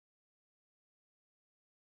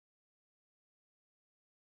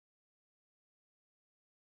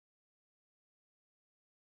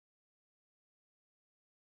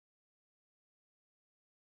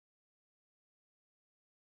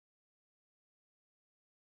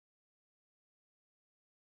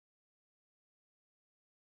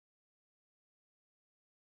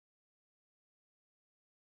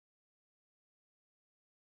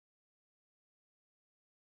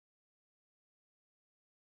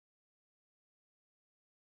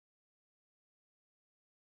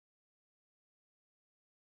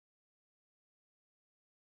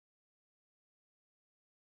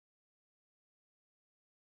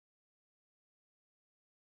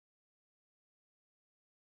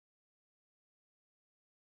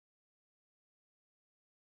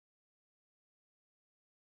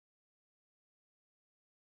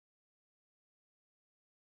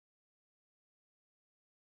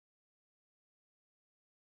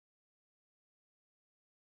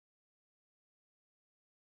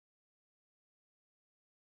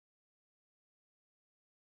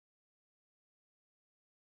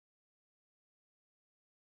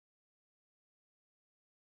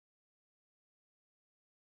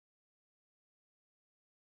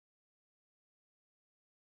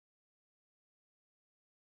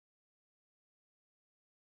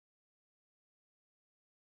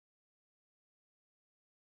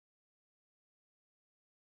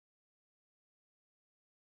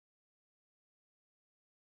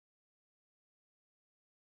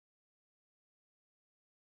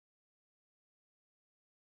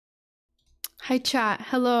Hi chat.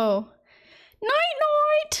 Hello.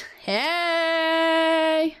 Night.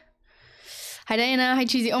 Hey. Hi Diana. Hi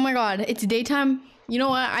Cheesy. Oh my god, it's daytime. You know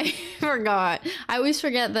what? I forgot. I always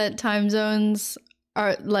forget that time zones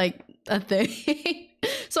are like a thing.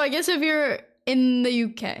 So I guess if you're in the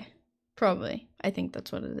UK, probably. I think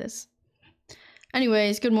that's what it is.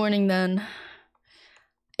 Anyways, good morning then.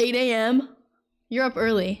 8 a.m. You're up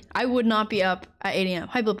early. I would not be up at 8 a.m.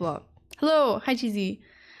 Hi Blip Blop. Hello. Hi Cheesy.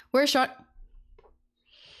 Where's Shot?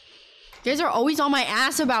 You guys are always on my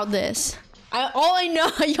ass about this. All I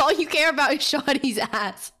know, all you care about is Shawty's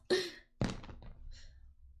ass.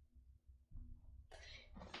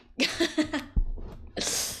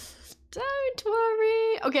 Don't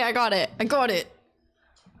worry. Okay, I got it.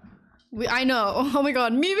 I know. Oh my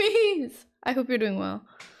god, memes. I hope you're doing well.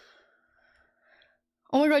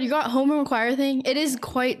 Oh my god, you got homeroom choir thing? It is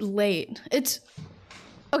quite late. It's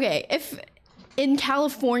okay. If in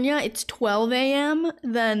California it's 12 a.m.,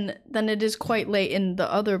 then it is quite late in the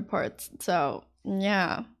other parts. So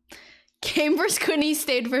yeah. Came for Squinty,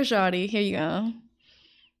 stayed for Shawty. Here you go.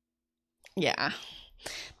 Yeah.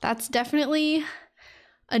 That's definitely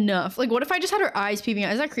enough. Like, what if I just had her eyes peeping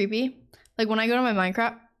out? Is that creepy? Like, when I go to my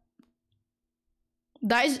Minecraft,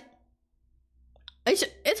 that is... It's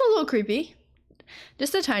a little creepy.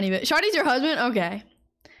 Just a tiny bit. Shawty's your husband? Okay.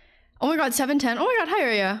 Oh my god, 710. Oh my god, hi,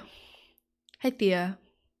 Arya. Hi, Thea.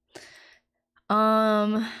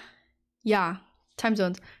 Yeah. Time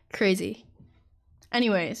zones. Crazy.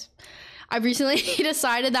 Anyways, I've recently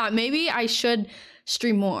decided that maybe I should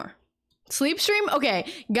stream more. Sleep stream? Okay,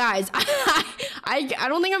 guys, I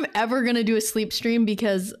don't think I'm ever gonna do a sleep stream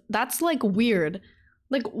because that's like weird.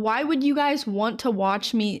 Like, why would you guys want to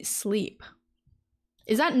watch me sleep?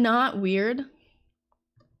 Is that not weird?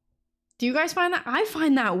 Do you guys find that? I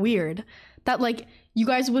find that weird. That like you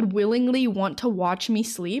guys would willingly want to watch me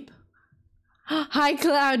sleep. Hi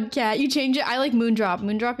Cloud Cat, you change it. I like Moondrop.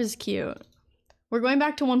 Moondrop is cute. We're going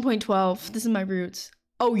back to 1.12. This is my roots.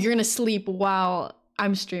 Oh, you're gonna sleep while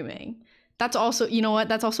I'm streaming. That's also, you know what?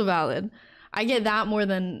 That's also valid. I get that more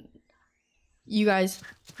than you guys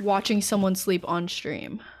watching someone sleep on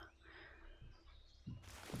stream.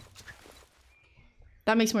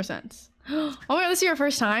 That makes more sense. Oh my god, this is your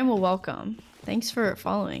first time? Well, welcome. Thanks for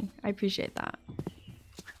following. I appreciate that.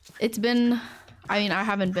 It's been, I mean, I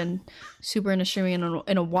haven't been super into streaming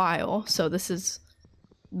in a while, so this is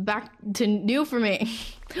back to new for me.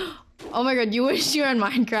 Oh my god, you wish you were in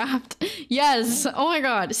Minecraft? Yes. Oh my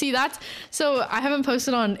god. See, that's so I haven't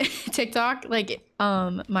posted on TikTok like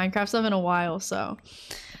Minecraft stuff in a while, so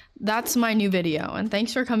that's my new video. And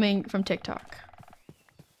thanks for coming from TikTok.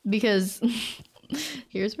 Because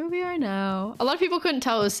here's where we are now. A lot of people couldn't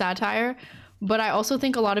tell it was satire, but I also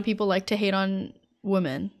think a lot of people like to hate on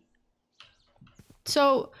women.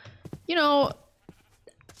 So, you know,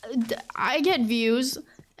 I get views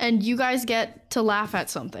and you guys get to laugh at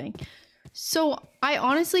something. So I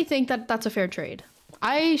honestly think that that's a fair trade.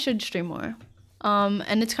 I should stream more.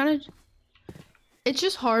 And it's kind of, it's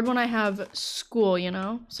just hard when I have school, you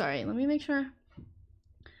know? Sorry, let me make sure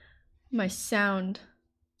my sound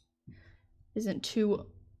isn't too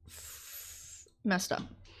messed up.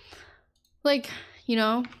 Like, you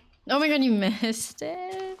know? Oh my god, you missed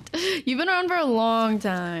it. You've been around for a long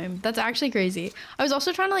time. That's actually crazy. I was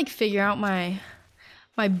also trying to like figure out my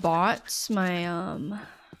bots, my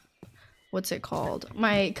what's it called?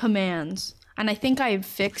 My commands. And I think I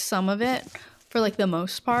fixed some of it for like the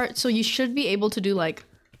most part. So you should be able to do like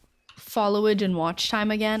followage and watch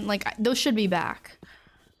time again. Like those should be back.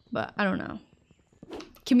 But I don't know.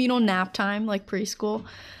 Communal nap time, like preschool.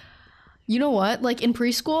 You know what? Like in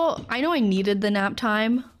preschool, I know I needed the nap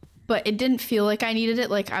time, but it didn't feel like I needed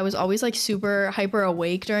it. Like I was always like super hyper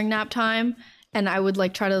awake during nap time. And I would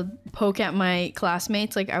like try to poke at my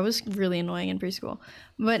classmates. Like I was really annoying in preschool.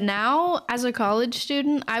 But now as a college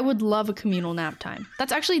student, I would love a communal nap time.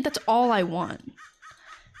 That's all I want.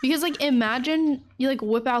 Because like imagine you like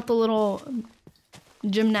whip out the little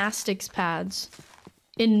gymnastics pads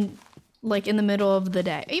in the middle of the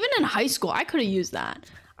day. Even in high school, I could have used that.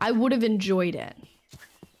 I would have enjoyed it.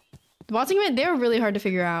 The bots segment, they're really hard to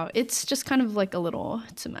figure out. It's just kind of like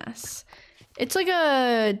it's a mess. It's like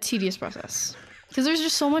a tedious process because there's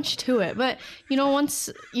just so much to it. But you know, once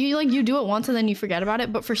you do it once and then you forget about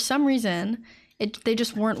it. But for some reason, they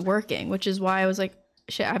just weren't working, which is why I was like,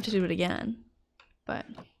 shit, I have to do it again. But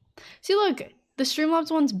see, look, the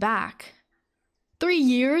Streamlabs one's back. 3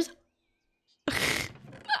 years.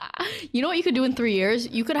 You know what you could do in 3 years?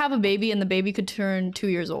 You could have a baby and the baby could turn 2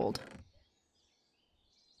 years old.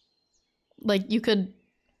 Like you could,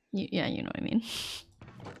 yeah, you know what I mean.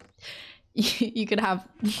 You could have,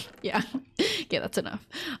 yeah, Okay, that's enough.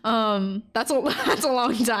 That's a that's a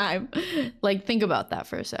long time. Like, think about that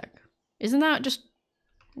for a sec. Isn't that just...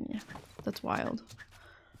 Yeah, that's wild.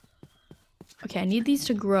 Okay, I need these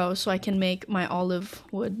to grow so I can make my olive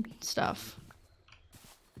wood stuff.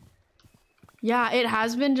 Yeah, it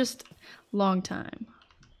has been just long time.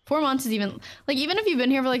 4 months is even... Like, even if you've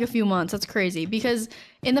been here for like a few months, that's crazy. Because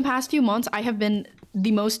in the past few months, I have been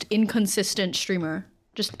the most inconsistent streamer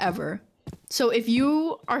just ever. So if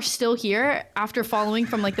you are still here after following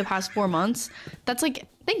from like the past 4 months, that's like,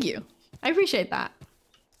 thank you. I appreciate that.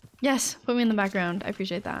 Yes, put me in the background. I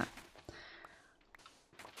appreciate that.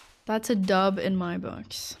 That's a dub in my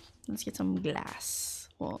books. Let's get some glass.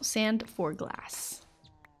 Well, sand for glass.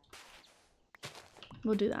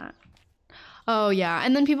 We'll do that. Oh yeah,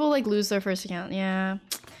 and then people like lose their first account. Yeah,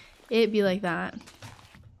 it'd be like that.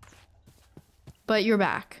 But you're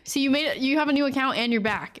back. See, you have a new account and you're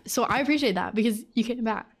back. So I appreciate that because you came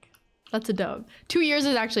back. That's a dub. 2 years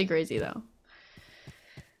is actually crazy though.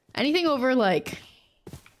 Anything over like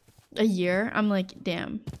a year, I'm like,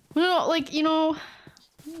 damn. No, like, you know,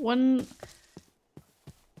 one,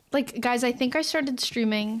 like, guys, I think I started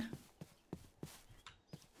streaming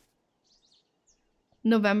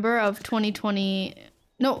November of 2020.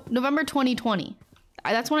 No, November 2020.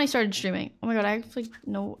 That's when I started streaming. Oh my god, I have like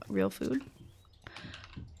no real food.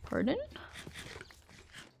 Pardon?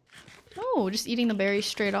 Oh, just eating the berries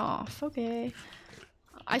straight off. Okay.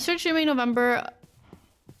 I started streaming November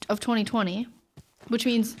of 2020, which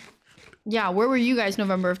means, yeah, where were you guys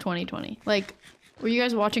November of 2020? Like, were you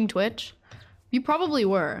guys watching Twitch? You probably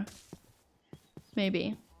were.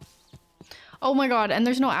 Maybe. Oh my god, and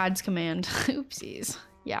there's no ads command. Oopsies.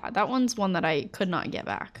 Yeah, that one's one that I could not get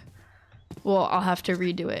back. Well, I'll have to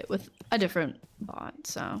redo it with a different bot,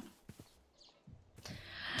 so.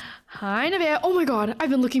 Hi, Nevaeh. Oh my god, I've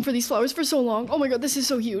been looking for these flowers for so long. Oh my god, this is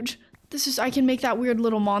so huge. I can make that weird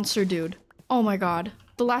little monster dude. Oh my god.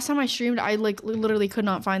 The last time I streamed, I like literally could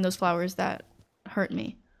not find those flowers that hurt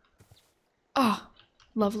me. Oh,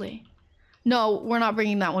 lovely. No, we're not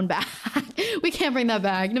bringing that one back. We can't bring that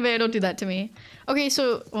back. Nevaeh, don't do that to me. Okay,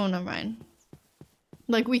 so, oh, never mind.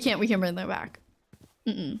 Like, we can't bring that back.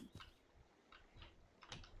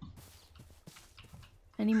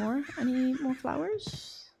 Any more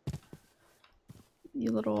flowers?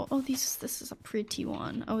 You little, oh, this is a pretty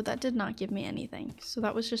one. Oh, that did not give me anything. So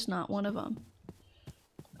that was just not one of them.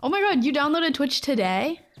 Oh my god, you downloaded Twitch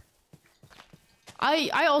today?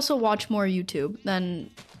 I also watch more YouTube than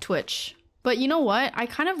Twitch. But you know what? I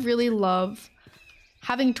kind of really love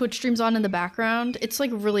having Twitch streams on in the background. It's like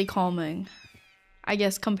really calming. I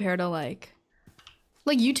guess compared to like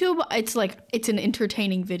YouTube, it's an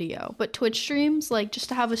entertaining video. But Twitch streams, like just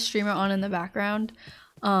to have a streamer on in the background,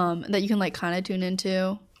 that you can like kind of tune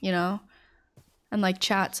into, you know, and like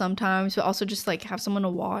chat sometimes, but also just like have someone to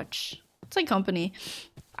watch. It's like company.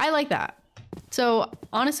 I like that. So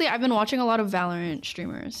honestly, I've been watching a lot of Valorant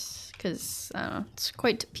streamers because it's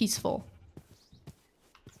quite peaceful.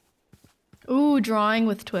 Ooh, drawing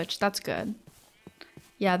with Twitch. That's good.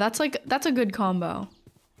 Yeah, that's a good combo.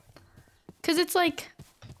 Cause it's like,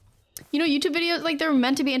 you know, YouTube videos, like they're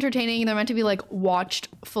meant to be entertaining. They're meant to be like watched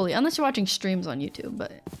fully, unless you're watching streams on YouTube,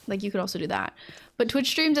 but like you could also do that. But Twitch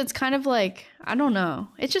streams, it's kind of like, I don't know.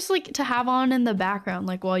 It's just like to have on in the background,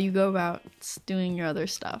 like while you go about doing your other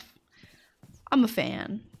stuff. I'm a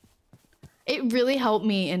fan. It really helped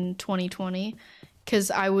me in 2020 because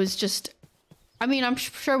I was just, I mean, I'm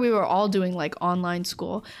sure we were all doing like online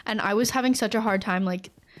school and I was having such a hard time like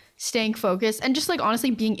staying focused and just like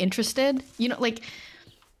honestly being interested, you know, like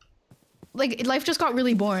life just got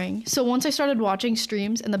really boring. So once I started watching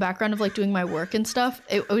streams in the background of like doing my work and stuff,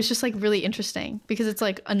 it was just like really interesting because it's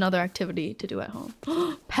like another activity to do at home.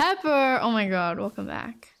 Pepper, oh my god, welcome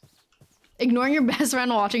back. Ignoring your best friend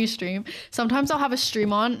watching a stream. Sometimes I'll have a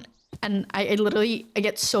stream on and I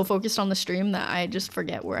get so focused on the stream that I just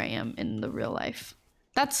forget where I am in the real life.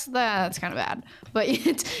 That's kind of bad, but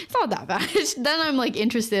it's not that bad. Then I'm like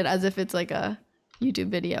interested as if it's like a YouTube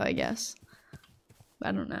video, I guess.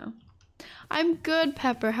 I don't know. I'm good,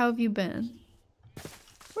 Pepper. How have you been?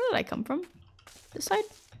 Where did I come from? This side?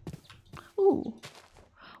 Ooh.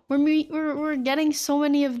 We're getting so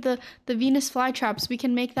many of the Venus flytraps. We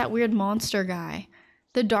can make that weird monster guy.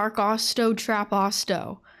 The Dark Osto Trap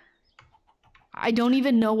Osto. I don't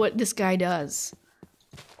even know what this guy does.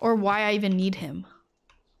 Or why I even need him.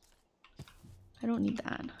 I don't need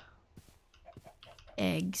that.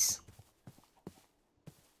 Eggs.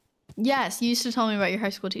 Yes, you used to tell me about your high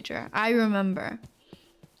school teacher. I remember.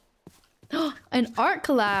 An art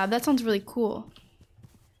collab. That sounds really cool.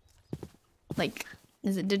 Like,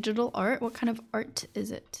 is it digital art? What kind of art is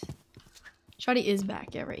it? Shawty is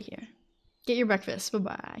back. Yeah, right here. Get your breakfast.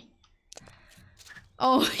 Bye-bye.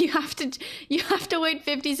 Oh, you have to wait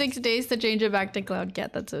 56 days to change it back to Cloud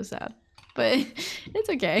Cat. That's so sad. But it's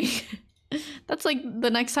okay. That's like the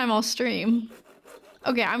next time I'll stream.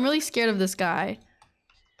 Okay, I'm really scared of this guy.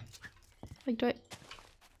 Like, do I...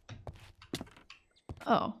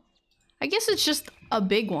 Oh. I guess it's just a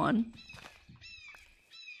big one.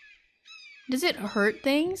 Does it hurt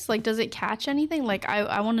things? Like, does it catch anything? Like,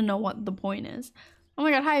 I want to know what the point is. Oh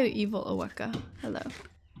my god, hi, Evil Aweka. Hello.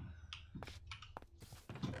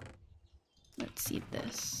 Let's see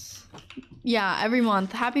this. Yeah, every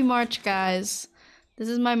month. Happy March, guys. This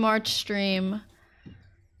is my March stream.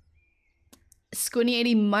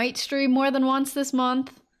 Squinty80 might stream more than once this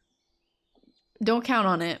month. Don't count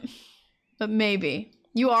on it. But maybe.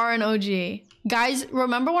 You are an OG. Guys,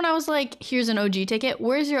 remember when I was like, here's an OG ticket?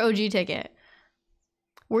 Where's your OG ticket?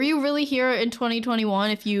 Were you really here in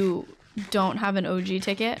 2021 if you don't have an OG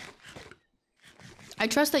ticket? I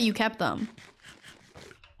trust that you kept them.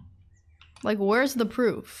 Like, where's the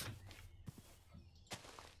proof?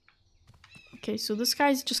 Okay, so this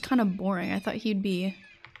guy's just kind of boring. I thought he'd be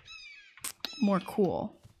more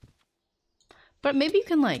cool. But maybe you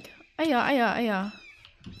can like, aya.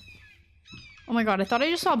 Oh my god, I thought I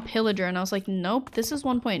just saw Pillager and I was like, nope, this is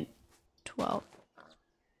 1.12.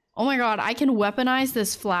 Oh my god, I can weaponize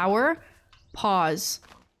this flower. Pause.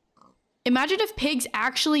 Imagine if pigs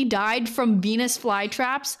actually died from Venus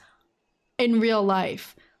flytraps in real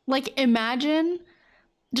life. Like, imagine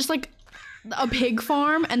just like a pig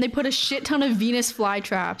farm and they put a shit ton of Venus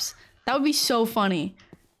flytraps. That would be so funny.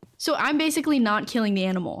 So I'm basically not killing the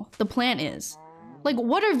animal. The plant is. Like,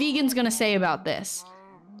 what are vegans gonna say about this?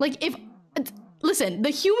 Like, if... Listen, the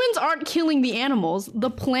humans aren't killing the animals. The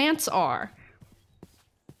plants are.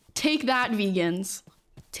 Take that, vegans.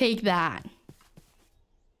 Take that.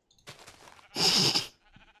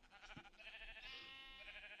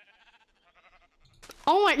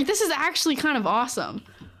 Oh my, this is actually kind of awesome.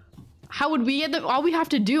 How would we get them? All we have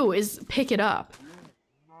to do is pick it up.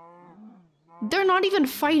 They're not even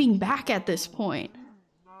fighting back at this point.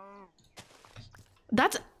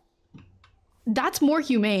 That's more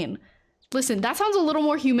humane. Listen, that sounds a little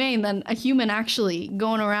more humane than a human actually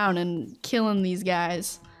going around and killing these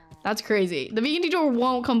guys. That's crazy. The vegan teacher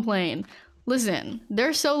won't complain. Listen,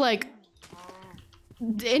 they're so like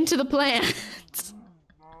into the plants.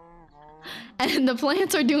 And the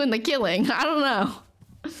plants are doing the killing. I don't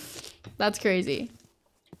know. That's crazy.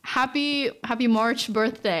 Happy March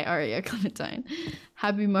birthday, Aria Clementine.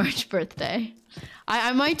 Happy March birthday.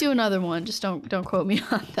 I might do another one, just don't quote me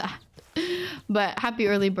on that. But happy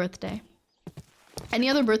early birthday. Any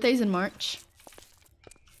other birthdays in March?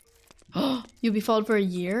 Oh, you'll be followed for a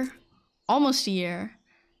year? Almost a year.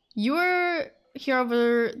 You were here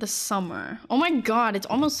over the summer. Oh my god, it's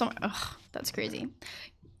almost summer. Ugh, that's crazy.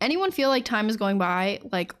 Anyone feel like time is going by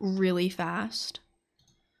like really fast?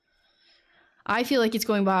 I feel like it's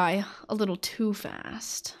going by a little too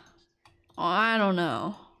fast. I don't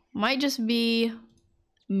know. Might just be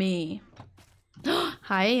me.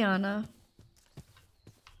 Hi, Anna.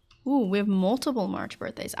 Ooh, we have multiple March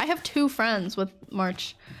birthdays. I have 2 friends with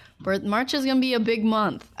March. March is gonna be a big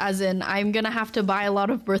month, as in I'm gonna have to buy a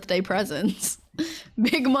lot of birthday presents.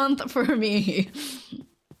 Big month for me.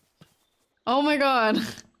 Oh my god.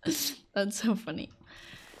 That's so funny.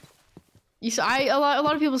 A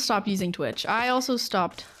lot of people stopped using Twitch. I also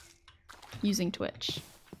stopped using Twitch.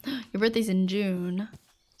 Your birthday's in June.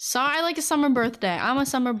 So I like a summer birthday. I'm a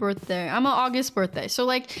summer birthday. I'm an August birthday. So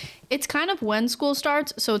like, it's kind of when school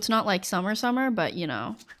starts. So it's not like summer, but you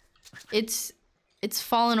know, it's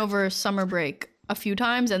fallen over summer break a few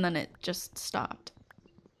times and then it just stopped.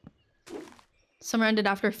 Summer ended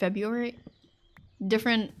after February.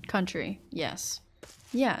 Different country. Yes.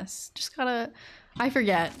 Yes. Just gotta, I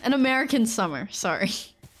forget. An American summer. Sorry.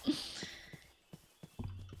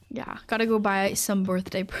 Yeah. Gotta go buy some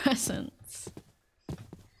birthday presents.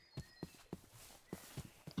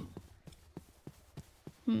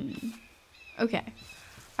 Okay.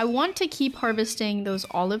 I want to keep harvesting those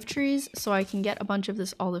olive trees so I can get a bunch of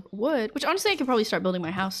this olive wood, which honestly I could probably start building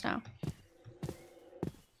my house now.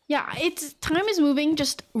 Yeah, time is moving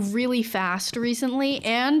just really fast recently,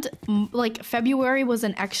 and like February was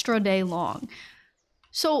an extra day long.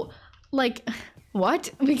 So like,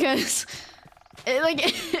 what? Because like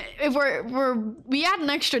if we add an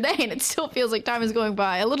extra day and it still feels like time is going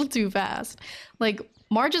by a little too fast. Like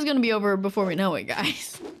March is gonna be over before we know it,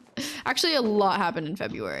 guys. Actually, a lot happened in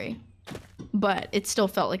February, but it still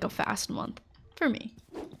felt like a fast month for me.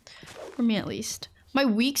 For me, at least. My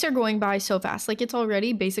weeks are going by so fast. Like, it's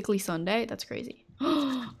already basically Sunday. That's crazy.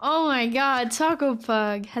 Oh my god, Taco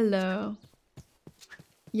Pug. Hello.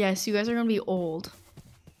 Yes, you guys are gonna be old.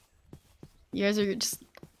 You guys are just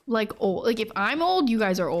like old. Like if I'm old, you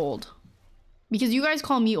guys are old. Because you guys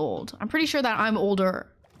call me old. I'm pretty sure that I'm older.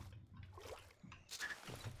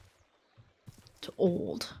 To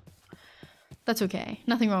old. That's okay.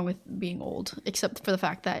 Nothing wrong with being old, except for the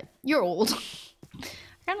fact that you're old. I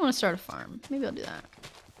kind of want to start a farm. Maybe I'll do that.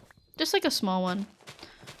 Just like a small one.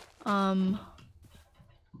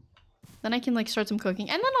 Then I can like start some cooking,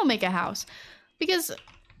 and then I'll make a house. Because,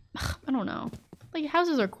 I don't know. Like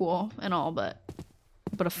houses are cool and all, but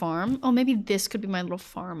a farm? Oh, maybe this could be my little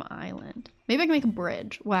farm island. Maybe I can make a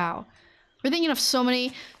bridge. Wow. We're thinking of so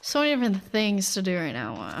many different things to do right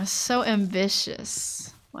now. Wow. So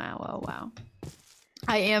ambitious. Wow, wow, wow.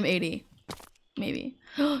 I am 80. Maybe.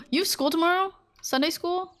 You have school tomorrow? Sunday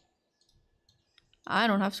school? I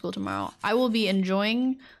don't have school tomorrow. I will be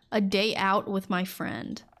enjoying a day out with my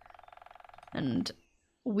friend. And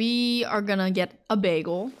we are gonna get a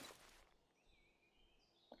bagel.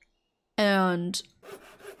 And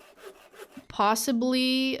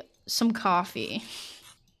possibly some coffee.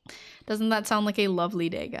 Doesn't that sound like a lovely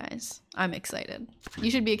day, guys? I'm excited.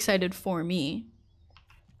 You should be excited for me.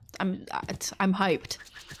 I'm hyped.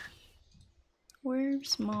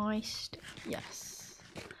 Where's my yes.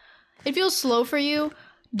 It feels slow for you.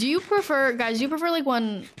 Do you prefer, guys, do you prefer like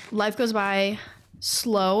when life goes by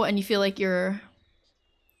slow and you feel like you're,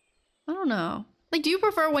 I don't know. Like, do you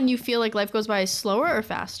prefer when you feel like life goes by slower or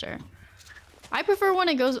faster? I prefer when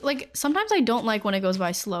it goes, like, sometimes I don't like when it goes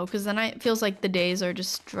by slow because then it feels like the days are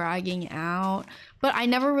just dragging out. But I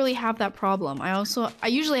never really have that problem. I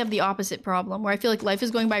usually have the opposite problem where I feel like life is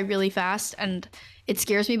going by really fast and it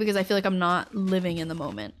scares me because I feel like I'm not living in the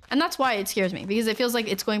moment. And that's why it scares me, because it feels like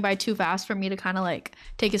it's going by too fast for me to kind of like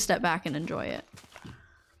take a step back and enjoy it.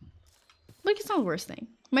 Like, it's not the worst thing.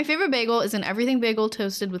 My favorite bagel is an everything bagel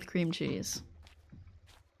toasted with cream cheese.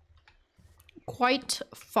 Quite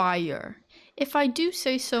fire, if I do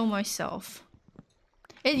say so myself.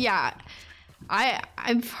 Yeah,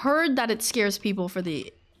 I've heard that it scares people for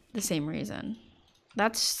the same reason.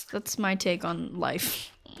 That's my take on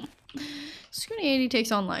life. Scoony80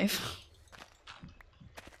 takes on life.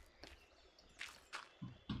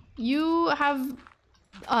 You have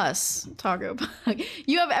us, Taco Pug.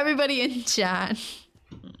 You have everybody in chat.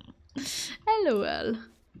 LOL.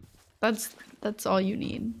 That's all you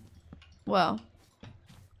need. Well,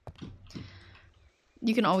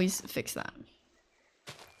 you can always fix that.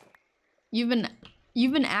 You've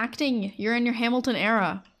been acting. You're in your Hamilton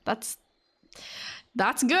era. That's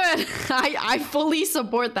good. I fully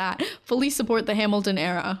support that. Fully support the Hamilton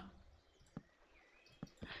era.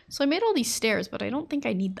 So I made all these stairs, but I don't think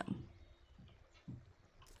I need them.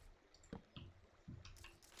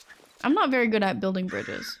 I'm not very good at building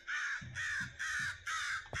bridges.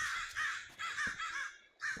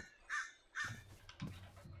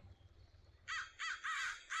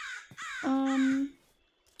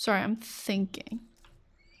 Sorry, I'm thinking.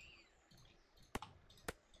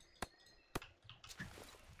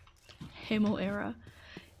 Hamel era.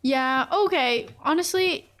 Yeah, okay.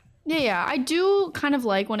 Honestly, yeah, I do kind of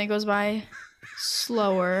like when it goes by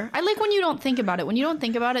slower. I like when you don't think about it. When you don't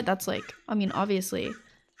think about it, that's like, I mean, obviously,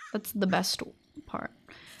 that's the best part.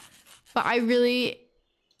 But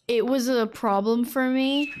it was a problem for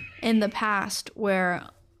me in the past where,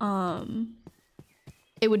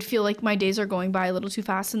 it would feel like my days are going by a little too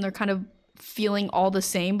fast and they're kind of feeling all the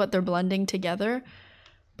same, but they're blending together.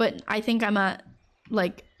 But I think I'm at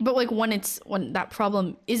like, but like when that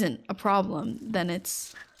problem isn't a problem, then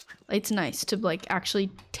it's nice to like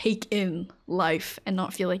actually take in life and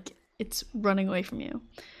not feel like it's running away from you.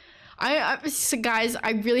 So guys,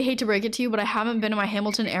 I really hate to break it to you, but I haven't been in my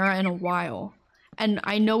Hamilton era in a while. And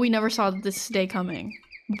I know we never saw this day coming,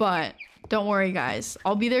 but don't worry guys,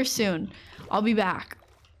 I'll be there soon. I'll be back.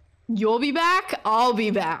 You'll be back, I'll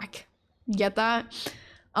be back. Get that?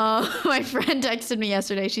 My friend texted me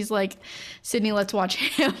yesterday. She's like, Sydney, let's watch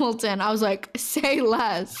Hamilton. I was like, say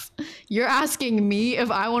less. You're asking me if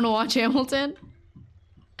I want to watch Hamilton?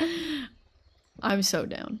 I'm so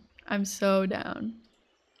down. I'm so down.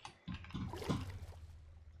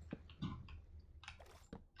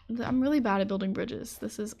 I'm really bad at building bridges.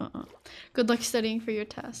 This is, Good luck studying for your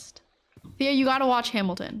test. Thea, you gotta watch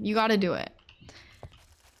Hamilton. You gotta do it.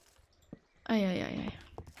 Ay.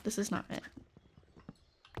 This is not it.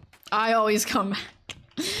 I always come back.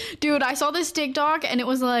 Dude, I saw this TikTok and it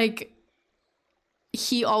was like,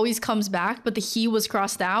 he always comes back, but the he was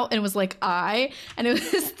crossed out and it was like I. And it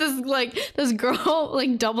was this girl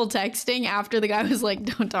like double texting after the guy was like,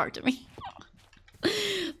 don't talk to me.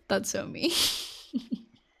 That's so me.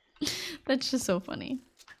 That's just so funny.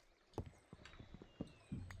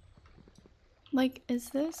 Like, is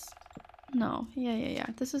this? No. Yeah.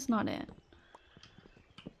 This is not it.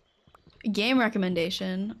 Game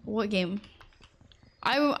recommendation. What game?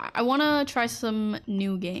 I want to try some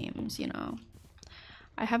new games, you know.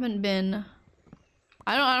 I haven't been...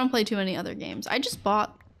 I don't play too many other games. I just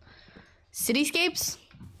bought Cityscapes.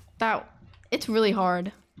 It's really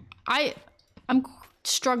hard. I'm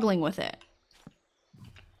struggling with it.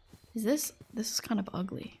 This is kind of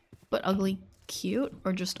ugly. But ugly cute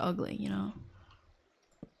or just ugly, you know?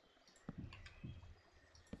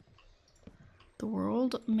 The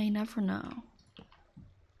world may never know.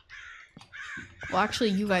 Well, actually,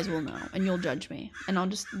 you guys will know, and you'll judge me, and I'll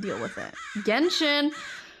just deal with it. Genshin!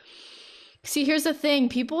 See, here's the thing.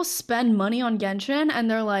 People spend money on Genshin, and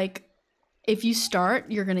they're like, if you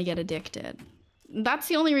start, you're gonna get addicted. That's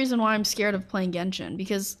the only reason why I'm scared of playing Genshin,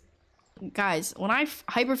 because, guys, when I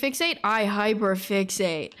hyperfixate, I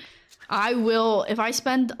hyperfixate. I will, if I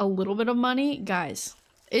spend a little bit of money, guys,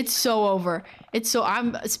 it's so over.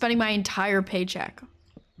 I'm spending my entire paycheck.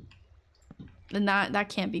 And that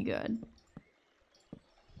can't be good.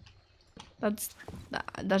 That's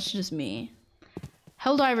just me.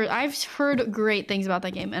 Helldivers, I've heard great things about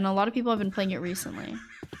that game, and a lot of people have been playing it recently.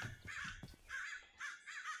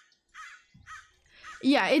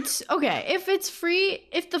 Yeah, it's okay. If it's free,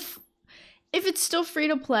 if it's still free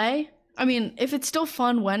to play, I mean, if it's still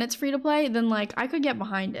fun when it's free to play, then like I could get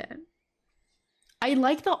behind it. I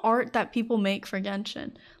like the art that people make for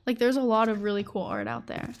Genshin. Like there's a lot of really cool art out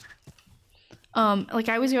there. Like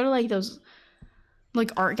I always go to like those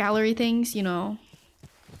like art gallery things, you know,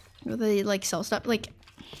 where they like sell stuff. Like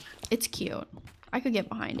it's cute. I could get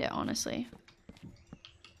behind it, honestly.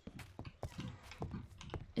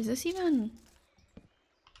 Is this even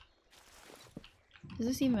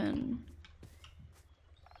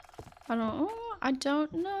I don't know. I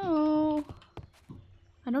don't know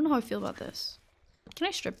how I feel about this. Can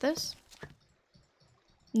I strip this?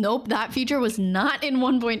 Nope, that feature was not in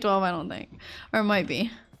 1.12, I don't think. Or it might be.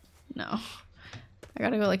 No. I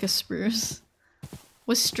gotta go like a spruce.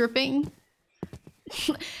 Was stripping?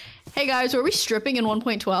 Hey guys, were we stripping in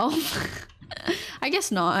 1.12? I guess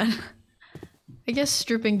not. I guess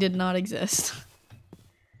stripping did not exist.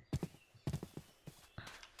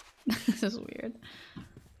 This is weird.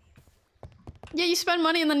 Yeah, you spend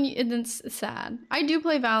money and then it's sad. I do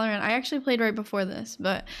play Valorant. I actually played right before this,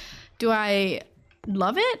 but do I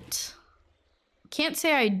love it? Can't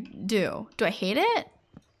say I do. Do I hate it?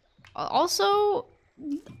 Also,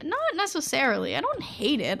 not necessarily. I don't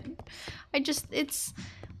hate it. I just, it's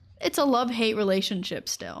a love-hate relationship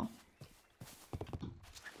still.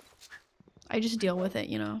 I just deal with it,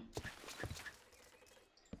 you know?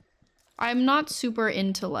 I'm not super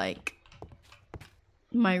into, like,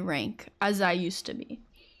 my rank as I used to be.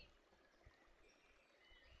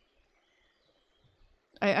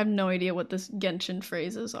 I have no idea what this Genshin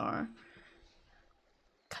phrases are.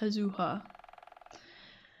 Kazuha.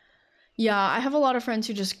 Yeah, I have a lot of friends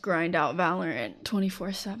who just grind out Valorant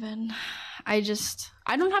 24/7. I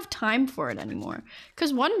don't have time for it anymore.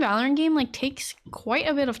 Cause one Valorant game like takes quite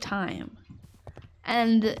a bit of time.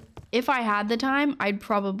 And if I had the time, I'd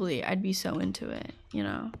be so into it, you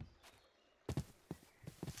know?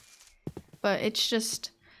 But it's just,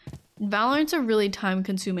 Valorant's a really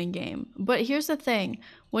time-consuming game. But here's the thing,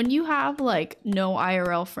 when you have like no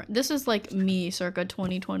IRL friends, this is like me circa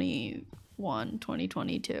 2021,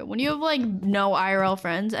 2022. When you have like no IRL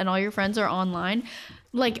friends and all your friends are online,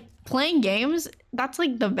 like playing games, that's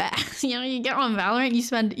like the best. You know, you get on Valorant, you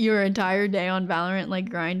spend your entire day on Valorant like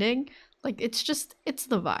grinding. Like it's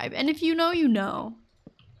the vibe. And if you know, you know.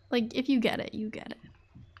 Like if you get it, you get it.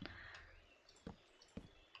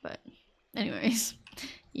 But anyways,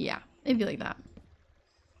 yeah, it'd be like that.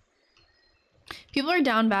 People are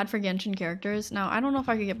down bad for Genshin characters. Now, I don't know if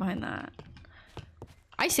I could get behind that.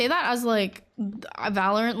 I say that as like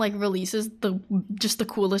Valorant like releases just the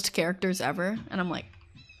coolest characters ever, and I'm like,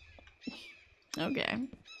 okay.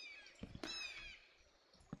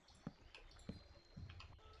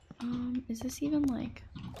 Is this even like?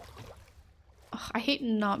 Ugh, I hate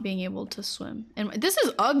not being able to swim. And this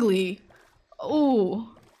is ugly.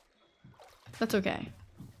 Oh. That's okay.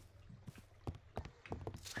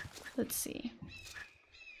 Let's see.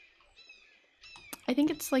 I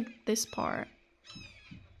think it's like this part.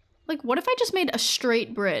 Like, what if I just made a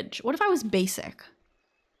straight bridge? What if I was basic?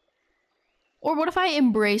 Or what if I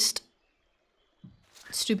embraced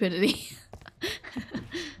stupidity?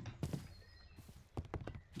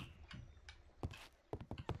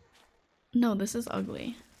 No, this is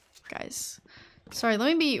ugly. Guys. Sorry,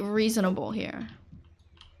 let me be reasonable here.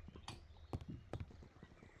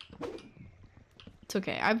 It's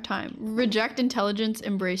okay. I have time. Reject intelligence,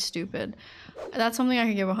 embrace stupid. That's something I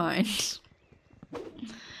can get behind.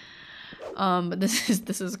 But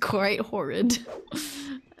this is quite horrid.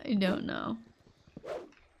 I don't know.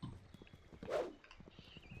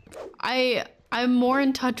 I'm more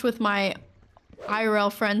in touch with my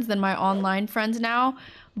IRL friends than my online friends now,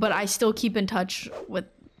 but I still keep in touch with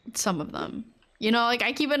some of them. You know, like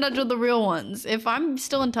I keep in touch with the real ones. If I'm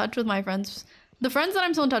still in touch with my friends, the friends that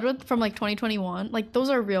I'm still in touch with from like 2021, like those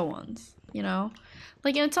are real ones, you know?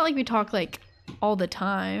 Like, and it's not like we talk like all the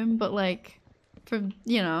time, but like for,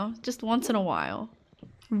 you know, just once in a while.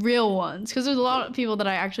 Real ones. Because there's a lot of people that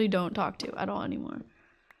I actually don't talk to at all anymore.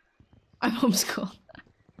 I'm homeschooled.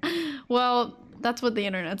 Well, that's what the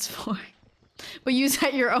internet's for. But use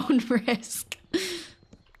at your own risk.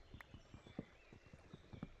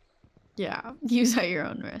 Yeah, use at your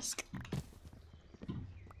own risk.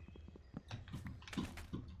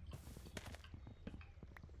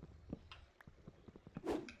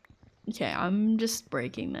 Okay, I'm just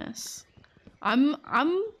breaking this. I'm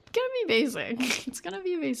gonna be basic. It's gonna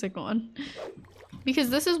be a basic one. Because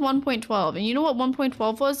this is 1.12, and you know what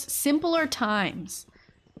 1.12 was? Simpler times.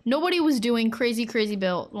 Nobody was doing crazy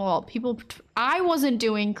build. Well, I wasn't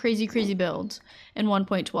doing crazy builds in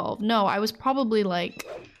 1.12. No, I was probably like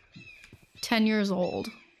 10 years old.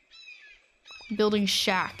 Building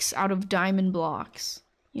shacks out of diamond blocks,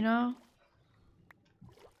 you know?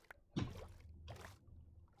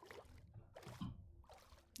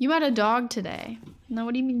 You met a dog today. No,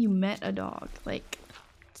 what do you mean you met a dog? Like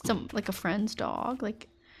like a friend's dog? Like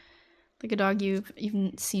a dog you've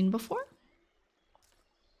even seen before?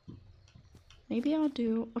 Maybe I'll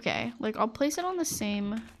do, okay, like I'll place it on the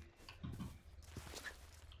same.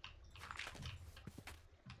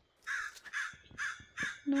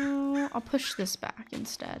 No, I'll push this back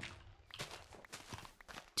instead.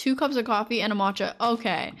 2 cups of coffee and a matcha.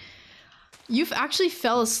 Okay. You've actually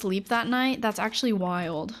fell asleep that night? That's actually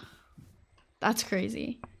wild. That's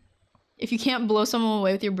crazy. If you can't blow someone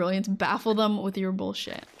away with your brilliance, baffle them with your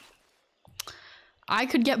bullshit. I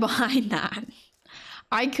could get behind that.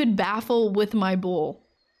 I could baffle with my bull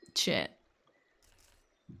shit.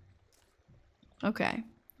 Okay.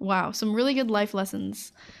 Wow, some really good life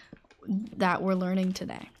lessons that we're learning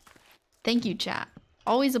today. Thank you, chat.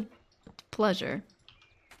 Always a pleasure.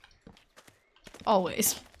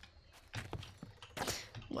 Always.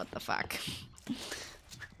 What the fuck?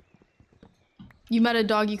 You met a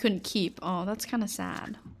dog you couldn't keep. Oh, that's kind of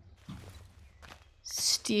sad.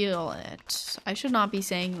 Steal it. I should not be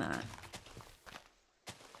saying that.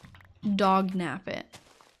 Dog nap it.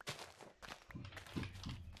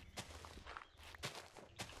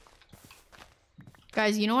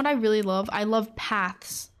 Guys, you know what I really love? I love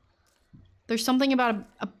paths. There's something about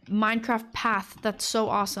a Minecraft path that's so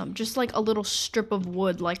awesome. Just like a little strip of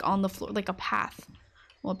wood, like on the floor, like a path.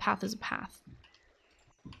 Well, a path is a path.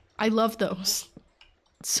 I love those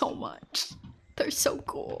so much. They're so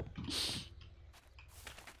cool.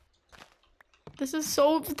 This is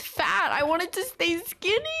so fat. I want it to stay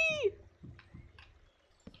skinny.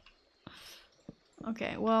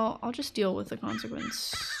 Okay, well, I'll just deal with the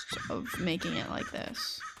consequence of making it like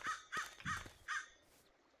this.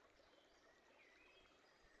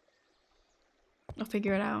 I'll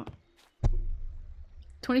figure it out.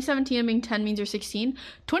 2017 and being 10 means you're 16.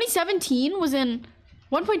 2017 was in...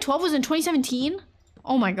 1.12 was in 2017?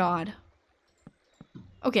 Oh my god.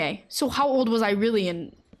 Okay, so how old was I really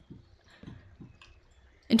in...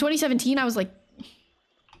 In 2017, I was like...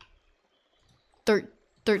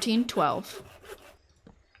 13, 12.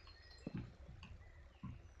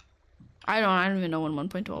 I don't even know when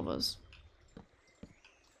 1.12 was.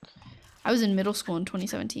 I was in middle school in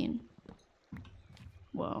 2017.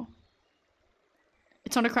 Whoa.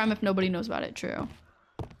 It's not a crime if nobody knows about it, true.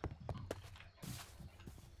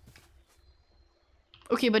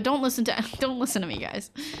 Okay, but don't listen to me,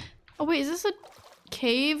 guys. Oh wait, is this a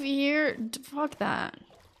cave here? Fuck that.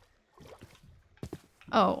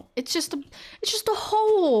 Oh, it's just a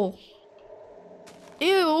hole.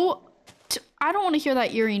 Ew. I don't want to hear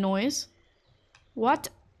that eerie noise. What?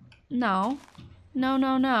 No. No,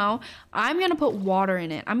 no, no. I'm gonna put water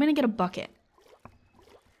in it. I'm gonna get a bucket.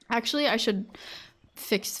 Actually, I should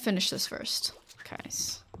finish this first. Okay.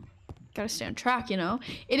 Gotta stay on track, you know?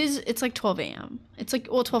 It's like 12 a.m. It's like,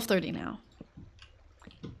 well, 12:30 now.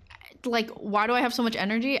 Like, why do I have so much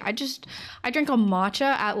energy? I drank a matcha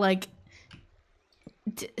at like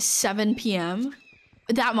 7 p.m.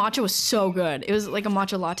 That matcha was so good. It was like a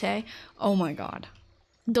matcha latte. Oh my god.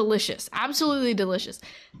 Delicious. Absolutely delicious.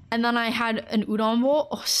 And then I had an udon bowl.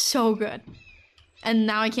 Oh, so good. And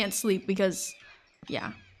now I can't sleep because,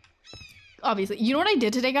 yeah. obviously. You know what I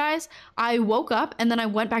did today, guys? I woke up and then I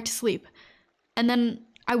went back to sleep. And then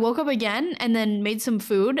I woke up again and then made some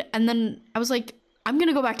food. And then I was like, I'm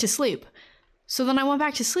gonna go back to sleep. So then I went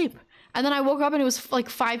back to sleep. And then I woke up and it was like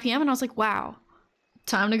 5 p.m. and I was like, wow,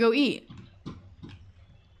 time to go eat.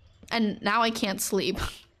 And now I can't sleep.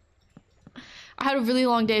 I had a really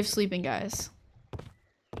long day of sleeping, guys.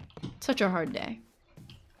 Such a hard day.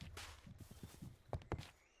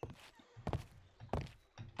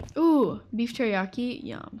 Ooh, beef teriyaki,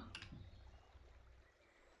 yum.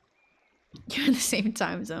 You're in the same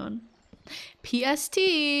time zone. PST.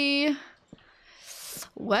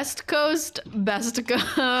 West Coast, best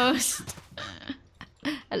coast.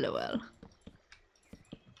 LOL.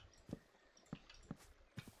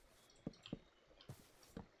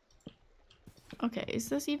 Okay, is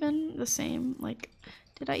this even the same? Like,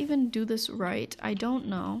 did I even do this right? I don't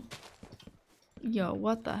know. Yo,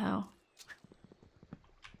 what the hell?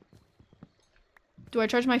 Do I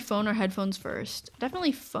charge my phone or headphones first?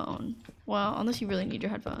 Definitely phone. Well, unless you really need your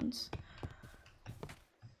headphones.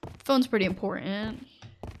 Phone's pretty important.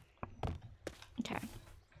 Okay.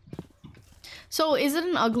 So, is it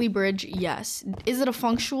an ugly bridge? Yes. Is it a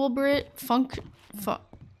functional bridge?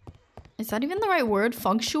 Is that even the right word?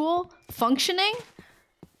 Functional? Functioning?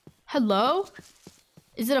 Hello?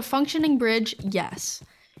 Is it a functioning bridge? Yes.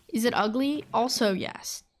 Is it ugly? Also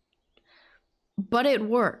yes. But it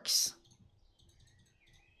works.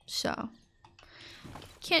 So.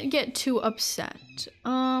 Can't get too upset.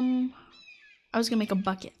 I was gonna make a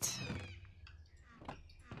bucket.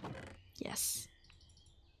 Yes.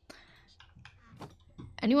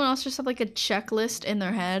 Anyone else just have like a checklist in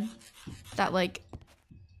their head that like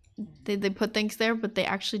they put things there but they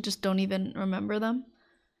actually just don't even remember them?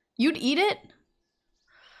 You'd eat it?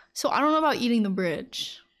 So I don't know about eating the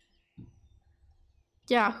bridge.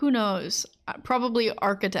 Yeah, who knows? Probably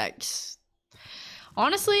architects.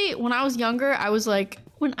 Honestly, when I was younger, I was like,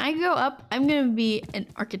 when I grow up, I'm gonna be an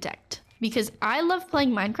architect. Because I love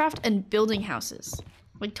playing Minecraft and building houses.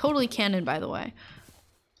 Like, totally canon, by the way.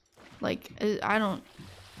 Like, I don't...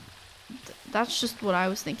 That's just what I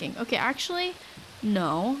was thinking. Okay, actually,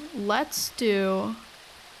 no. Let's do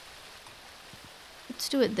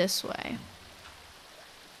it this way.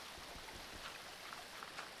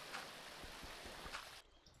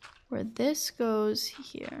 Where this goes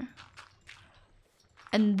here.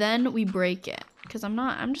 And then we break it. Because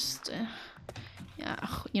I'm just... yeah,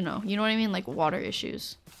 you know what I mean? Like water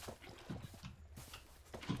issues.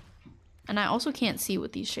 And I also can't see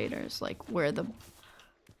with these shaders, like where the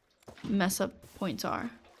mess up points are.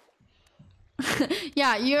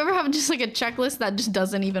 Yeah, you ever have just like a checklist that just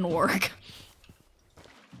doesn't even work?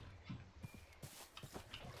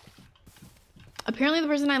 Apparently the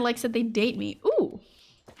person I like said they date me. Ooh.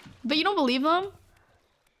 But you don't believe them?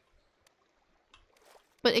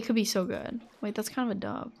 But it could be so good. Wait, that's kind of a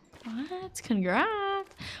dub. What? Congrats.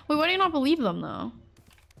 Wait, why do you not believe them though?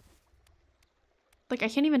 Like, I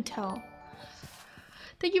can't even tell.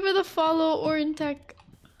 Thank you for the follow, Orintech.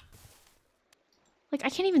 Like, I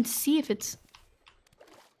can't even see if it's...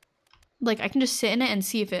 Like, I can just sit in it and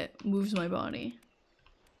see if it moves my body.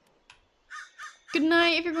 Good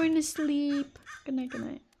night if you're going to sleep. Good night, good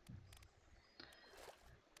night.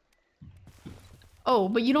 Oh,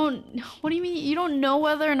 but you don't... What do you mean? You don't know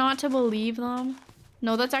whether or not to believe them?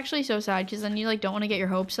 No, that's actually so sad, because then you, like, don't want to get your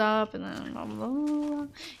hopes up, and then blah, blah, blah.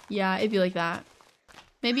 Yeah, it'd be like that.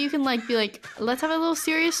 Maybe you can, like, be like, let's have a little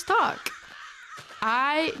serious talk.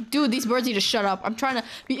 Dude, these birds need to shut up. I'm trying to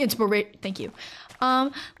be inspiration. Thank you.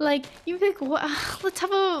 Like, you think, what? Let's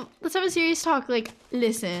have a serious talk. Like,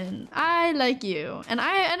 listen, I like you, and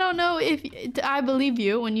I don't know if I believe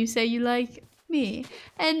you when you say you like me,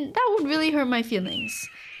 and that would really hurt my feelings.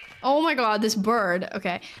 Oh my god, this bird.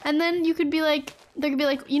 Okay, and then you could be like, they could be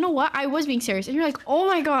like, you know what? I was being serious, and you're like, oh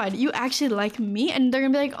my god, you actually like me, and they're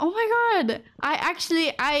gonna be like, oh my god,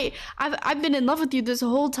 I've been in love with you this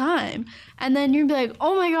whole time, and then you're gonna be like,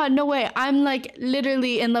 oh my god, no way, I'm like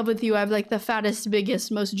literally in love with you. I have like the fattest,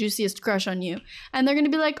 biggest, most juiciest crush on you, and they're gonna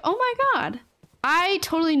be like, oh my god, I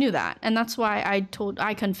totally knew that, and that's why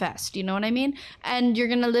I confessed. You know what I mean? And you're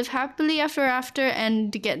gonna live happily ever after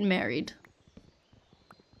and get married.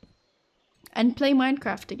 And play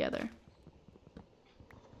Minecraft together.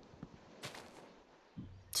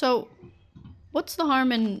 So, what's the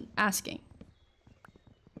harm in asking?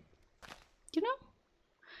 You know?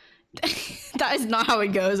 That is not how it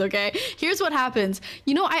goes, okay? Here's what happens.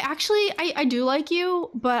 You know, I do like you,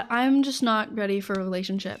 but I'm just not ready for a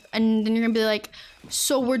relationship. And then you're gonna be like,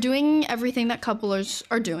 so we're doing everything that couplers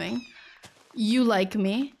are doing. You like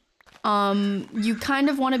me. You kind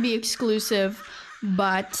of want to be exclusive,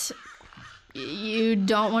 but... you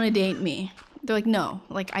don't want to date me. They're like, no,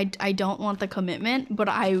 like I don't want the commitment, but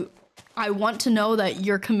I want to know that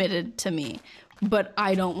you're committed to me, but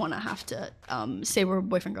I don't want to have to say we're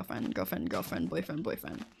boyfriend, girlfriend, girlfriend, girlfriend, boyfriend,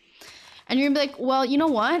 boyfriend. And you're gonna be like, well, you know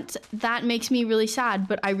what? That makes me really sad,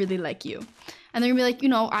 but I really like you. And they're gonna be like, you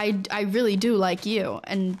know, I really do like you,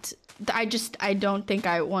 and I don't think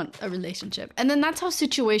I want a relationship. And then that's how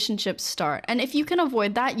situationships start. And if you can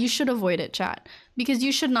avoid that, you should avoid it, chat. Because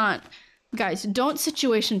you should not, guys, don't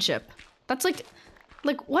situationship. That's like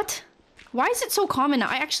what? Why is it so common now?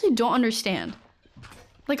 I actually don't understand.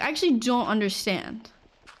 Like, I actually don't understand.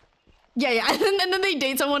 Yeah. And then they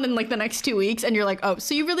date someone in like the next 2 weeks and you're like, oh,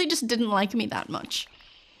 so you really just didn't like me that much.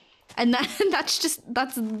 And that's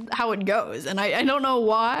how it goes. And I don't know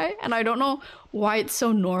why. And I don't know why it's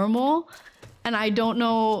so normal. And I don't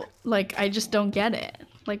know, like, I just don't get it.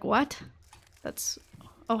 Like, what?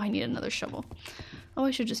 Oh, I need another shovel. Oh,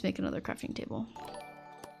 I should just make another crafting table.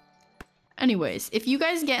 Anyways, if you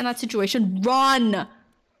guys get in that situation, run!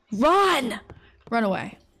 Run! Run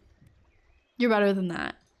away. You're better than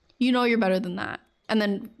that. You know you're better than that. And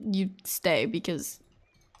then you stay because,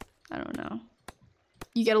 I don't know.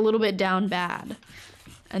 You get a little bit down bad.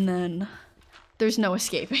 And then there's no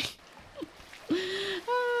escaping.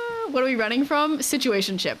 What are we running from?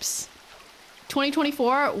 Situationships.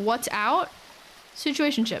 2024, what's out?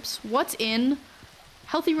 Situationships. What's in?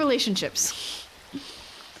 Healthy relationships.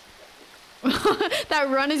 That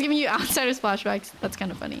run is giving you outsiders flashbacks. That's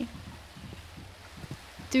kind of funny.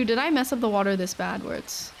 Dude, did I mess up the water this bad where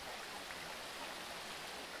it's...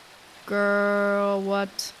 Girl,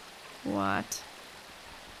 what? What?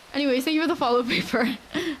 Anyways, thank you for the follow paper.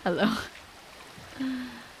 Hello.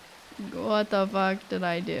 What the fuck did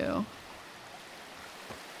I do?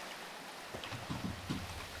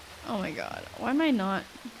 Oh my god. Why am I not...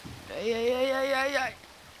 Yeah.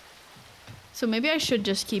 So maybe I should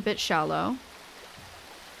just keep it shallow.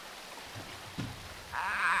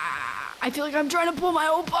 I feel like I'm trying to pull my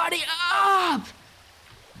whole body up!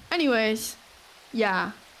 Anyways.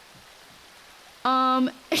 Yeah.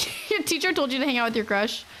 Your teacher told you to hang out with your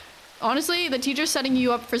crush. Honestly, the teacher's setting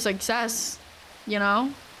you up for success. You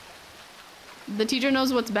know? The teacher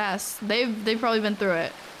knows what's best. They've probably been through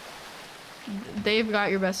it. They've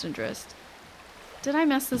got your best interest. Did I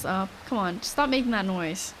mess this up? Come on, stop making that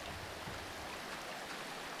noise.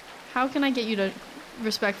 How can I get you to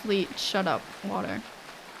respectfully shut up, water?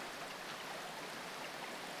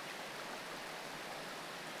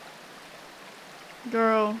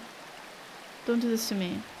 Girl, don't do this to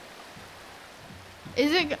me.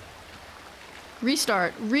 Is it...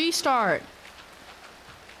 Restart. Restart.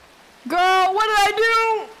 Girl, what did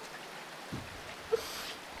I do?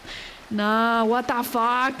 Nah, what the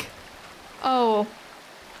fuck? Oh.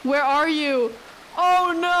 Where are you?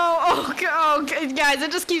 Oh no. Okay, guys,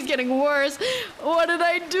 it just keeps getting worse. What did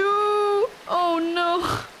I do? Oh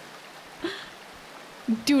no.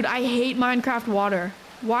 Dude, I hate Minecraft water.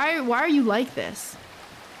 Why are you like this?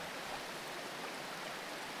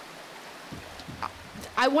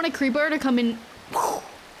 I want a creeper to come in. Oh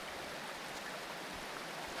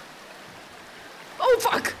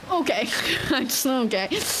fuck! Okay. Okay.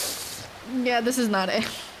 Yeah, this is not it.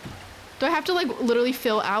 Do I have to like literally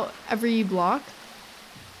fill out every block?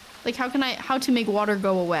 Like how to make water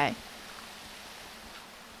go away?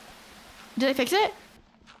 Did I fix it?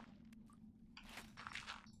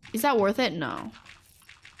 Is that worth it? No.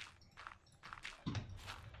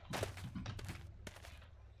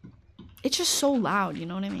 It's just so loud, you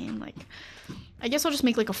know what I mean? Like, I guess I'll just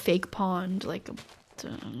make like a fake pond, like,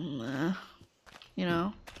 you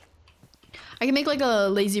know? I can make like a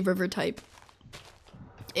lazy river type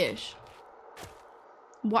ish.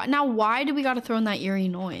 What now? Why do we gotta throw in that eerie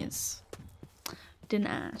noise? Didn't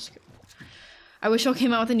ask. I wish I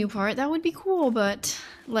came out with a new part. That would be cool, but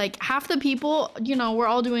like half the people, you know, we're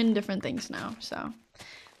all doing different things now, so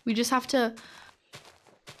we just have to.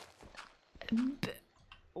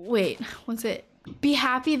 Wait, what's it? Be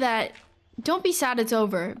happy that... Don't be sad it's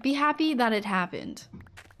over. Be happy that it happened.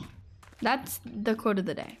 That's the quote of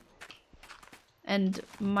the day. And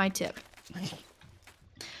my tip.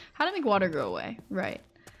 How to make water go away. Right.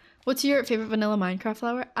 What's your favorite vanilla Minecraft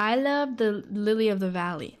flower? I love the Lily of the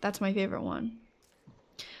Valley. That's my favorite one.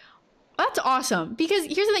 That's awesome. Because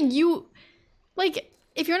here's the thing. You... Like,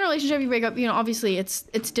 if you're in a relationship, you break up, you know, obviously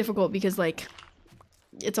it's difficult because, like...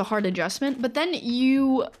 It's a hard adjustment, but then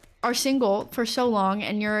you are single for so long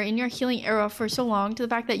and you're in your healing era for so long to the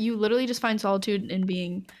fact that you literally just find solitude in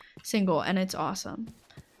being single, and it's awesome.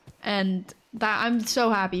 And that I'm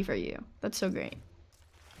so happy for you. That's so great.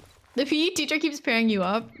 The PE teacher keeps pairing you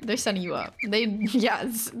up. They're setting you up.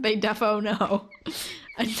 Yes, they defo know.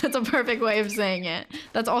 And that's a perfect way of saying it.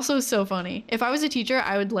 That's also so funny. If I was a teacher,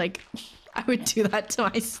 I would do that to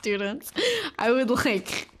my students. I would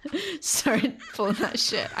like start pulling that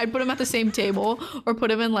shit. I'd put them at the same table or put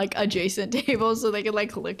them in like adjacent tables so they could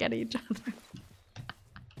like look at each other.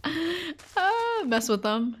 Mess with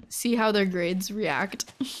them. See how their grades react.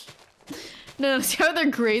 No, see how their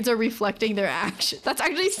grades are reflecting their action. That's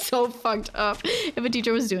actually so fucked up if a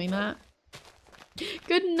teacher was doing that.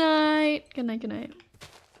 Good night. Good night, good night.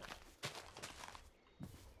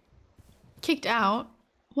 Kicked out?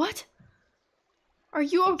 What? Are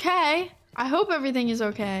you okay? I hope everything is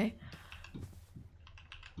okay.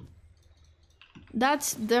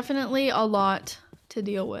 That's definitely a lot to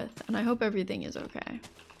deal with, and I hope everything is okay.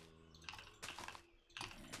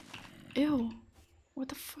 Ew. What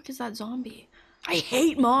the fuck is that zombie? I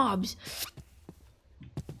hate mobs!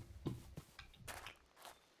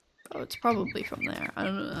 Oh, it's probably from there. I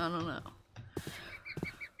don't know.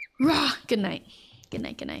 Rah! Good night. Good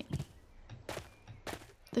night, good night.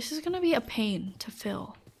 This is gonna be a pain to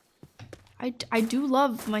fill. I do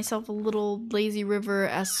love myself a little lazy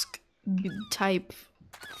river-esque type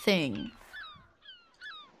thing.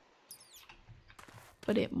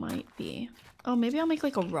 But it might be. Oh, maybe I'll make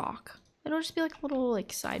like a rock. It'll just be like a little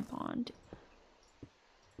like side pond.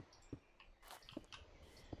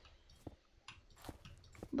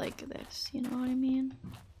 Like this, you know what I mean?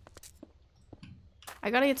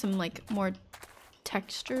 I gotta get some like more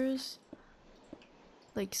textures.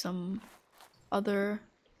 Like some other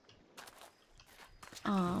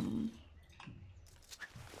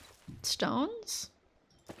stones.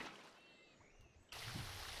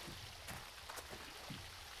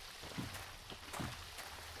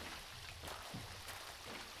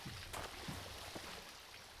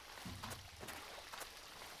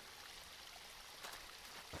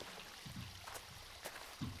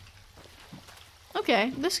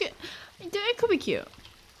 Okay, it could be cute.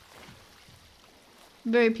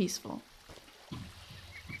 Very peaceful.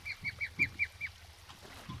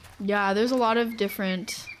 Yeah, there's a lot of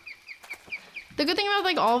different... The good thing about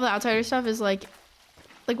like all of the outsider stuff is like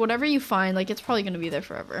whatever you find, like it's probably gonna be there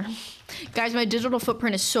forever. Guys, my digital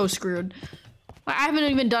footprint is so screwed. I haven't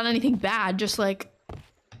even done anything bad, just like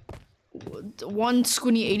one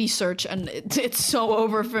Squinty 80 search and it's so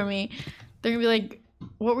over for me. They're gonna be like,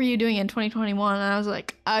 what were you doing in 2021? And I was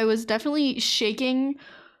like, I was definitely shaking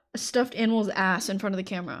a stuffed animal's ass in front of the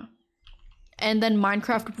camera. And then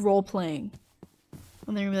Minecraft role-playing.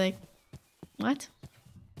 And they're gonna be like, what?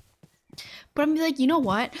 But I'm gonna be like, you know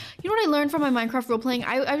what? You know what I learned from my Minecraft role-playing?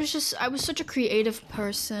 I was such a creative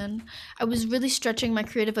person. I was really stretching my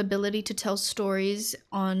creative ability to tell stories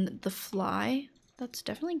on the fly. That's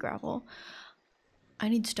definitely gravel. I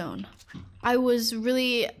need stone. I was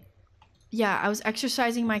really... Yeah, I was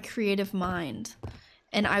exercising my creative mind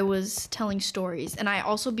and I was telling stories, and I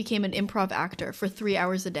also became an improv actor for 3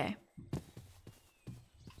 hours a day.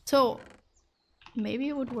 So maybe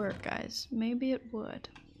it would work, guys. Maybe it would.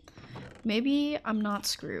 Maybe I'm not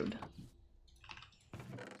screwed.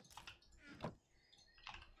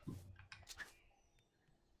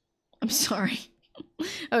 I'm sorry.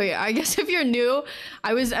 Oh yeah, I guess if you're new,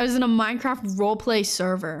 I was in a Minecraft roleplay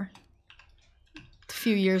server a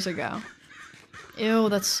few years ago. Ew,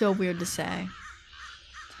 that's so weird to say.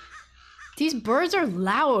 These birds are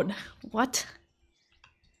loud. What?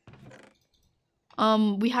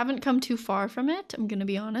 We haven't come too far from it. I'm gonna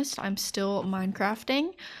be honest. I'm still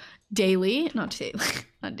Minecrafting daily. Not daily.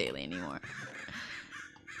 Not daily anymore.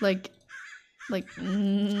 I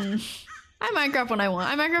Minecraft when I want.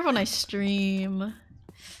 I Minecraft when I stream.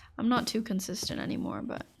 I'm not too consistent anymore,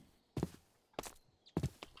 but...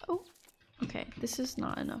 Oh. Okay, this is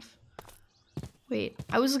not enough. Wait,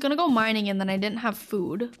 I was gonna go mining and then I didn't have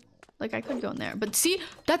food. Like, I could go in there. But see,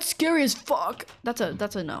 that's scary as fuck. That's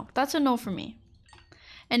a no. That's a no for me.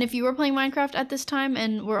 And if you were playing Minecraft at this time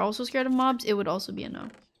and were also scared of mobs, it would also be a no.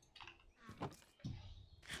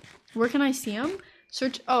 Where can I see them?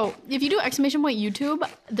 Search, oh, if you do exclamation point YouTube,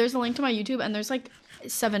 there's a link to my YouTube and there's like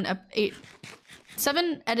 7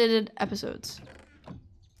 edited episodes.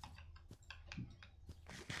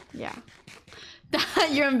 Yeah.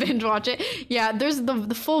 You're in binge watch it. Yeah, there's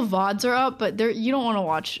the full VODs are up, but you don't want to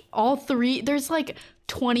watch all 3. There's like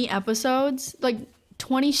 20 episodes, like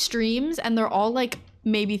 20 streams, and they're all like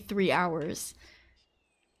maybe 3 hours.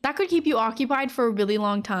 That could keep you occupied for a really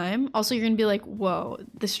long time. Also, you're gonna be like, whoa,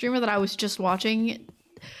 the streamer that I was just watching,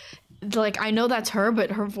 like, I know that's her,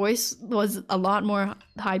 but her voice was a lot more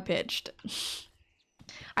high-pitched.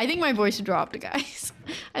 I think my voice dropped, guys.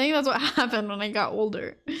 I think that's what happened when I got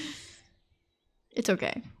older. It's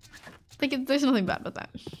okay. Like, there's nothing bad about that.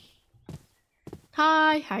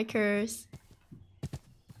 Hi, Curse.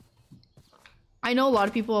 I know a lot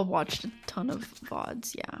of people have watched a ton of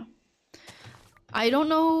VODs, yeah. I don't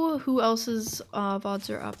know who else's VODs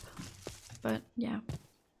are up, but yeah.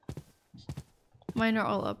 Mine are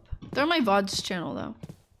all up. They're on my VODs channel though.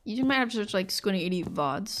 You might have to search like Squinty80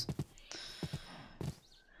 VODs.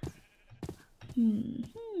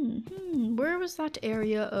 Where was that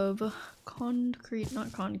area of concrete?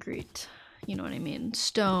 Not concrete. You know what I mean.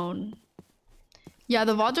 Stone. Yeah,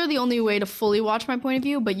 the VODs are the only way to fully watch my point of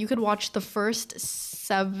view, but you could watch the first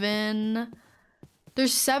 7...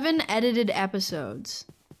 There's 7 edited episodes.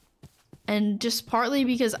 And just partly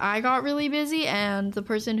because I got really busy and the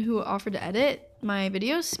person who offered to edit my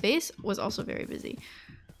videos, Space, was also very busy.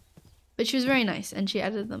 But she was very nice and she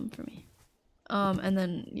edited them for me. And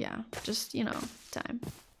then, yeah, just, you know, time.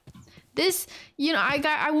 This, you know,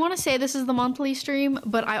 I want to say this is the monthly stream,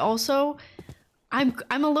 but I also, I'm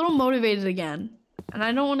a little motivated again. And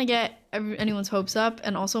I don't want to get anyone's hopes up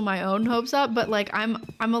and also my own hopes up, but like I'm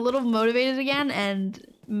a little motivated again and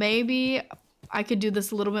maybe I could do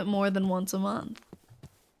this a little bit more than once a month.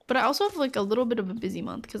 But I also have like a little bit of a busy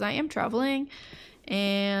month because I am traveling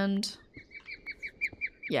and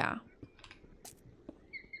yeah.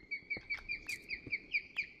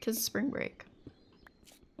 Because spring break.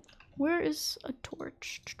 Where is a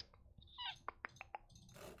torch?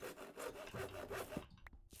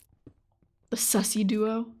 The sussy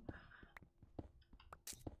duo.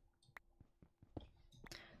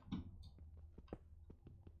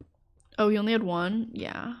 Oh, you only had one?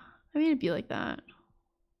 Yeah. I mean, it'd be like that.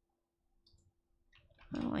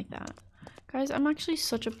 I don't like that. Guys, I'm actually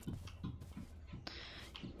such a...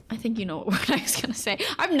 I think you know what word I was gonna say.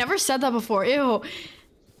 I've never said that before. Ew.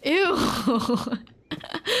 Ew.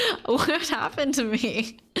 What happened to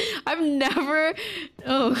me? I've never...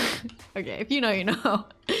 Oh. Okay, if you know, you know.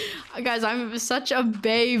 Guys, I'm such a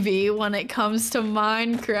baby when it comes to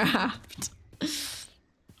Minecraft.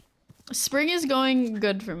 Spring is going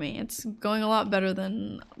good for me. It's going a lot better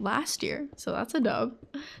than last year, so that's a dub.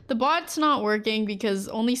 The bot's not working because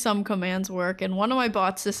only some commands work, and one of my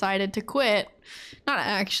bots decided to quit. Not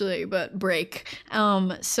actually, but break.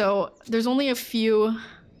 So there's only a few...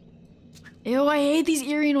 Ew, I hate these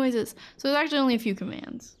eerie noises. So there's actually only a few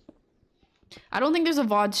commands. I don't think there's a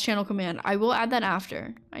VODs channel command. I will add that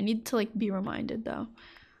after. I need to like be reminded though.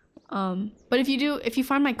 But if you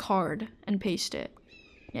find my card and paste it.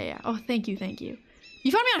 Yeah. Oh, thank you.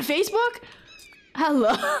 You found me on Facebook?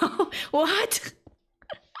 Hello? What?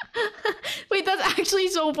 Wait, that's actually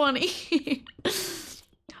so funny.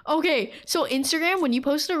 Okay, so Instagram, when you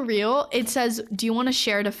post a reel, it says, do you want to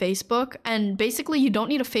share to Facebook? And basically you don't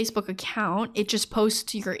need a Facebook account. It just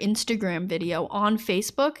posts your Instagram video on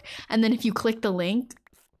Facebook. And then if you click the link,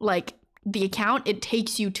 like the account, it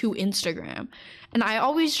takes you to Instagram. And I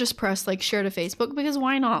always just press like share to Facebook because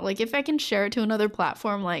why not? Like if I can share it to another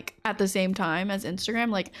platform like at the same time as Instagram,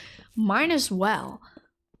 like might as well.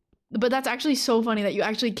 But that's actually so funny that you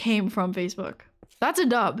actually came from Facebook. That's a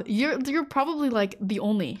dub. You're probably like the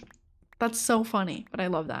only. That's so funny, but I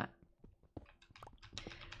love that.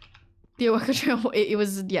 The Awaka Trail, it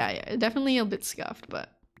was, yeah, definitely a bit scuffed,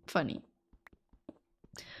 but funny.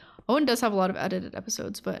 Owen does have a lot of edited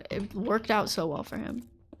episodes, but it worked out so well for him.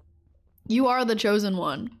 You are the chosen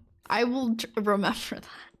one. I will remember that.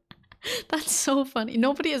 That's so funny.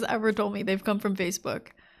 Nobody has ever told me they've come from Facebook.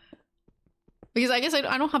 Because I guess I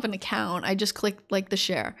don't have an account. I just clicked like the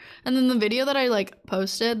share. And then the video that I like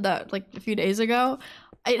posted that like a few days ago,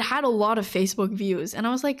 it had a lot of Facebook views. And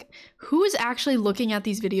I was like, who is actually looking at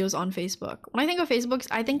these videos on Facebook? When I think of Facebook,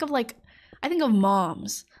 I think of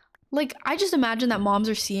moms. Like, I just imagine that moms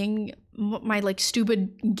are seeing my like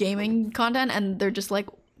stupid gaming content and they're just like,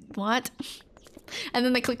 what? And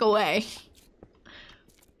then they click away.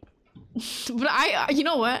 But you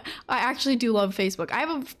know what? I actually do love Facebook. I have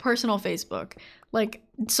a personal Facebook, like,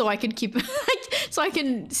 so I can keep, so I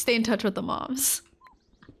can stay in touch with the moms.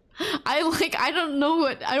 I don't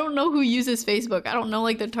know who uses Facebook. I don't know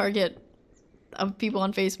like the target of people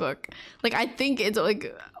on Facebook. Like, I think it's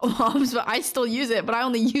like moms, but I still use it, but I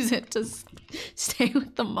only use it to stay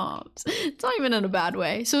with the moms. It's not even in a bad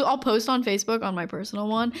way. So I'll post on Facebook on my personal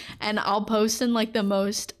one, and I'll post in like the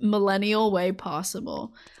most millennial way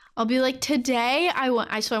possible. I'll be like, today I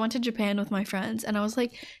went to Japan with my friends and I was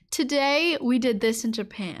like, today we did this in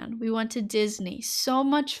Japan. We went to Disney. So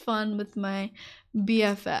much fun with my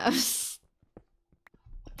BFFs.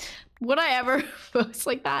 Would I ever post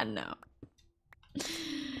like that? No.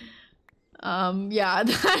 Yeah,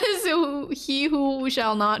 that is he who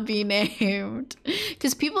shall not be named.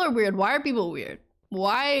 Because people are weird. Why are people weird?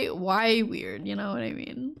 Why weird? You know what I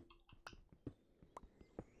mean?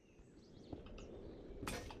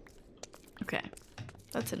 Okay,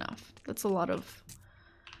 that's enough. That's a lot of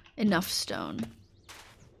enough stone.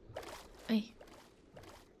 Hey.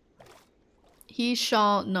 He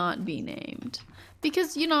shall not be named.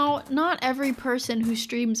 Because, you know, not every person who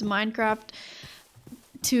streams Minecraft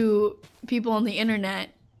to people on the internet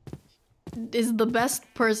is the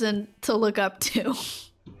best person to look up to.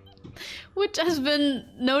 Which has been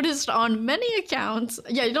noticed on many accounts.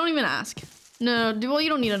 Yeah, you don't even ask. No, well, you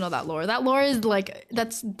don't need to know that lore. That lore is like,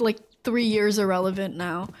 that's like 3 years irrelevant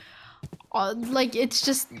now. Like, it's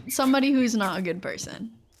just somebody who's not a good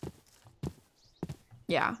person.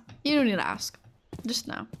 Yeah, you don't need to ask. Just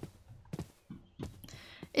know.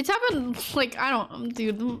 It's happened, like, I don't,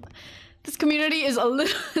 dude, this community is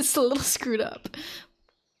it's a little screwed up.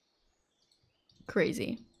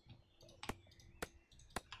 Crazy.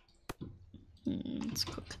 Let's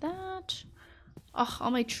cook that. Oh,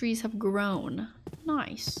 all my trees have grown.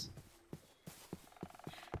 Nice.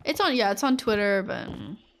 It's on, yeah, it's on Twitter, but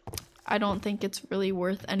I don't think it's really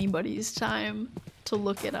worth anybody's time to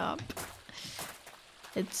look it up.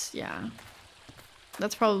 It's, yeah.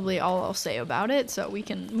 That's probably all I'll say about it, so we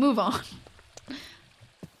can move on.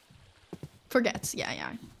 Forgets,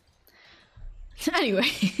 yeah.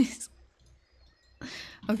 Anyways.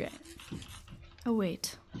 Okay. Oh,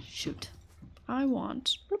 wait. Shoot. I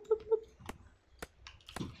want...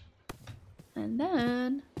 And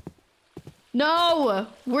then... No!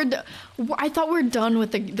 I thought we're done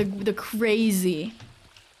with the crazy.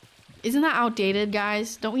 Isn't that outdated,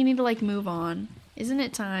 guys? Don't we need to, like, move on? Isn't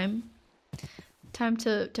it time? Time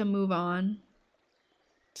to move on.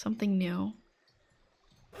 Something new.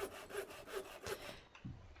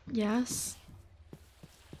 Yes.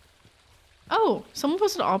 Oh, someone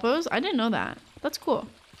posted Oppos? I didn't know that. That's cool.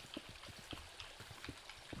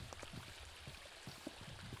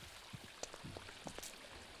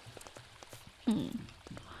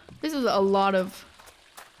 This is a lot of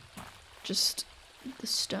just the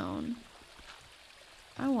stone.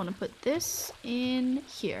 I want to put this in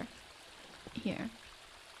here. Here.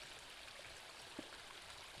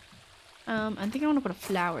 I think I want to put a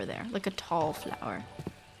flower there, like a tall flower.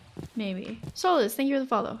 Maybe. Solus, thank you for the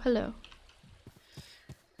follow. Hello.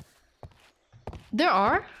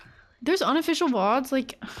 There's unofficial VODs.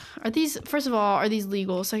 Like, are these, first of all, are these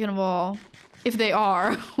legal? Second of all, if they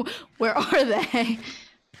are, where are they?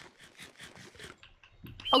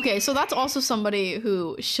 Okay, so that's also somebody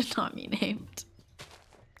who should not be named.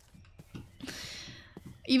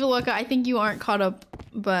 Evil Weka, I think you aren't caught up,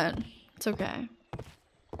 but it's okay.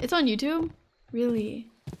 It's on YouTube? Really?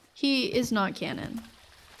 He is not canon.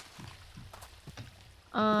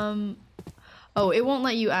 Oh, it won't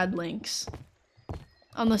let you add links.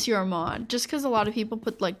 Unless you're a mod. Just because a lot of people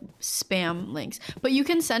put, like, spam links. But you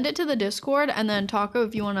can send it to the Discord, and then Taco,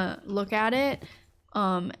 if you want to look at it,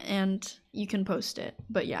 and you can post it.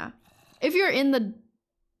 But yeah. If you're in the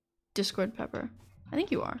Discord, Pepper. I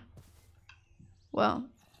think you are. Well,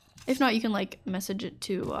 if not, you can, like, message it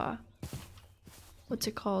to, what's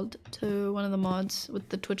it called? To one of the mods with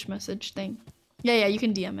the Twitch message thing. Yeah, you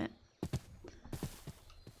can DM it.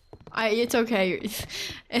 It's okay.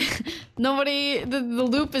 Nobody, the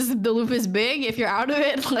loop is big. If you're out of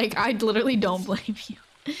it, like, I literally don't blame you.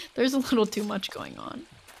 There's a little too much going on.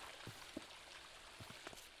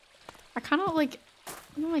 I kind of like, I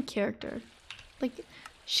don't know my character. Like,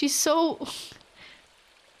 she's so,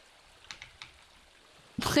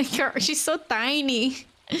 like, she's so tiny.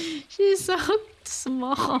 She's so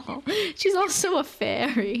small. She's also a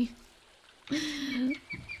fairy.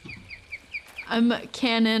 I'm a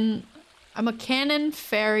canon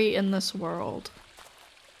fairy in this world.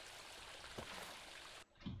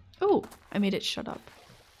 Oh, I made it shut up.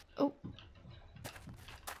 Oh.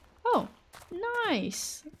 Oh,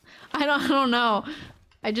 nice. I don't know.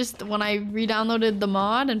 I just, when I re-downloaded the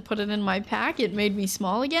mod and put it in my pack, it made me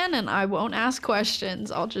small again, and I won't ask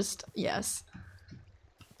questions. I'll just, yes.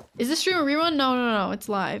 Is this stream a rerun? No, it's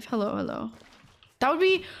live. Hello. That would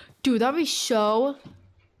be, dude, that would be so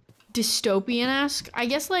dystopian-esque. I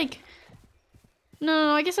guess, like,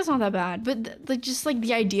 no, I guess that's not that bad, but just like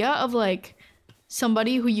the idea of like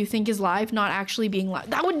somebody who you think is live not actually being live,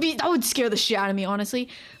 that would scare the shit out of me, honestly.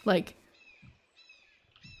 Like,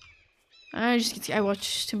 I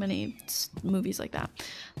watch too many movies like that.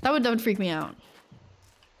 That would freak me out.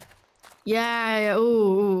 Yeah.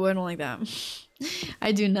 Ooh, I don't like that.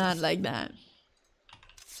 I do not like that.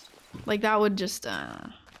 Like, that would just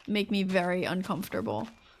make me very uncomfortable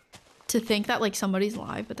to think that like somebody's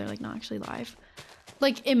live, but they're like not actually live.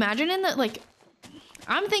 Like imagine in the like,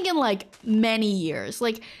 I'm thinking like many years,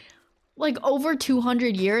 like over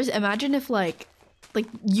 200 years. Imagine if like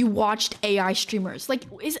you watched AI streamers. Like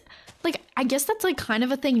I guess that's like kind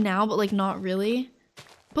of a thing now, but like not really.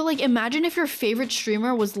 But like imagine if your favorite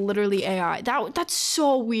streamer was literally AI. That's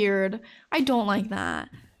so weird. I don't like that.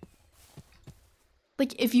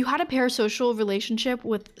 Like if you had a parasocial relationship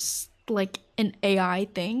with like an AI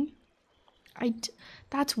thing,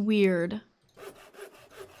 that's weird.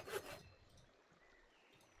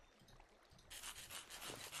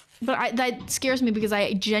 But that scares me because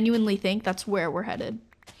I genuinely think that's where we're headed.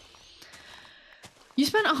 You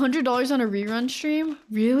spent $100 on a rerun stream?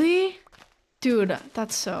 Really? Dude,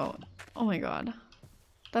 that's so... Oh my god.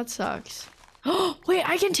 That sucks. Oh, wait,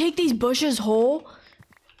 I can take these bushes whole?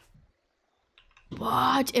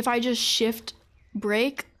 What? If I just shift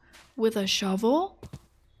break with a shovel?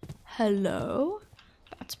 Hello?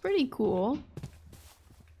 That's pretty cool.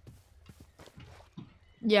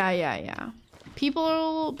 Yeah.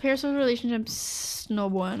 People, parasocial relationships, no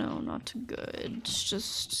bueno, not too good. It's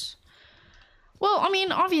just... Well, I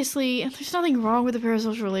mean, obviously, there's nothing wrong with a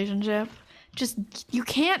parasocial relationship. Just, you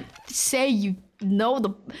can't say you know the...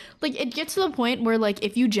 Like, it gets to the point where, like,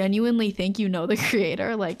 if you genuinely think you know the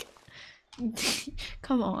creator, like...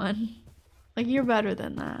 Come on. Like, you're better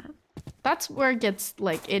than that. That's where it gets,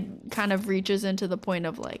 like, it kind of reaches into the point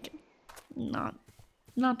of, like, not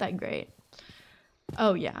that great.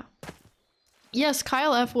 Oh, yeah. Yes,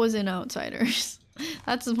 Kyle F was in Outsiders.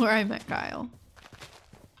 That's where I met Kyle.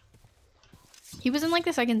 He was in, like,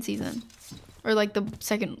 the second season. Or, like, the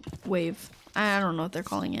second wave. I don't know what they're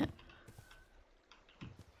calling it.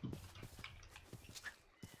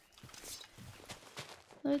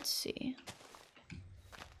 Let's see.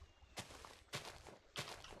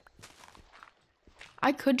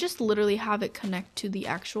 I could just literally have it connect to the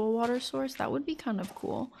actual water source. That would be kind of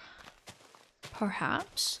cool.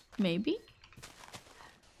 Perhaps. Maybe.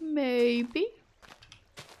 Maybe.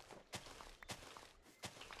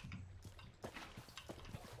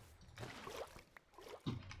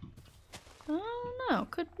 I don't know.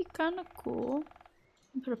 Could be kind of cool.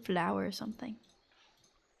 Put a flower or something.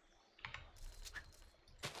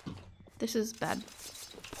 This is bad.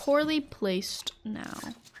 Poorly placed now.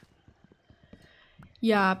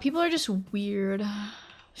 Yeah, people are just weird.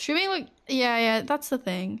 Streaming, like, yeah, that's the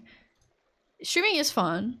thing. Streaming is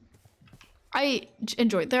fun. I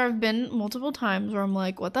enjoy it. There have been multiple times where I'm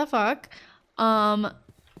like, what the fuck?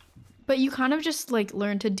 But you kind of just, like,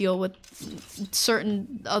 learn to deal with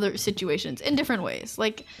certain other situations in different ways.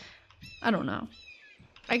 Like, I don't know.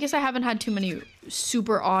 I guess I haven't had too many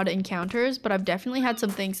super odd encounters, but I've definitely had some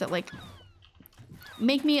things that, like,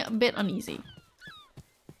 make me a bit uneasy.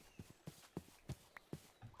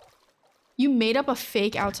 You made up a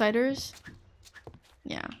fake Outsiders?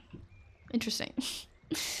 Yeah. Interesting.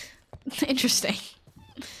 Interesting.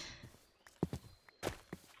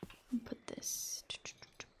 Put this.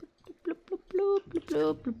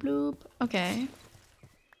 Okay.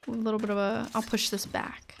 A little bit of a... I'll push this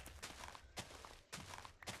back.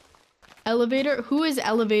 Elevator? Who is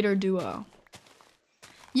Elevator Duo?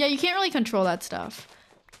 Yeah, you can't really control that stuff.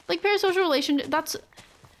 Like, parasocial relation, that's...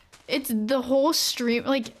 It's the whole stream...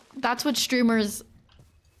 Like, that's what streamers...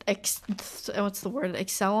 what's the word?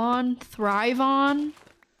 Excel on? Thrive on?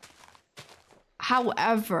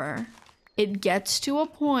 However, it gets to a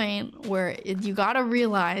point where you gotta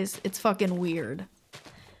realize it's fucking weird.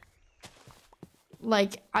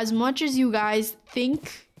 Like, as much as you guys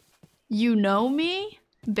think you know me,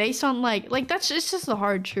 based on, like that's just the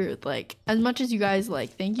hard truth. Like, as much as you guys, like,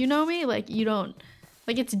 think you know me, like, you don't...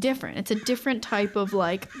 Like, it's different. It's a different type of,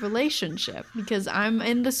 like, relationship because I'm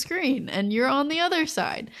in the screen and you're on the other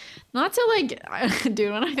side. Not to, like,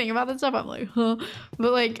 dude, when I think about this stuff, I'm like, huh?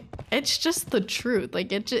 But, like, it's just the truth.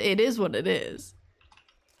 Like, it is what it is.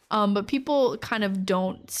 But people kind of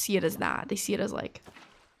don't see it as that. They see it as, like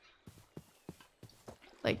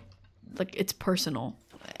it's personal.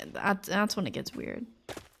 That's when it gets weird.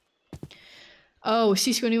 Oh,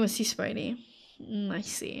 C Squinty was C Spidey. I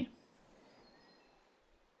see.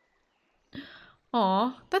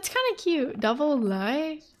 Aw, that's kind of cute. Double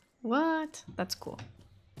lie? What? That's cool.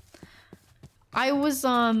 I was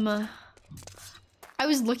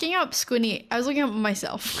looking up Squinty. I was looking up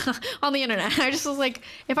myself on the internet. I just was like,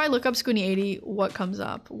 if I look up Squinty80, what comes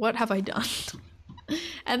up? What have I done?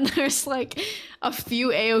 And there's like a few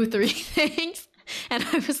AO3 things, and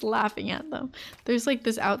I was laughing at them. There's like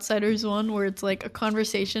this Outsiders one where it's like a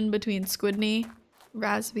conversation between Squidney,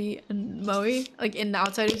 Razby, and Moe, like in the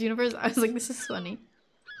Outsiders universe. I was like, this is funny.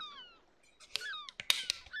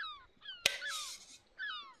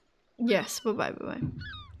 Yes, bye-bye, bye-bye.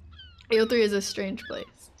 AO3 is a strange place.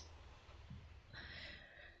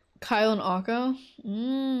 Kyle and Akko?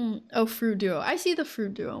 Oh, Fruit Duo. I see the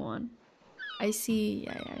Fruit Duo one. I see,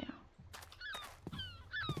 yeah.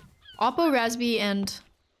 Oppo, Raspy, and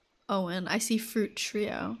Owen. I see Fruit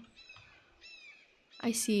Trio.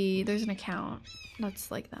 I see there's an account that's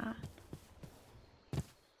like that.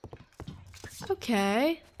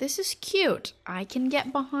 Okay, this is cute. I can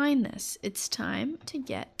get behind this. It's time to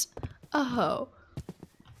get a hoe.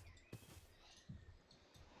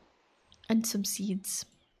 And some seeds.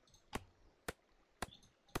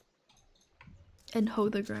 And hoe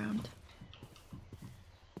the ground.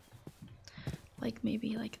 Like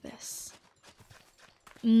maybe like this.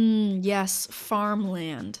 Yes,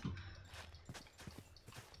 farmland.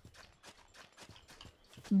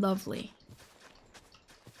 Lovely.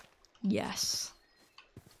 Yes.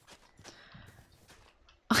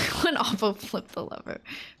 When Oppo flipped the lever.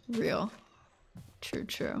 Real.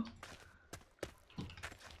 True.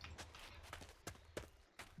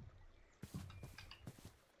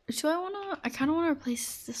 I kind of want to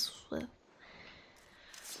replace this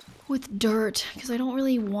with dirt because I don't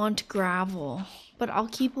really want gravel, but I'll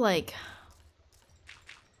keep like,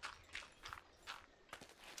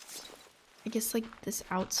 I guess like this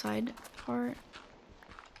outside part.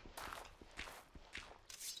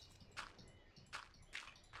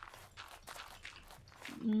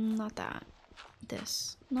 Not that.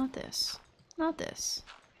 This. Not this. Not this.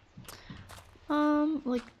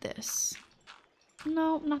 Like this.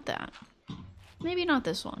 No, not that. Maybe not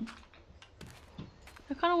this one.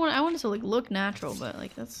 I want it to like look natural, but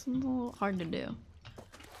like that's a little hard to do.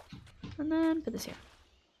 And then put this here.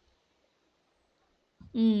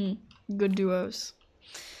 Good duos.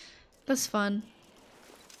 That's fun.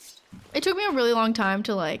 It took me a really long time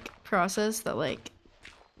to like process that like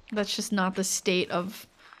that's just not the state of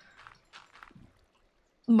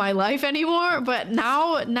my life anymore, but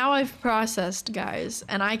now I've processed, guys,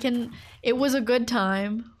 and it was a good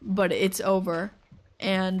time, but it's over.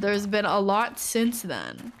 And there's been a lot since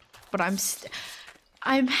then, but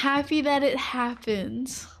I'm happy that it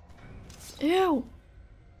happens. Ew.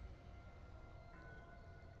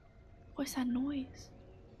 What's that noise?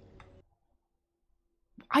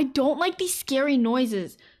 I don't like these scary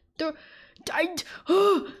noises.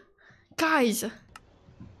 Guys,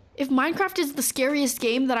 if Minecraft is the scariest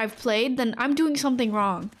game that I've played, then I'm doing something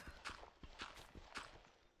wrong.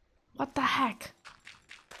 What the heck?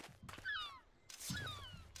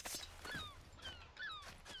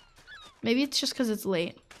 Maybe it's just because it's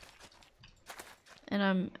late. And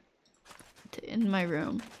I'm in my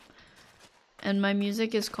room. And my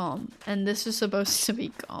music is calm. And this is supposed to be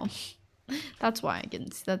calm. That's why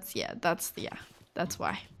that's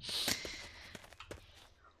why.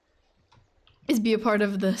 Is be a part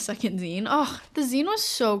of the second zine. Oh, the zine was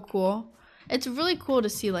so cool. It's really cool to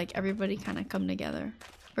see like everybody kind of come together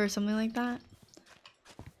for something like that.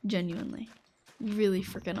 Genuinely. Really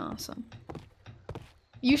freaking awesome.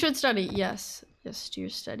 You should study. Yes, you're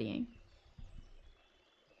studying.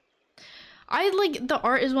 I like the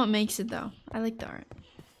art is what makes it though. I like the art.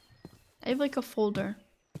 I have like a folder.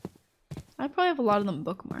 I probably have a lot of them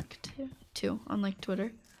bookmarked too on like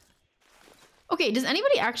Twitter. Okay, does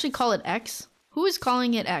anybody actually call it X? Who is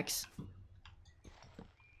calling it X?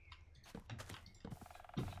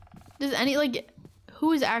 Does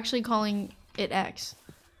who is actually calling it X?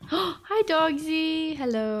 Hi Dogsy,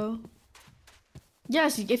 hello.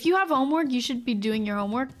 Yes, if you have homework, you should be doing your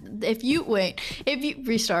homework. If you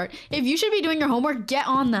restart. If you should be doing your homework, get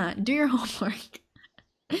on that. Do your homework.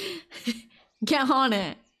 Get on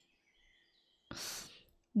it.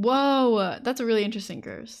 Whoa, that's a really interesting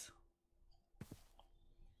curse.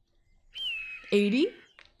 80?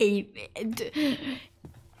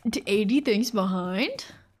 80 things behind?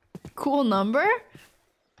 Cool number?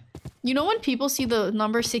 You know when people see the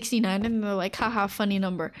number 69 and they're like, haha, funny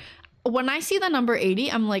number. When I see the number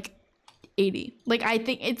 80, I'm like, 80. Like, I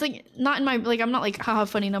think it's like, not in my, like, I'm not like, haha,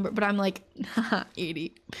 funny number, but I'm like, haha,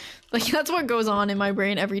 80. Like, that's what goes on in my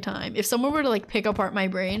brain every time. If someone were to like pick apart my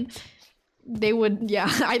brain, they would, yeah,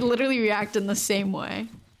 I literally react in the same way.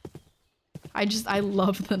 I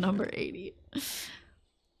love the number 80. It's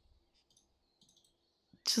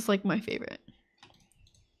just like my favorite.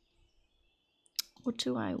 What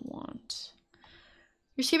do I want?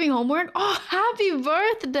 You're skipping homework? Oh, happy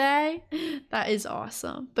birthday! That is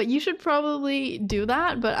awesome. But you should probably do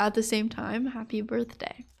that, but at the same time, happy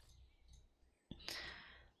birthday.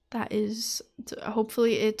 That is,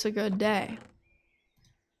 hopefully it's a good day.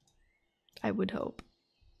 I would hope.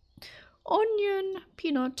 Onion,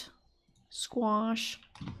 peanut. Squash.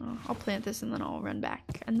 Oh, I'll plant this and then I'll run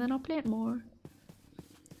back. And then I'll plant more.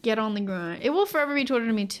 Get on the grind. It will forever be Twitter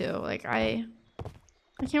to me too. Like, I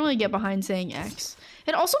can't really get behind saying X.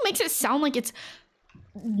 It also makes it sound like it's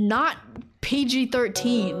not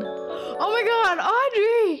PG-13. Oh my god,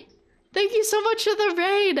 Audrey! Thank you so much for the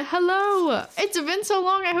raid. Hello. It's been so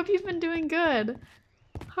long. I hope you've been doing good.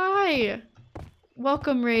 Hi.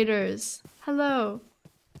 Welcome, raiders. Hello.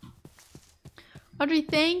 Audrey,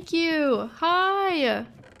 thank you. Hi. Oh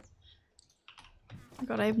my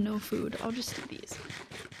god, I have no food. I'll just do these.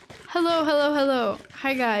 Hello, hello, hello.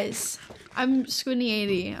 Hi, guys. I'm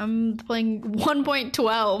Squidney80. I'm playing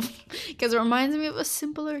 1.12 because it reminds me of a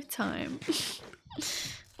simpler time.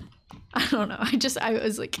 I don't know. I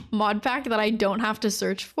was like, mod pack that I don't have to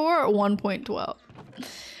search for 1.12.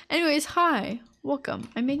 Anyways, hi. Welcome.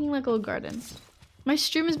 I'm making like a little garden. My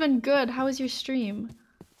stream has been good. How was your stream?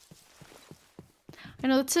 I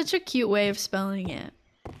know, that's such a cute way of spelling it.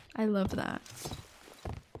 I love that.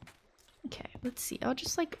 Okay, let's see. I'll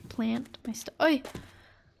just like plant my stuff. Oh,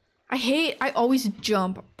 I always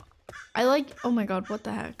jump. I like, oh my god, what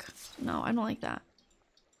the heck? No, I don't like that.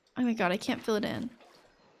 Oh my god, I can't fill it in.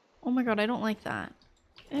 Oh my god, I don't like that.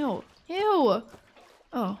 Ew, ew.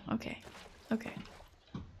 Oh, okay, okay,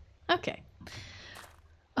 okay.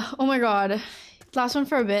 Oh my god, last one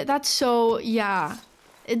for a bit. That's so, yeah.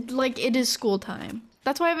 It is school time.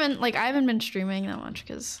 That's why I haven't been streaming that much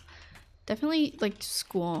because definitely like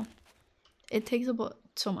school. It takes about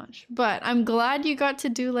so much, but I'm glad you got to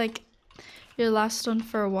do like your last one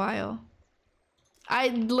for a while. I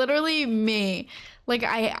literally like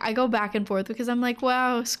I go back and forth because I'm like,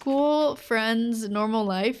 wow, school, friends, normal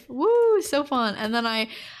life, woo, so fun. And then I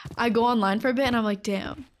go online for a bit and I'm like,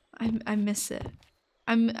 damn, I miss it.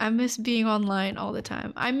 I miss being online all the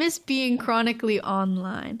time. I miss being chronically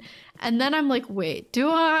online. And then I'm like, wait, do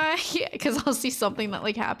I? Because I'll see something that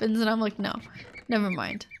like happens and I'm like, no, never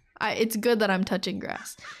mind. It's good that I'm touching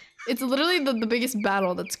grass. It's literally the biggest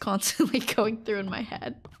battle that's constantly going through in my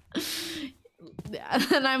head.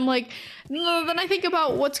 And I'm like, no, then I think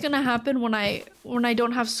about what's gonna happen when I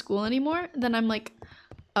don't have school anymore. Then I'm like,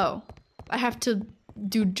 oh, I have to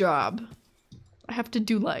do job. I have to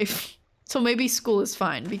do life. So maybe school is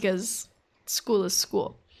fine because school is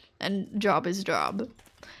school and job is job.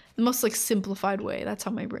 The most like simplified way. That's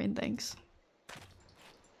how my brain thinks.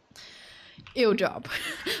 Ew, job.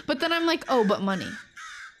 But then I'm like, oh, but money.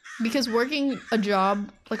 Because working a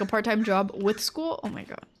job, like a part-time job with school, oh my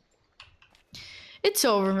god. It's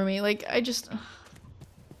so over for me. Like, I just...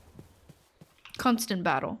 constant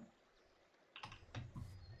battle.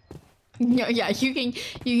 Yeah, you can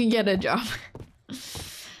get a job.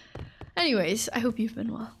 Anyways, I hope you've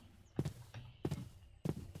been well.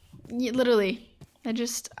 Yeah, literally,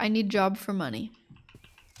 I need job for money.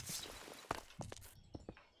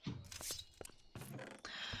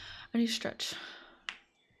 I need to stretch.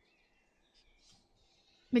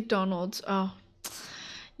 McDonald's, oh.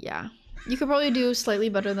 Yeah. You could probably do slightly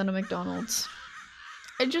better than a McDonald's.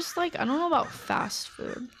 I just like, I don't know about fast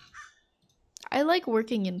food. I like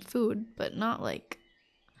working in food, but not like...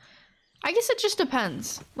 I guess it just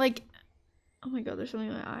depends. Like, oh my god, there's something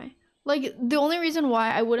in my eye. Like, the only reason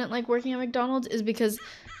why I wouldn't like working at McDonald's is because,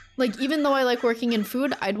 like, even though I like working in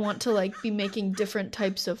food, I'd want to, like, be making different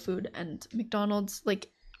types of food. And McDonald's, like,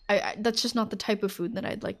 that's just not the type of food that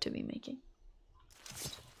I'd like to be making.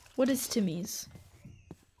 What is Timmy's?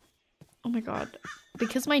 Oh my god.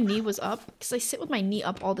 Because my knee was up, because I sit with my knee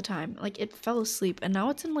up all the time, like, it fell asleep, and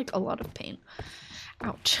now it's in, like, a lot of pain.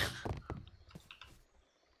 Ouch.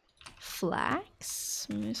 Flax?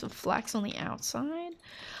 Maybe some flax on the outside.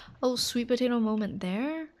 A little sweet potato moment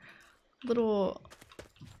there. Little...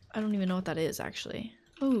 I don't even know what that is, actually.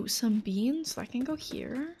 Oh, some beans. That can go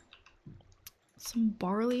here. Some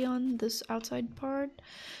barley on this outside part.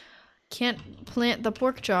 Can't plant the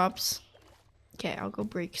pork chops. Okay, I'll go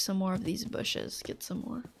break some more of these bushes. Get some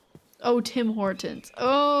more. Oh, Tim Hortons.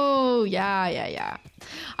 Oh, yeah.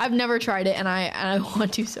 I've never tried it, and I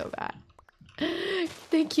want to so bad.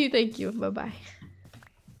 Thank you. Bye-bye.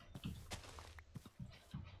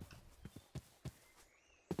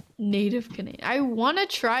 Native Canadian. I want to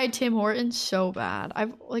try Tim Hortons so bad.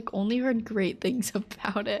 I've like only heard great things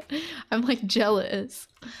about it. I'm like jealous.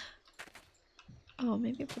 Oh,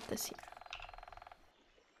 maybe put this here.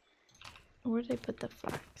 Where did I put the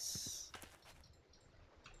flax?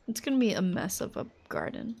 It's gonna be a mess of a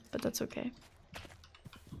garden, but that's okay.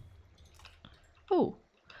 Oh,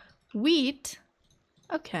 wheat.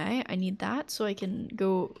 Okay, I need that so I can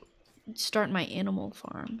go start my animal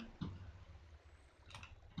farm.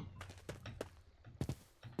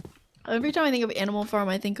 Every time I think of Animal Farm,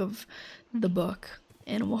 I think of the book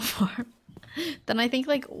Animal Farm. Then I think,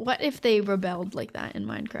 like, what if they rebelled like that in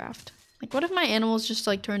Minecraft? Like, what if my animals just,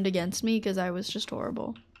 like, turned against me because I was just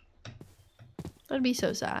horrible? That'd be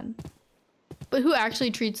so sad. But who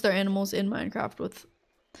actually treats their animals in Minecraft with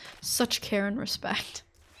such care and respect?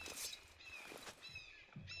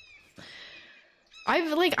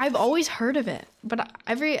 I've always heard of it, but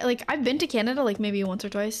I've been to Canada, like, maybe once or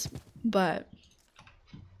twice, but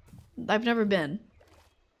I've never been.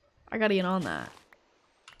 I gotta get on that.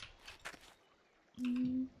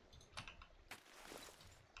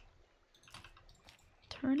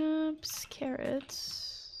 Turnips,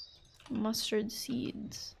 carrots, mustard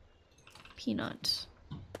seeds, peanut.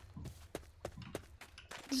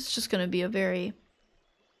 This is just gonna be a very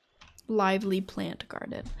lively plant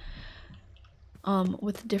garden.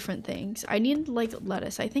 With different things. I need, like,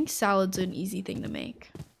 lettuce. I think salad's an easy thing to make.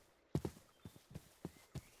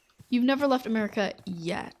 You've never left America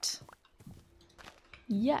yet.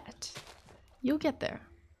 Yet. You'll get there.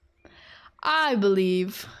 I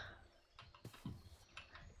believe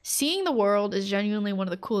seeing the world is genuinely one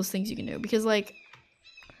of the coolest things you can do, because, like,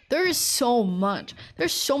 there is so much.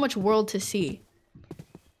 There's so much world to see.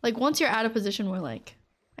 Like, once you're at a position where, like,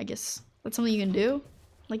 I guess that's something you can do,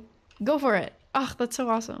 like, go for it. Oh, that's so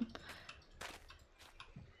awesome.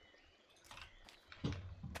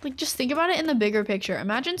 Like, just think about it in the bigger picture.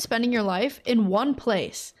 Imagine spending your life in one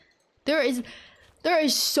place. There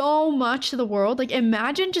is so much to the world. Like,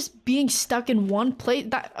 imagine just being stuck in one place.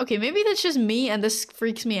 Okay, maybe that's just me and this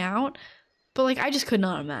freaks me out, but, like, I just could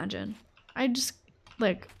not imagine. I just,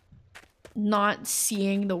 like, not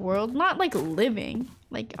seeing the world, not, like, living.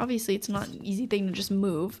 Like, obviously it's not an easy thing to just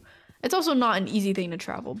move. It's also not an easy thing to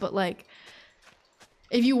travel, but, like,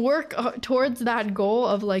 if you work towards that goal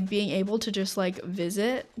of, like, being able to just, like,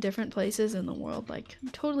 visit different places in the world, like,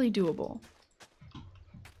 totally doable.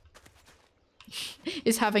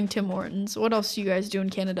 Is having Tim Hortons. What else do you guys do in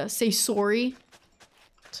Canada? Say sorry.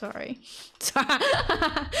 Sorry.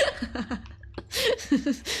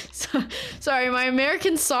 Sorry, my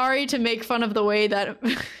American sorry to make fun of the way that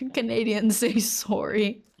Canadians say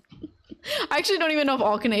sorry. I actually don't even know if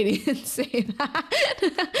all Canadians say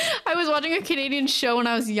that. I was watching a Canadian show when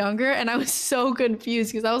I was younger, and I was so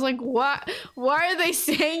confused because I was like, what? Why are they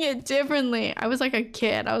saying it differently? I was like a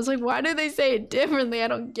kid. I was like, why do they say it differently? I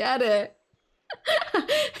don't get it.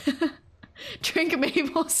 Drink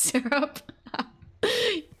maple syrup.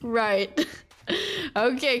 Right.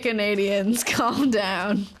 Okay, Canadians, calm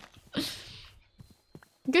down.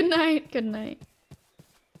 Good night. Good night.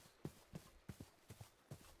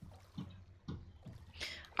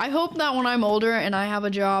 I hope that when I'm older and I have a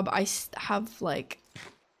job, I have, like,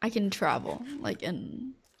 I can travel, like,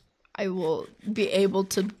 and I will be able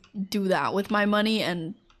to do that with my money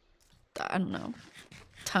and, I don't know,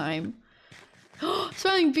 time.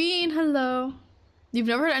 Spelling bean, hello. You've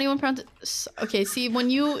never heard anyone pronounce it? Okay, see, when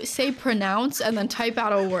you say pronounce and then type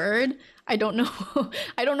out a word, I don't know.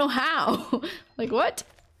 I don't know how. Like, what?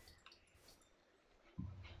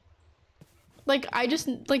 Like, I just,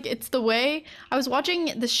 like, it's the way. I was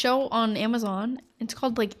watching the show on Amazon. It's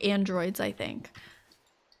called, like, Androids, I think.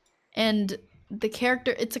 And the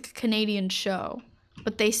character, it's like a Canadian show.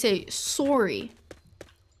 But they say, sorry.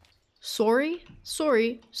 Sorry?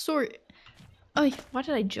 Sorry. Sorry. Oh, why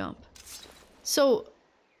did I jump? So,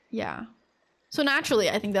 yeah. So naturally,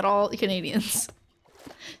 I think that all Canadians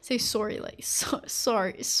say sorry, like,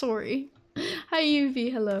 sorry. Hi,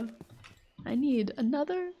 UV, hello. I need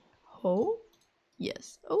another hoe?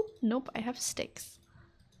 Yes. Oh, nope, I have sticks.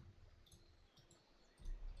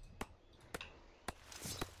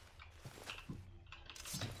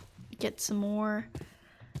 Get some more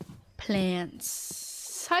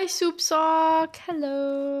plants. Hi, Soup Sock,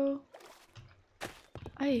 hello.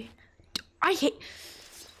 I hate...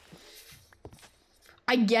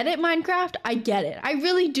 I get it, Minecraft. I get it. I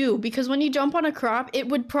really do. Because when you jump on a crop, it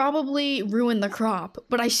would probably ruin the crop.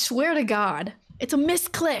 But I swear to God, it's a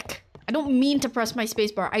misclick. I don't mean to press my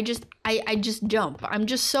spacebar. I just jump. I'm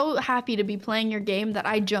just so happy to be playing your game that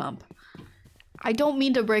I jump. I don't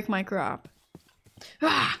mean to break my crop.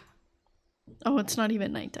 Ah! Oh, it's not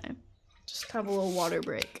even nighttime. Just have a little water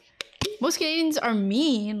break. Most Canadians are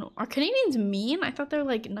mean. Are Canadians mean? I thought they're,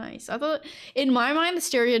 like, nice. I thought, in my mind, the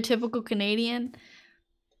stereotypical Canadian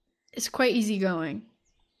is quite easygoing.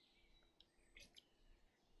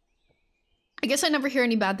 I guess I never hear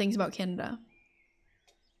any bad things about Canada.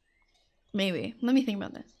 Maybe. Let me think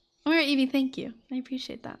about this. Alright, Evie, thank you. I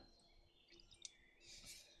appreciate that.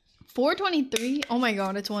 4:23? Oh my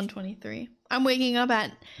god, it's 1:23. I'm waking up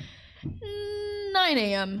at 9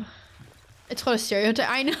 a.m. It's called a stereotype.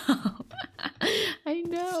 I know. I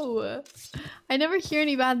know. I never hear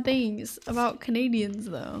any bad things about Canadians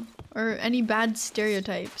though, or any bad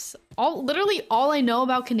stereotypes. Literally all I know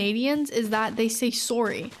about Canadians is that they say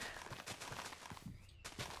sorry.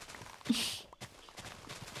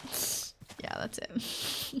 Yeah, that's it.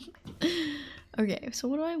 Okay, so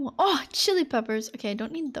what do I want? Oh, chili peppers. Okay, I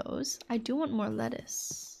don't need those. I do want more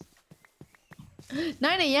lettuce. 9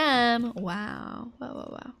 a.m. Wow.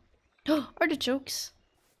 Wow. Artichokes.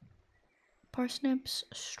 Parsnips,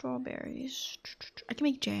 strawberries. I can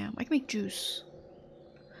make jam. I can make juice.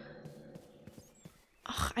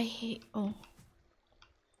 Ugh, I hate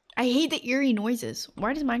the eerie noises.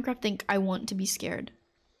 Why does Minecraft think I want to be scared?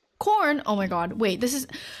 Corn? Oh my god. Wait, this is...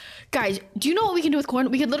 Guys, do you know what we can do with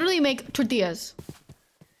corn? We could literally make tortillas.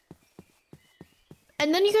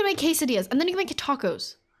 And then you can make quesadillas. And then you can make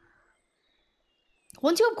tacos.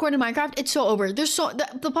 Once you have corn in Minecraft, it's so over. There's so...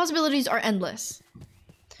 The possibilities are endless.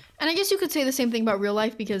 And I guess you could say the same thing about real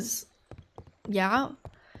life because... Yeah.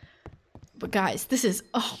 But guys, this is...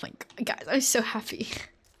 Oh my god. Guys, I'm so happy.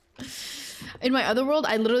 In my other world,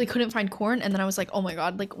 I literally couldn't find corn, and then I was like, oh my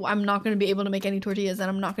god, like, I'm not going to be able to make any tortillas, and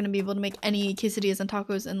I'm not going to be able to make any quesadillas and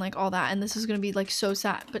tacos and, like, all that, and this is going to be, like, so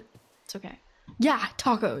sad, but it's okay. Yeah,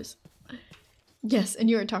 tacos. Yes, and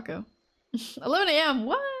you're a taco. 11 a.m.,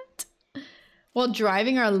 what? While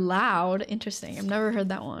driving are loud. Interesting, I've never heard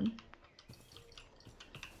that one.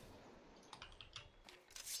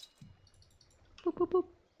 Boop, boop, boop.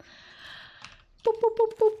 Boop, boop,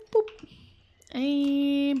 boop, boop, boop.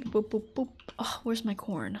 And boop, boop, boop. Oh, where's my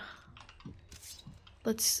corn?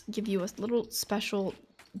 Let's give you a little special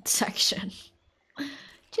section.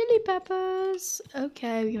 Chili peppers.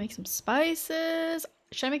 Okay, we can make some spices.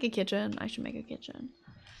 Should I make a kitchen? I should make a kitchen.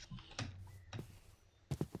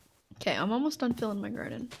 Okay, I'm almost done filling my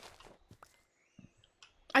garden.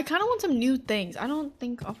 I kind of want some new things. I don't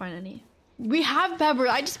think I'll find any. We have pepper.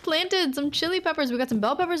 I just planted some chili peppers. We got some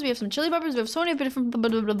bell peppers. We have some chili peppers. We have so many different...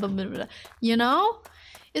 You know?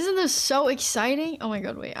 Isn't this so exciting? Oh my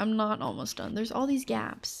god, wait. I'm not almost done. There's all these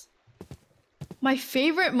gaps. My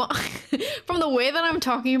favorite mod... From the way that I'm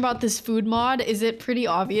talking about this food mod, is it pretty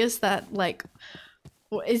obvious that, like...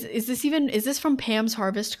 Is this even... Is this from Pam's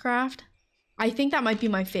Harvest Craft? I think that might be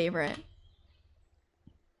my favorite.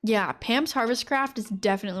 Yeah, Pam's Harvest Craft is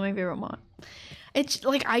definitely my favorite mod. It's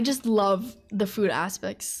like, I just love the food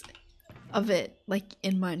aspects of it, like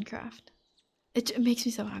in Minecraft. It makes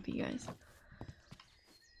me so happy, guys.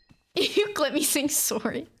 You let me sing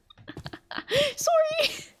sorry.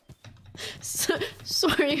 Sorry.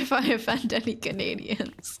 Sorry if I offend any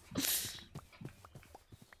Canadians.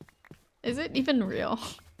 Is it even real?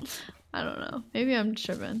 I don't know. Maybe I'm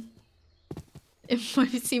tripping. It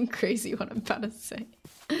might seem crazy what I'm about to say.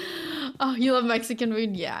 Oh, you love Mexican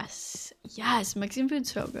food? Yes. Yes, Mexican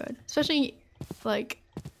food's so good. Especially, like,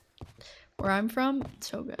 where I'm from, it's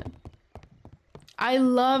so good. I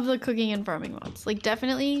love the cooking and farming mods. Like,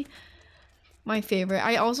 definitely my favorite.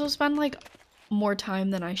 I also spend, like, more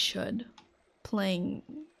time than I should playing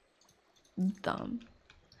them.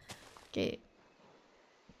 Okay.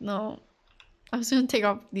 No. I was gonna take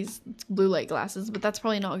off these blue light glasses, but that's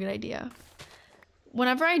probably not a good idea.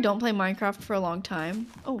 Whenever I don't play Minecraft for a long time...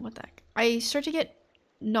 Oh, what the heck? I start to get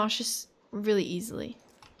nauseous really easily.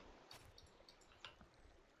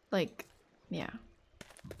 Like, yeah.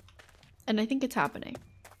 And I think it's happening.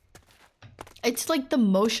 It's like the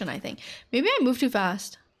motion, I think. Maybe I move too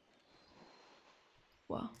fast.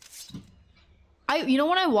 Whoa. You know,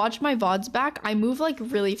 when I watch my VODs back, I move like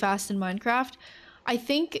really fast in Minecraft. I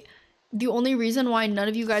think the only reason why none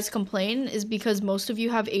of you guys complain is because most of you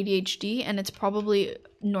have ADHD and it's probably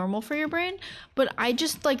normal for your brain. But I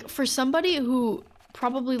just, like, for somebody who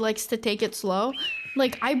probably likes to take it slow,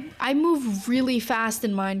 like, I move really fast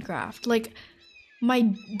in Minecraft. Like, my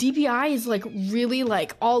DPI is, like, really,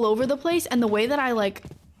 like, all over the place. And the way that I, like,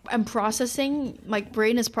 am processing, my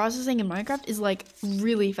brain is processing in Minecraft is, like,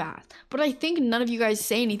 really fast. But I think none of you guys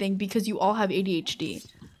say anything because you all have ADHD.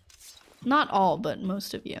 Not all, but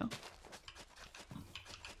most of you.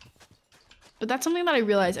 But that's something that I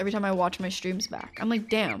realize every time I watch my streams back. I'm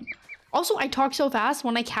like, damn. Also, I talk so fast.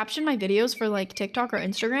 When I caption my videos for, like, TikTok or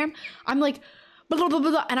Instagram, I'm like, blah, blah,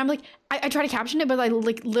 blah, blah, and I'm like, I try to caption it, but I,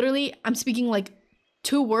 like, literally, I'm speaking, like,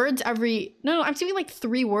 2 words every... No, I'm speaking, like,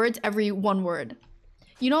 3 words every 1 word.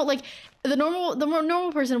 You know, like, the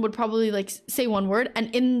normal person would probably, like, say 1 word,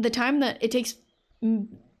 and in the time that it takes... In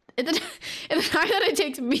the time that it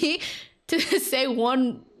takes me to say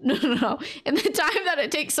one... No. In the time that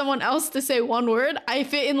it takes someone else to say 1 word, I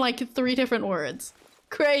fit in like 3 different words.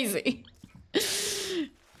 Crazy.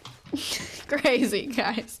 Crazy,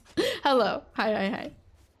 guys. Hello. Hi.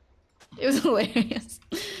 It was hilarious.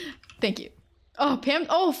 Thank you. Oh, Pam.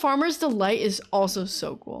 Oh, Farmer's Delight is also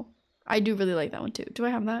so cool. I do really like that one too. Do I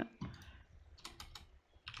have that?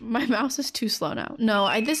 My mouse is too slow now. No,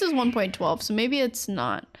 this is 1.12, so maybe it's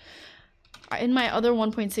not. In my other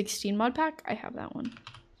 1.16 mod pack, I have that one.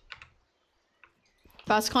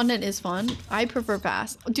 Fast content is fun. I prefer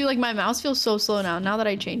fast. Dude, like my mouse feels so slow now that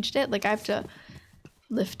I changed it. Like I have to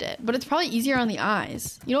lift it. But it's probably easier on the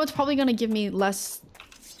eyes. You know, it's probably gonna give me less...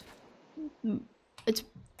 It's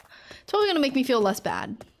probably gonna make me feel less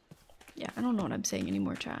bad. Yeah, I don't know what I'm saying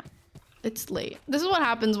anymore, chat. It's late. This is what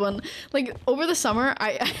happens when, like, over the summer,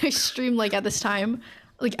 I stream, like, at this time,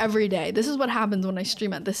 like, every day. This is what happens when I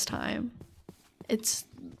stream at this time. It's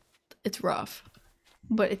rough,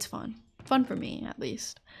 but it's fun. Fun for me, at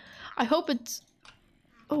least. I hope it's...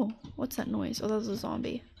 Oh, what's that noise? Oh, that was a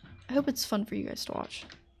zombie. I hope it's fun for you guys to watch.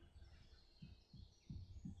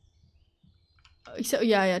 So,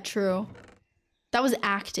 yeah, true. That was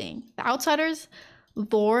acting. The Outsiders...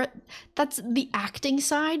 lore, that's the acting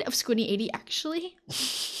side of Squiddy80 actually.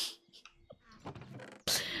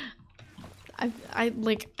 I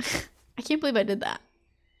like I can't believe I did that.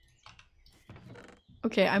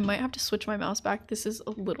 Okay, I might have to switch my mouse back. This is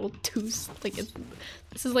a little too like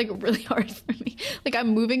this is like really hard for me. Like I'm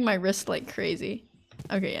moving my wrist like crazy.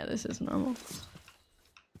 Okay, yeah, this is normal.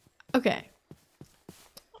 Okay.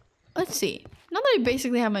 Let's see. Now that I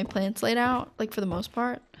basically have my plants laid out, like for the most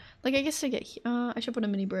part, like, I guess I should put a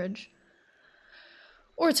mini bridge.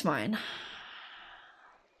 Or it's fine.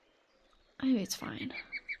 Maybe it's fine.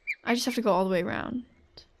 I just have to go all the way around.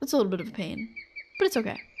 It's a little bit of a pain. But it's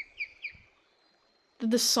okay.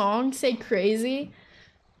 Did the song say crazy?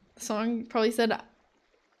 The song probably said,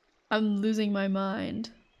 I'm losing my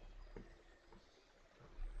mind.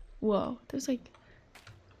 Whoa. There's like...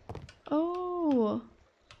 Oh.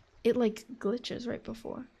 It like glitches right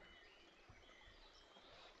before.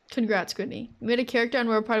 Congrats, Squidney. You made a character and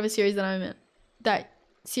we're a part of a series that I'm in. That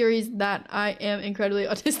series that I am incredibly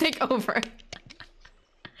autistic over.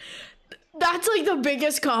 That's like the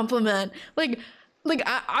biggest compliment. Like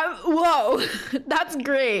whoa, that's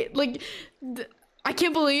great. Like, I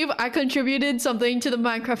can't believe I contributed something to the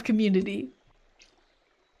Minecraft community.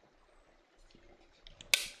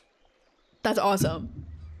 That's awesome.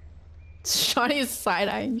 Shawty's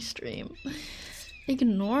side-eyeing stream.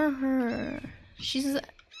 Ignore her. She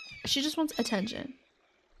just wants attention.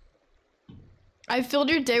 I filled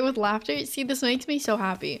your day with laughter. See, this makes me so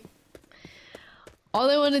happy. All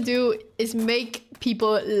I want to do is make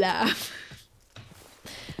people laugh.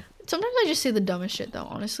 Sometimes I just say the dumbest shit though,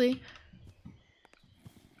 honestly.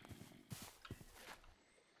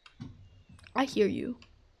 I hear you.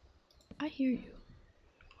 I hear you.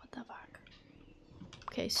 What the fuck?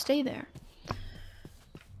 Okay, stay there.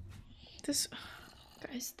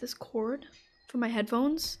 Guys, this cord for my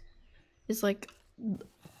headphones is like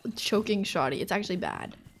choking Shawty. It's actually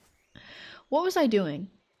bad. What was I doing?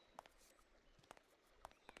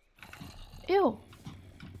 Ew.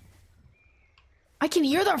 I can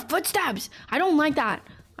hear their footsteps. I don't like that.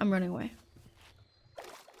 I'm running away.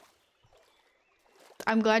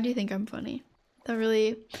 I'm glad you think I'm funny. That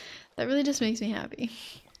really just makes me happy.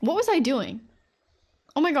 What was I doing?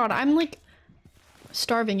 Oh my god, I'm like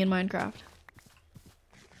starving in Minecraft.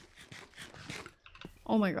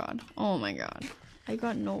 Oh my god. Oh my god. I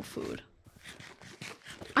got no food.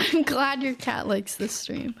 I'm glad your cat likes this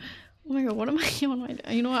stream. Oh my god, what am I doing?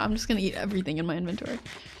 You know what? I'm just gonna eat everything in my inventory.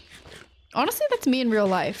 Honestly, that's me in real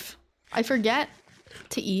life. I forget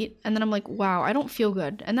to eat, and then I'm like, wow, I don't feel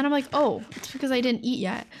good. And then I'm like, oh, it's because I didn't eat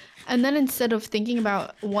yet. And then instead of thinking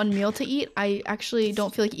about one meal to eat, I actually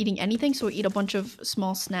don't feel like eating anything, so I eat a bunch of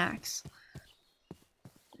small snacks.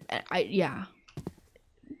 Yeah.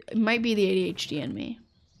 It might be the ADHD in me.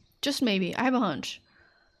 Just maybe. I have a hunch.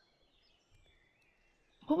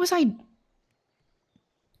 What was I...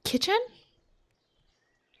 Kitchen?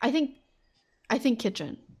 I think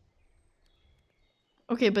kitchen.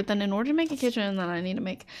 Okay, but then in order to make a kitchen, then I need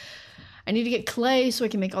to get clay so I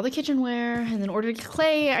can make all the kitchenware. And then in order to get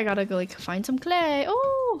clay, I gotta go like find some clay.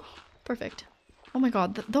 Oh, perfect. Oh my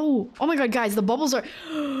god, oh my god, guys, the bubbles are...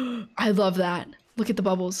 I love that. Look at the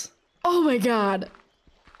bubbles. Oh my god.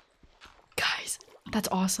 Guys, that's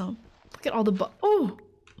awesome. Look at all the oh.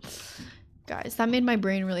 Guys, that made my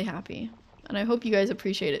brain really happy. And I hope you guys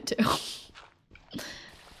appreciate it too.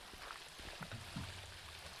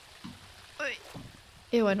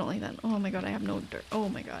 Ew, I don't like that. Oh my god, I have no dirt. Oh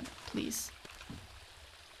my god, please.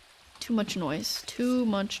 Too much noise. Too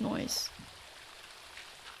much noise.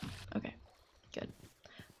 Okay, good.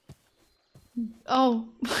 Oh,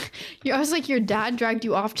 I was like, your dad dragged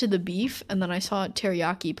you off to the beef, and then I saw a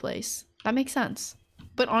teriyaki place. That makes sense.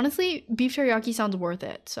 But honestly, beef teriyaki sounds worth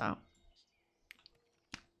it, so.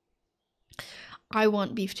 I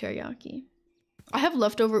want beef teriyaki. I have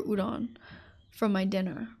leftover udon from my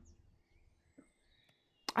dinner.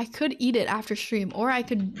 I could eat it after stream, or I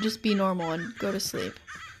could just be normal and go to sleep.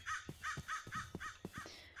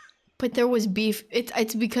 But there was beef.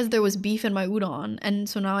 It's because there was beef in my udon, and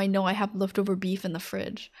so now I know I have leftover beef in the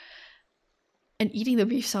fridge. And eating the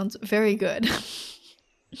beef sounds very good.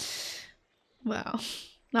 Wow.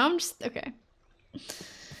 Now I'm just okay.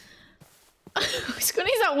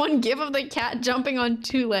 Squinty's that one gif of the cat jumping on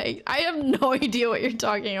 2 legs. I have no idea what you're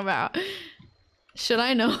talking about. Should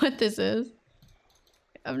I know what this is?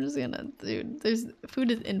 I'm just gonna, dude. There's food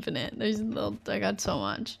is infinite. I got so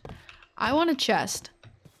much. I want a chest.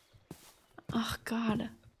 Oh God,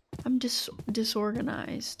 I'm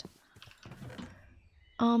disorganized.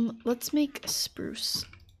 Let's make a spruce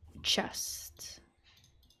chest.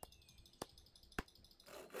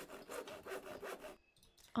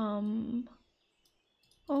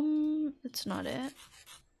 That's not it.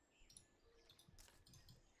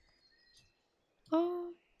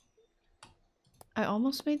 Oh, I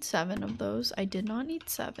almost made 7 of those. I did not need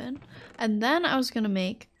 7. And then I was gonna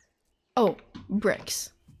make, oh,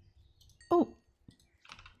 bricks. Oh,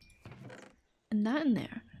 and that in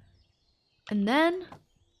there. And then,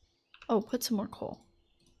 oh, put some more coal.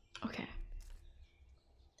 Okay.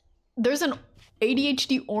 There's an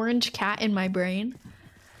ADHD orange cat in my brain.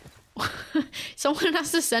 Someone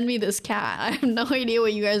has to send me this cat. I have no idea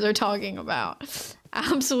what you guys are talking about.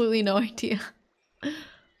 Absolutely no idea.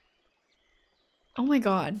 Oh my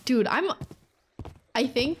God, dude, I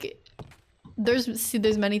think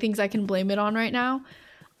there's many things I can blame it on right now.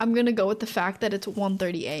 I'm gonna go with the fact that it's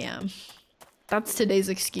 1:30 a.m. That's today's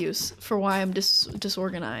excuse for why I'm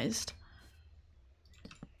disorganized.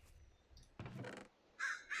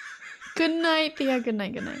 Good night, Thea. Good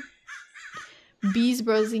night, good night. Bees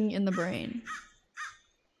buzzing in the brain.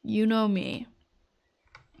 You know me.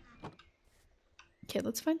 Okay,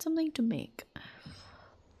 let's find something to make.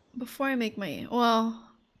 Before I make my, well,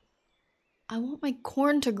 I want my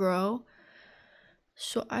corn to grow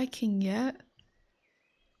so I can get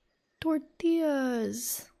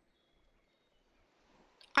tortillas.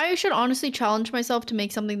 I should honestly challenge myself to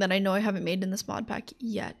make something that I know I haven't made in this mod pack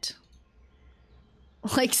yet.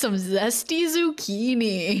 Like some zesty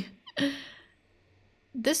zucchini.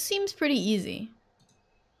 This seems pretty easy.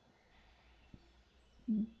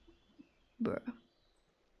 Bruh.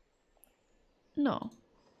 No.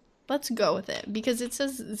 Let's go with it because it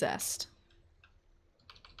says zest.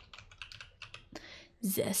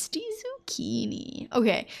 Zesty zucchini.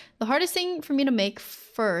 Okay, the hardest thing for me to make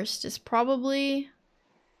first is probably...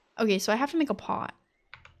 Okay, so I have to make a pot.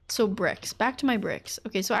 So bricks. Back to my bricks.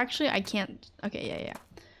 Okay, so actually I can't... Okay, yeah.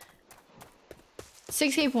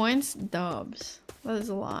 6k points? Dubs. That is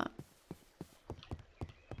a lot.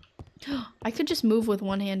 I could just move with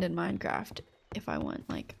one hand in Minecraft if I want,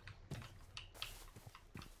 like...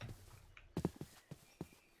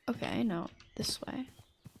 Okay, no. This way.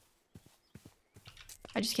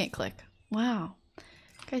 I just can't click. Wow.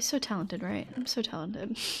 Guy's so talented, right? I'm so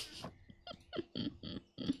talented.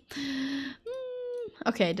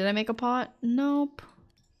 Okay, did I make a pot? Nope.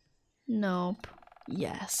 Nope.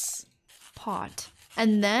 Yes. Pot.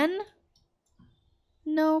 And then...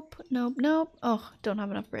 Nope. Oh, don't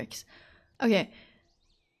have enough bricks. Okay.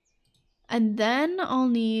 And then I'll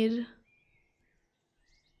need...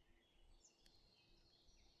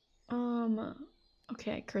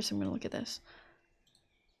 Okay, Chris, I'm gonna look at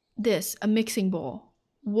this. A mixing bowl.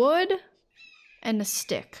 Wood and a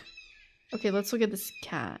stick. Okay, let's look at this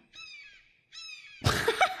cat.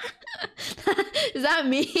 Is that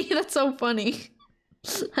me? That's so funny.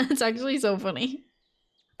 That's actually so funny.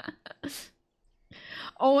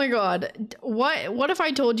 Oh my God. What if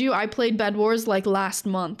I told you I played Bed Wars like last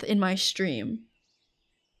month in my stream?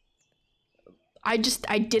 I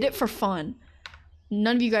did it for fun.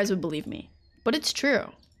 None of you guys would believe me. But it's true.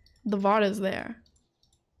 The VOD is there.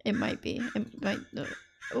 It might be. It might...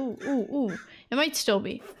 Ooh. It might still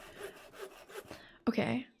be.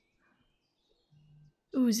 Okay.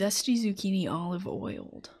 Ooh, zesty zucchini olive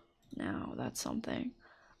oiled. Now, that's something.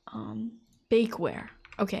 Bakeware.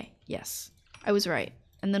 Okay, yes. I was right.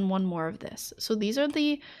 And then one more of this. So these are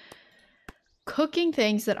the cooking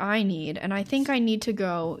things that I need. And I think I need to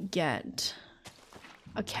go get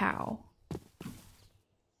a cow.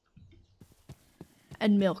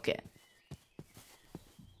 And milk it.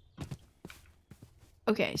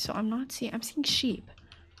 Okay, so I'm seeing sheep.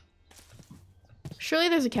 Surely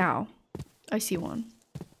there's a cow. I see one.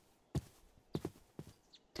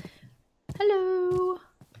 Hello.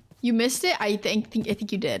 You missed it? I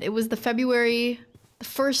think you did. It was the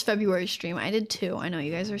first February stream. I did too. I know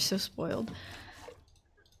you guys are so spoiled.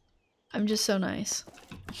 I'm just so nice.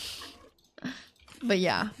 But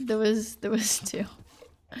yeah, there was two.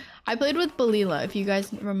 I played with Balila, if you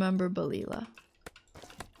guys remember Balila.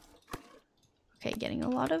 Okay, getting a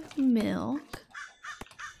lot of milk.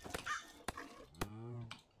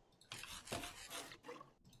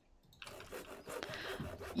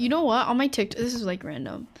 You know what? On my TikTok, this is like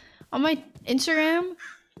random. On my Instagram,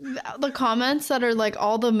 the comments that are like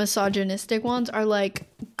all the misogynistic ones are like,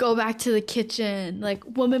 go back to the kitchen. Like,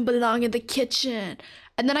 women belong in the kitchen.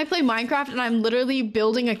 And then I play Minecraft and I'm literally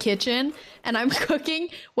building a kitchen and I'm cooking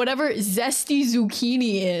whatever zesty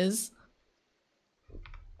zucchini is.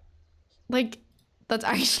 Like, that's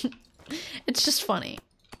actually, it's just funny.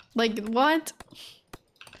 Like, what?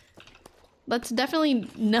 That's definitely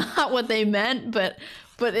not what they meant, but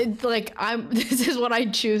it's like, this is what I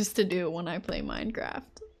choose to do when I play Minecraft.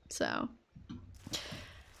 So,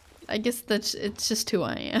 I guess it's just who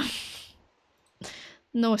I am.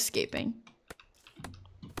 No escaping.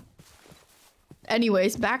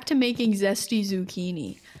 Anyways, back to making zesty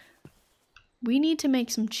zucchini. We need to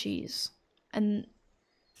make some cheese. And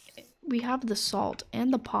we have the salt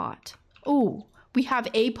and the pot. Oh, we have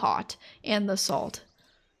a pot and the salt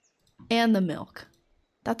and the milk.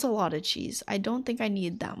 That's a lot of cheese. I don't think I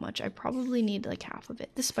need that much. I probably need like half of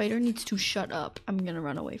it. The spider needs to shut up. I'm gonna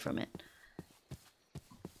run away from it.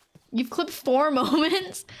 You've clipped 4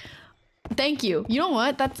 moments? Thank you. You know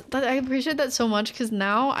what? I appreciate that so much because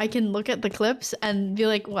now I can look at the clips and be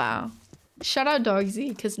like, wow. Shout out Dogsy,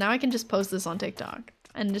 because now I can just post this on TikTok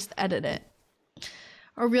and just edit it.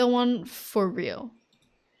 A real one for real.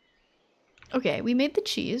 Okay, we made the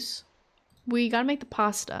cheese. We gotta make the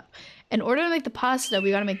pasta. In order to make the pasta,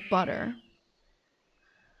 we gotta make butter.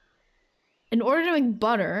 In order to make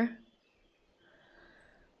butter,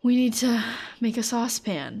 we need to make a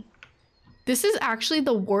saucepan. This is actually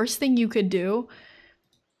the worst thing you could do.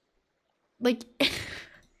 Like,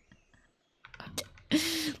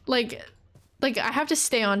 like I have to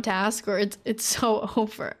stay on task or it's so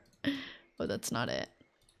over. Oh, that's not it.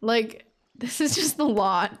 Like, this is just a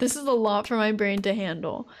lot. This is a lot for my brain to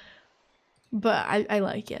handle. But I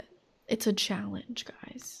like it. It's a challenge,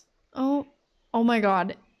 guys. Oh my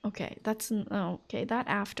god. Okay, okay, that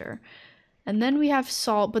after. And then we have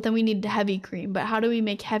salt, but then we need heavy cream. But how do we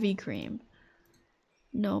make heavy cream?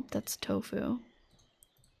 Nope, that's tofu.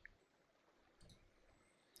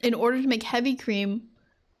 In order to make heavy cream,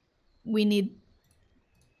 we need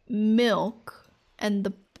milk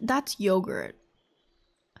and that's yogurt.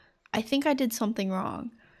 I think I did something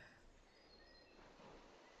wrong.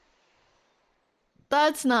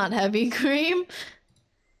 That's not heavy cream.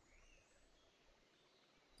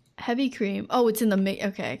 Heavy cream. Oh, it's in the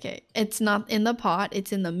okay. It's not in the pot,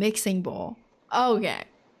 it's in the mixing bowl. Okay.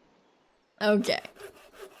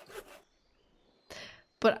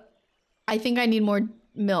 But I think I need more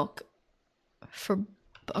milk for...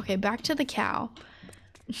 Okay, back to the cow.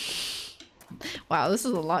 Wow, this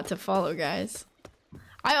is a lot to follow, guys.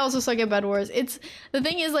 I also suck at Bed Wars. The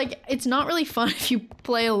thing is, like, it's not really fun if you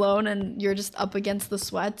play alone and you're just up against the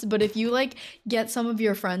sweats. But if you, like, get some of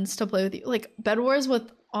your friends to play with you... Like, Bed Wars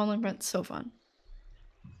with online friends, so fun.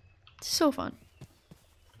 So fun.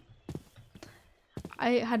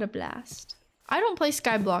 I had a blast. I don't play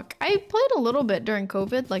Skyblock. I played a little bit during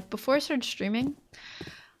COVID, like before I started streaming.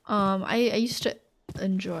 I used to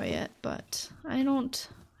enjoy it, but I haven't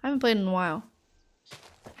played in a while.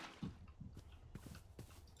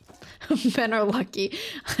 Men are lucky.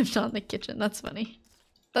 I'm not in the kitchen. That's funny.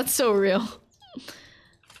 That's so real.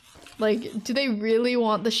 Like, do they really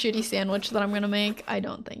want the shitty sandwich that I'm gonna make? I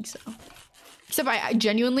don't think so. Except I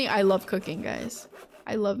genuinely, I love cooking, guys.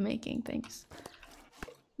 I love making things.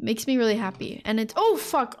 Makes me really happy. And it's... Oh,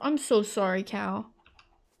 fuck. I'm so sorry, cow.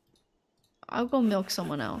 I'll go milk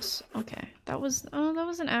someone else. Okay. That was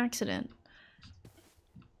an accident.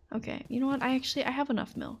 Okay. You know what? I have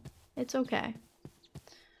enough milk. It's okay.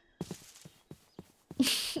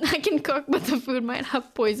 I can cook, but the food might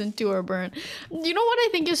have poison too or burn. You know what I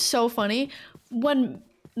think is so funny? When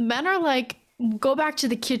men are like, go back to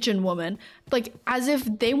the kitchen, woman. Like, as if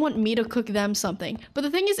they want me to cook them something. But the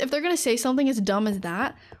thing is, if they're gonna say something as dumb as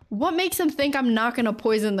that, what makes them think I'm not gonna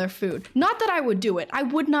poison their food? Not that I would do it. I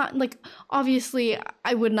would not, like, obviously,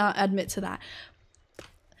 I would not admit to that.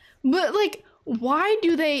 But, like, why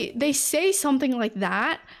do they say something like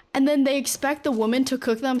that, and then they expect the woman to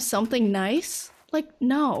cook them something nice? Like,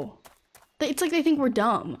 no. It's like they think we're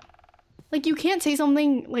dumb. Like, you can't say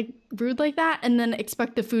something, like, rude like that and then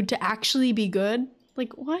expect the food to actually be good.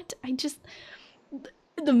 Like, what?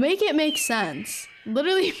 Make it make sense.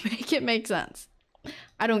 Literally make it make sense.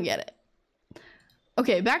 I don't get it.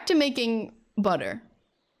 Okay, back to making butter.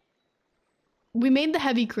 We made the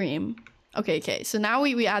heavy cream. Okay, so now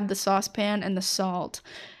we add the saucepan and the salt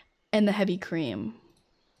and the heavy cream.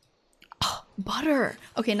 Oh, butter.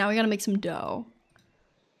 Okay, now we gotta make some dough.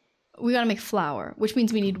 We gotta make flour, which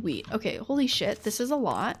means we need wheat. Okay, holy shit, this is a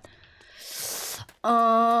lot.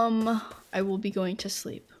 I will be going to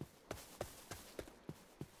sleep.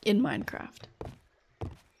 In Minecraft.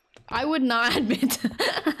 I would not admit.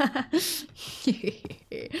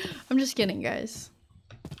 I'm just kidding, guys.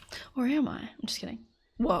 Or am I? I'm just kidding.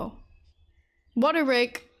 Whoa. Water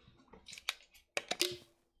break.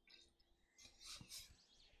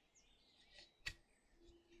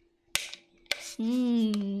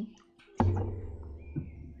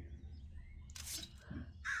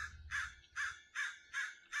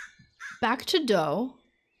 Back to dough.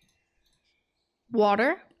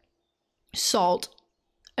 Water, salt,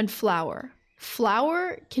 and flour.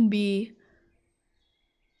 Flour can be,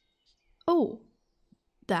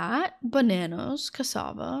 that, bananas,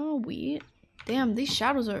 cassava, wheat. Damn, these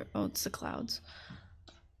shadows are, it's the clouds.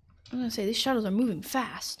 I'm gonna say these shadows are moving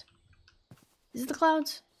fast. Is it the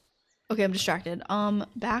clouds? Okay, I'm distracted.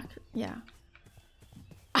 Back, yeah.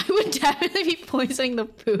 I would definitely be poisoning the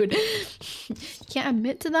food. Can't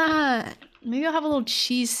admit to that. Maybe I'll have a little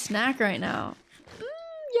cheese snack right now.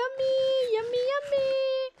 Yummy, yummy,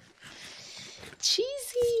 yummy.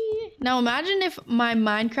 Cheesy. Now imagine if my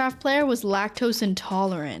Minecraft player was lactose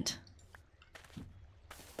intolerant.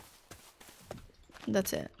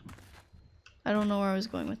 That's it. I don't know where I was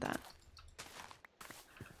going with that.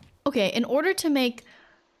 Okay, in order to make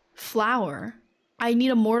flour, I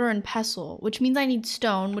need a mortar and pestle, which means I need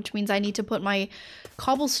stone, which means I need to put my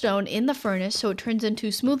cobblestone in the furnace so it turns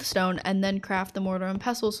into smooth stone, and then craft the mortar and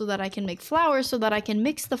pestle so that I can make flour, so that I can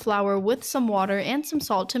mix the flour with some water and some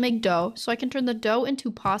salt to make dough, so I can turn the dough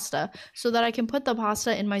into pasta, so that I can put the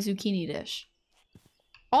pasta in my zucchini dish.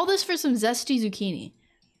 All this for some zesty zucchini.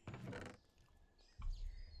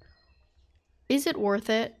 Is it worth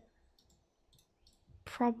it?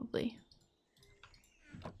 Probably.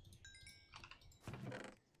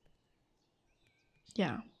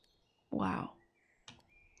 Yeah. Wow.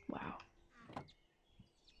 Wow.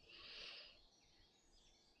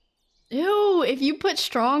 Ew, if you put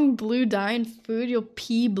strong blue dye in food, you'll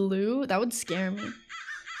pee blue? That would scare me.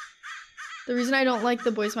 The reason I don't like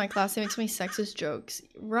the boys in my class, they make so many sexist jokes.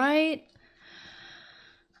 Right?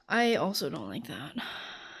 I also don't like that.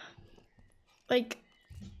 Like,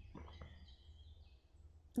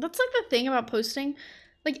 that's like the thing about posting.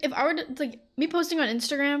 Like, if I were to, like, me posting on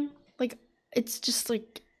Instagram, like, it's just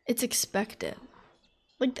like, it's expected.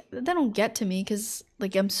 Like, that don't get to me because,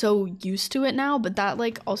 like, I'm so used to it now, but that,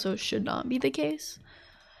 like, also should not be the case.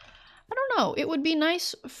 I don't know. It would be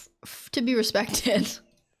nice to be respected.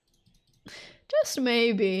 Just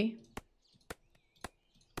maybe.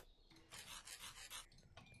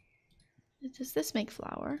 Does this make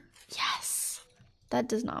flour? Yes. That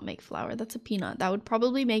does not make flour. That's a peanut. That would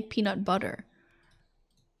probably make peanut butter.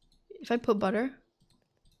 If I put butter.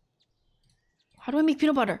 How do I make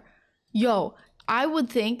peanut butter? Yo, I would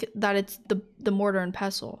think that it's the mortar and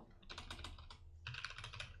pestle.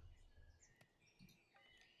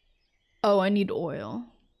 Oh, I need oil.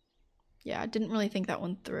 Yeah, I didn't really think that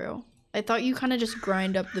one through. I thought you kind of just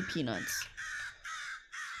grind up the peanuts.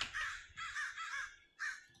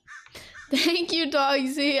 Thank you,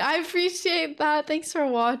 Dogsy. I appreciate that. Thanks for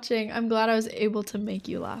watching. I'm glad I was able to make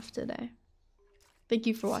you laugh today. Thank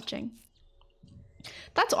you for watching.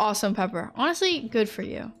 That's awesome, Pepper. Honestly, good for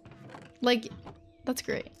you. Like, that's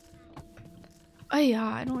great. Oh yeah,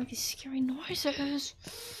 I don't like these scary noises.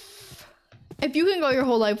 If you can go your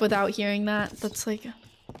whole life without hearing that, that's like,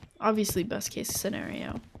 obviously best case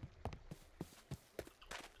scenario.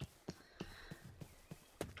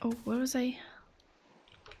 Oh, what was I?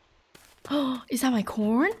 Oh, is that my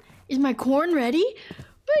corn? Is my corn ready?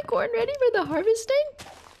 My corn ready for the harvesting?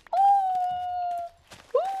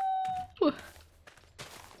 Ooh. Ooh.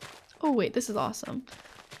 Oh wait, this is awesome.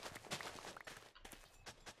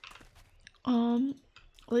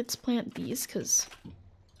 Let's plant these because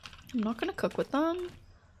I'm not gonna cook with them.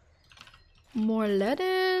 More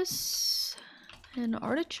lettuce and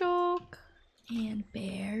artichoke and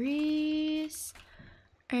berries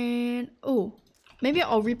and oh, maybe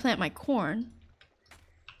I'll replant my corn.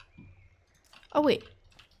 Oh wait,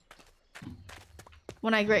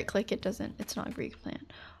 when I right click it doesn't, it's not a Greek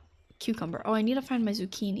plant. Cucumber. Oh, I need to find my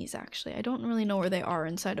zucchinis actually. I don't really know where they are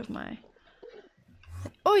inside of my.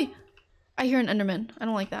 Oi! I hear an Enderman. I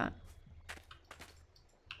don't like that.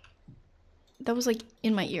 That was like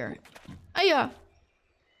in my ear. Aya!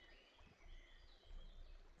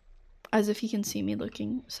 As if he can see me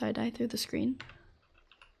looking side-eye through the screen.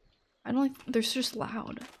 I don't like, they're just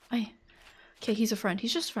loud. Okay, he's a friend.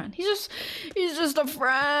 He's just a friend. He's just a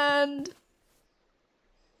friend.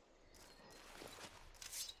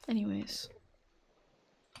 Anyways.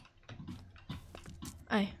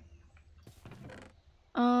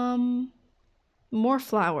 More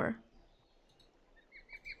flour.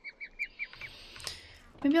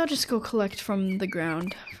 Maybe I'll just go collect from the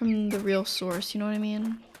ground, from the real source, you know what I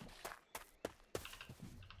mean?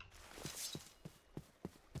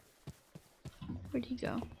 Where'd he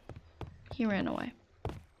go? He ran away.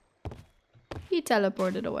 He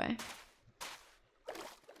teleported away.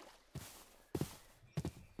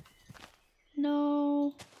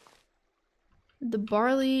 No. The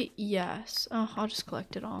barley, yes. Oh, I'll just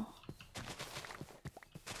collect it all.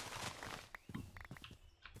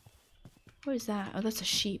 What is that? Oh, that's a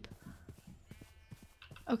sheep.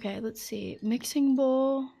 Okay, let's see. Mixing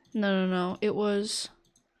bowl. No. It was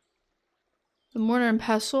the mortar and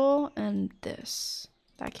pestle and this.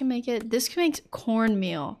 That can make it. This can make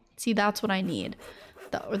cornmeal. See, that's what I need.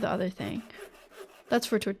 Or the other thing. That's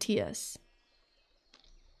for tortillas.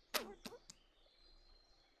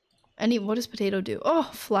 What does potato do? Oh,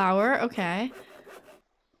 flour. Okay.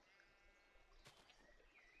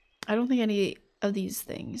 I don't think any of these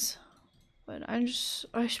things. But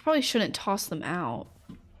probably shouldn't toss them out.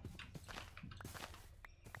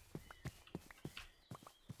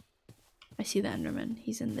 I see the Enderman.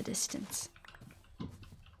 He's in the distance.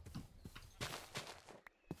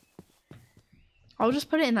 I'll just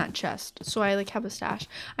put it in that chest so I like have a stash.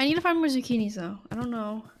 I need to find more zucchinis though. I don't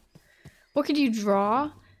know. What could you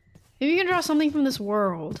draw? Maybe you can draw something from this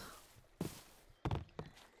world.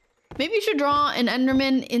 Maybe you should draw an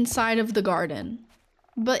Enderman inside of the garden.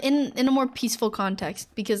 But in a more peaceful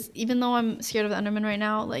context, because even though I'm scared of the Enderman right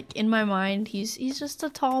now, like in my mind, he's just a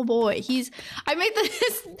tall boy. I made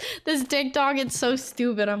this TikTok, it's so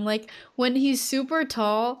stupid. I'm like, when he's super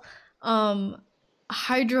tall,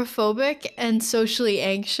 hydrophobic and socially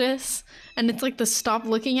anxious, and it's like the stop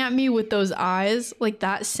looking at me with those eyes, like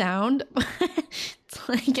that sound. It's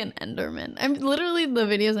like an Enderman. I'm literally, the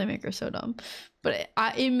videos I make are so dumb, but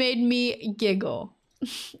it made me giggle.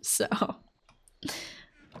 So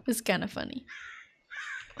it's kind of funny.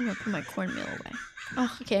 I'm gonna put my cornmeal away.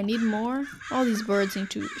 Oh, okay, I need more. All these birds need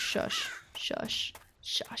to shush.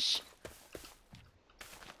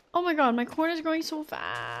 Oh my god, my corn is growing so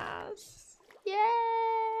fast.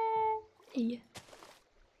 Yay!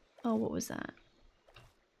 Oh, what was that?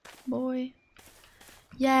 Boy.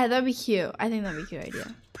 Yeah, that'd be cute. I think that'd be a cute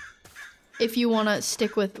idea. If you want to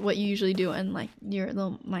stick with what you usually do and like your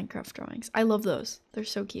little Minecraft drawings. I love those. They're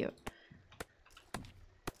so cute.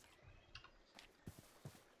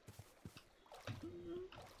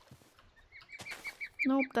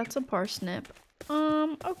 Nope, that's a parsnip.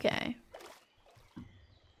 Okay.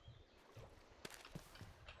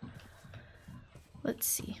 Let's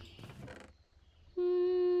see.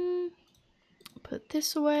 Put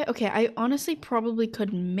this away. Okay, I honestly probably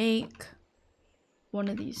could make one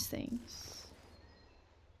of these things.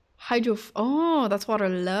 Oh, that's water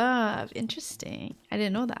love. Interesting. I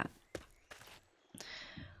didn't know that.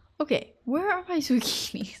 Okay, where are my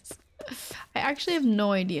zucchinis? I actually have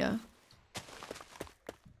no idea.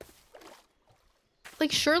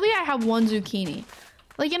 Like, surely I have one zucchini.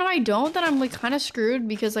 Like, and if I don't, then I'm like kind of screwed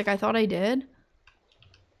because like I thought I did.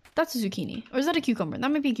 That's a zucchini. Or is that a cucumber?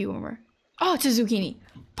 That might be a cucumber. Oh, it's a zucchini.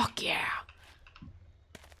 Fuck yeah.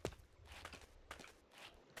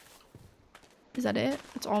 Is that it?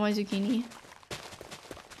 That's all my zucchini.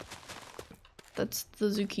 That's the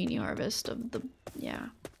zucchini harvest of the, yeah.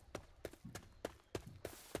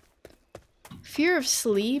 Fear of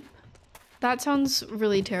sleep? That sounds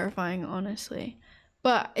really terrifying, honestly.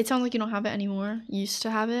 But it sounds like you don't have it anymore. You used to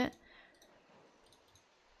have it.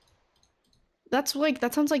 That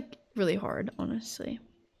sounds like really hard, honestly.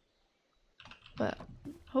 But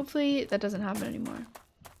hopefully that doesn't happen anymore.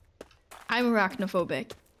 I'm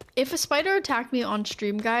arachnophobic. If a spider attacked me on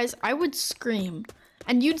stream, guys, I would scream.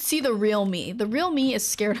 And you'd see the real me. The real me is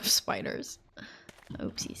scared of spiders.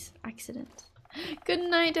 Oopsies. Accident. Good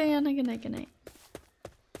night, Diana. Good night, good night.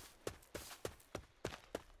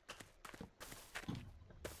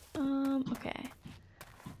 Okay.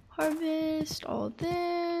 Harvest all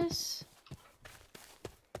this.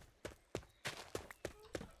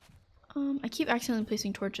 I keep accidentally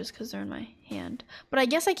placing torches because they're in my hand. But I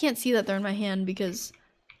guess I can't see that they're in my hand because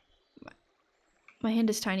my hand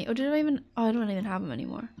is tiny. Oh, I don't even have them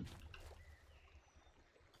anymore.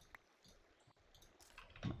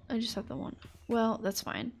 I just have the one. Well, that's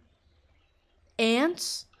fine.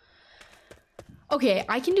 Ants? Okay,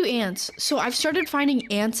 I can do ants. So I've started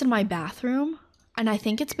finding ants in my bathroom, and I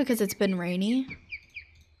think it's because it's been rainy.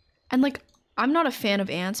 And like, I'm not a fan of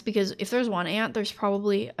ants because if there's one ant, there's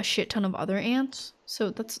probably a shit ton of other ants. So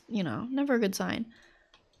that's, you know, never a good sign.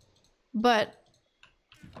 But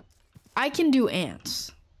I can do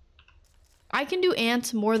ants. I can do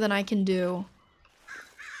ants more than I can do...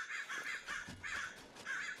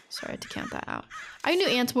 Sorry, I had to count that out. I can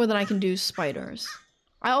do ants more than I can do spiders.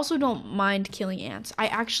 I also don't mind killing ants.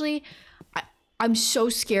 I'm so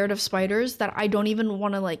scared of spiders that I don't even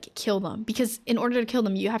want to like kill them, because in order to kill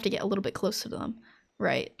them, you have to get a little bit closer to them,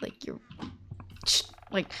 right?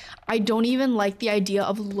 Like I don't even like the idea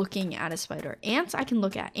of looking at a spider. Ants I can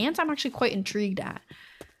look at. Ants I'm actually quite intrigued at.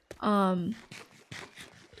 I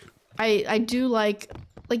do like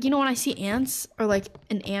you know, when I see ants or like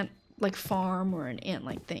an ant like farm or an ant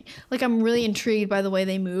like thing, like I'm really intrigued by the way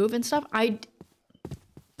they move and stuff.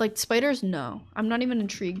 Like spiders, no, I'm not even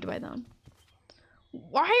intrigued by them.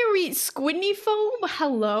 Why are we squidney foam?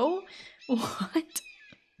 Hello? What?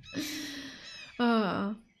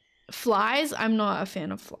 Flies? I'm not a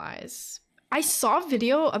fan of flies. I saw a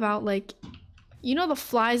video about like, you know, the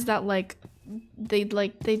flies that like they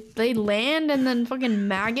land and then fucking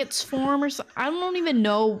maggots form or something. I don't even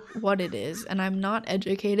know what it is, and I'm not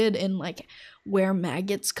educated in like where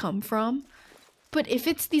maggots come from. But if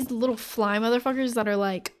it's these little fly motherfuckers that are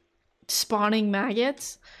like spawning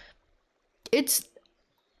maggots,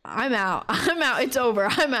 I'm out. I'm out. It's over.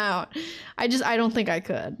 I'm out. I don't think I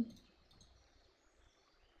could.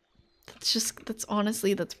 That's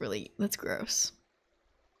honestly, that's gross.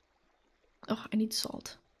 Oh, I need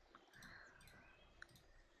salt.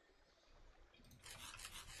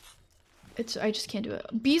 I just can't do it.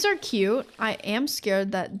 Bees are cute. I am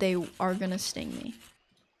scared that they are gonna sting me.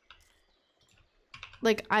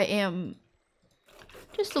 Like, I am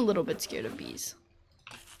just a little bit scared of bees.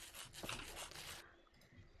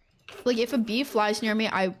 Like, if a bee flies near me,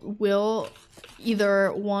 I will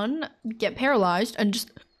either, one, get paralyzed and just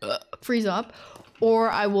freeze up, or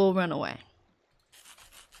I will run away.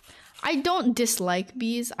 I don't dislike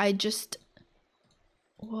bees, I just...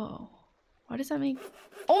 Whoa. Why does that make...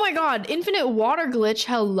 Oh my god, infinite water glitch,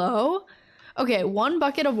 hello? Okay, 1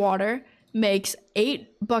 bucket of water makes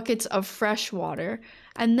 8 buckets of fresh water,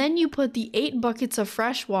 and then you put the 8 buckets of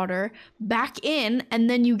fresh water back in, and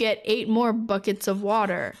then you get 8 more buckets of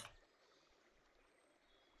water.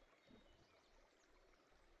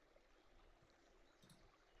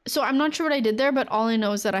 So I'm not sure what I did there, but all I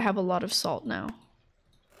know is that I have a lot of salt now.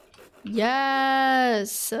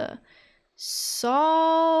 Yes!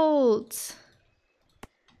 Salt!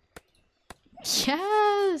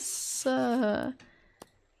 Yes!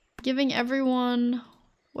 Giving everyone...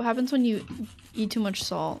 What happens when you eat too much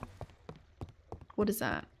salt? What is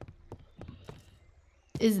that?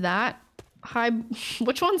 Is that high...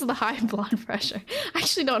 Which one's the high blood pressure? I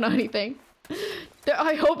actually don't know anything.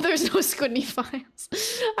 I hope there's no squidney files.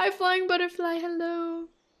 Hi, flying butterfly, hello.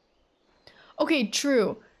 Okay,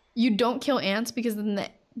 true. You don't kill ants because then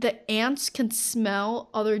the ants can smell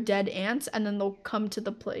other dead ants and then they'll come to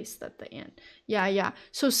the place that the ant... Yeah.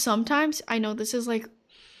 So sometimes, I know this is like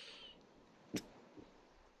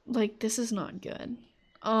this is not good.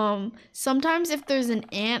 Sometimes if there's an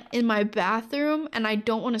ant in my bathroom and I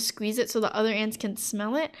don't want to squeeze it so the other ants can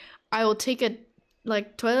smell it, I will take a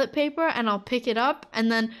toilet paper and I'll pick it up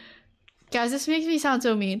and then, guys, this makes me sound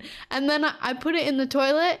so mean, and then I put it in the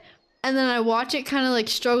toilet and then I watch it kind of like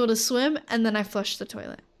struggle to swim and then I flush the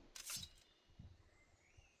toilet.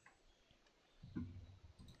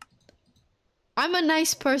 I'm a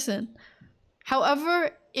nice person.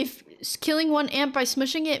 However, if killing 1 ant by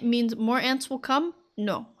smushing it means more ants will come,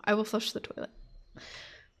 no, I will flush the toilet.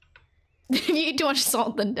 If you eat too much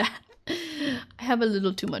salt, then death. I have a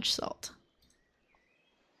little too much salt.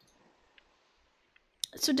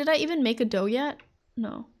 So did I even make a dough yet?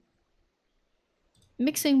 No.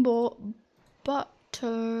 Mixing bowl,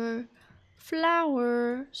 butter,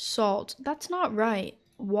 flour, salt. That's not right.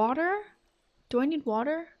 Water? Do I need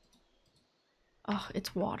water? Oh,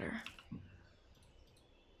 it's water.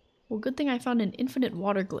 Well, good thing I found an infinite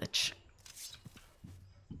water glitch.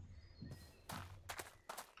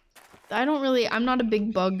 I'm not a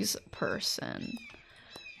big bugs person.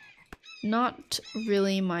 Not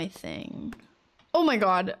really my thing. Oh my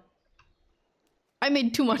god. I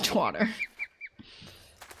made too much water.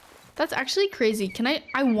 That's actually crazy.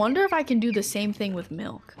 I wonder if I can do the same thing with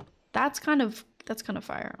milk. That's kind of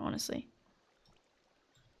fire, honestly.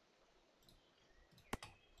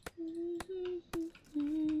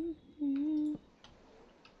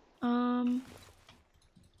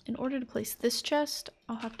 In order to place this chest,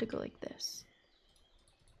 I'll have to go like this.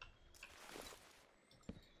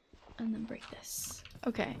 And then break this.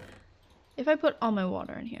 Okay. If I put all my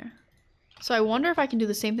water in here. So I wonder if I can do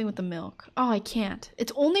the same thing with the milk. Oh, I can't.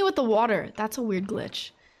 It's only with the water. That's a weird glitch.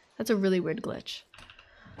 That's a really weird glitch.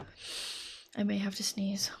 I may have to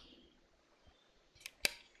sneeze.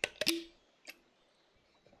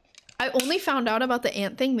 I only found out about the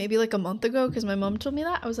ant thing maybe like a month ago because my mom told me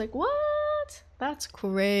that. I was like, what? That's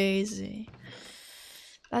crazy.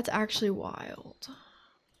 That's actually wild.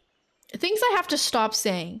 Things I have to stop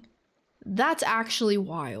saying. That's actually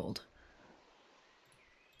wild.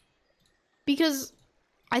 Because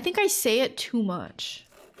I think I say it too much.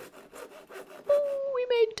 Oh, we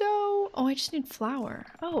made dough. Oh, I just need flour.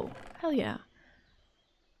 Oh, hell yeah.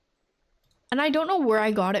 And I don't know where I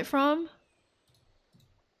got it from.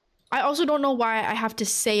 I also don't know why I have to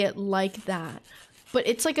say it like that. But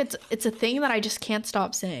it's like it's a thing that I just can't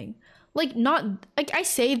stop saying. Like not like I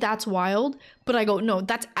say that's wild, but I go, no,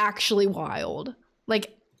 that's actually wild.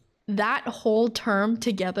 Like that whole term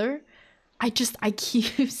together, I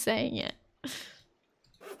keep saying it.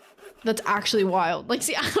 That's actually wild. Like,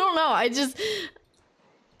 see, I don't know.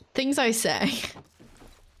 Things I say.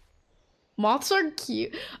 Moths are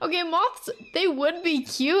cute. Okay, moths, they would be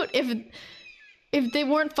cute if they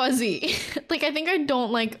weren't fuzzy. Like, I think I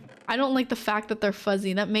don't like the fact that they're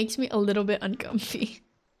fuzzy. That makes me a little bit uncomfy.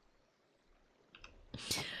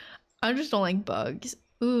 I just don't like bugs.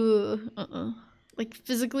 Ooh, Like,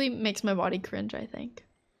 physically makes my body cringe, I think.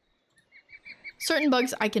 Certain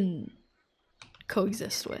bugs I can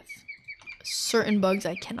coexist with. Certain bugs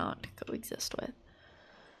I cannot coexist with.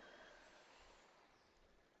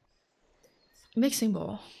 Mixing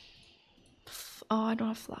bowl. Oh, I don't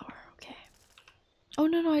have flour. Okay. Oh,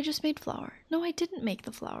 no, I just made flour. No, I didn't make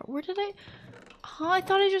the flour. Where did I? Oh, I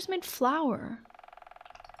thought I just made flour.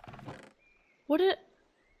 What did...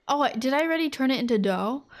 Oh, did I already turn it into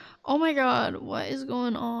dough? Oh my god, what is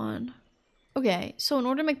going on? Okay, so in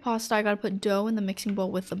order to make pasta, I gotta put dough in the mixing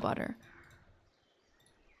bowl with the butter.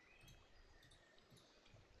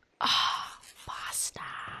 Ah, pasta.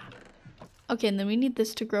 Okay, and then we need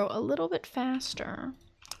this to grow a little bit faster.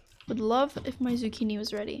 Would love if my zucchini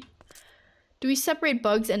was ready. Do we separate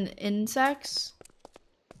bugs and insects?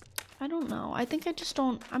 I don't know. I think I just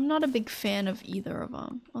don't... I'm not a big fan of either of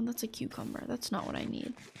them. Oh, that's a cucumber. That's not what I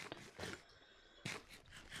need.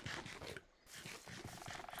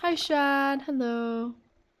 Hi, Shad. Hello.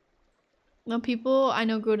 When people I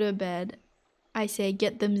know go to bed, I say,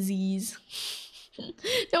 get them Z's.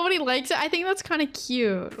 Nobody likes it. I think that's kind of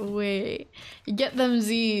cute. Wait. Get them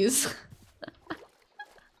Z's.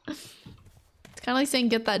 It's kind of like saying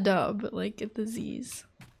get that dub, but like get the Z's.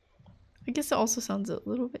 I guess it also sounds a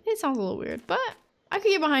little bit... It sounds a little weird, but I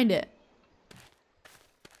could get behind it.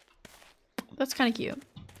 That's kind of cute.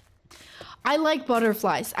 I like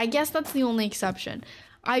butterflies. I guess that's the only exception.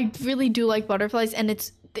 I really do like butterflies, and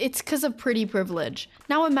it's because of pretty privilege.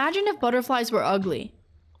 Now imagine if butterflies were ugly.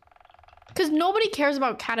 Because nobody cares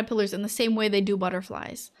about caterpillars in the same way they do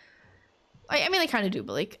butterflies. I mean, they kind of do,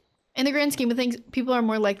 but like, in the grand scheme of things, people are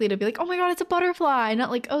more likely to be like, oh my god, it's a butterfly,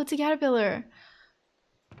 not like, oh, it's a caterpillar.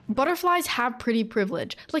 Butterflies have pretty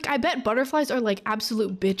privilege. Like, I bet butterflies are like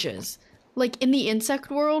absolute bitches. Like, in the insect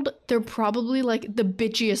world, they're probably like the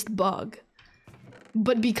bitchiest bug.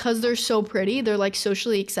 But because they're so pretty, they're like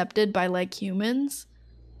socially accepted by like humans.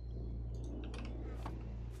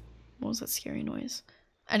 What was that scary noise?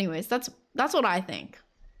 Anyways, that's what I think.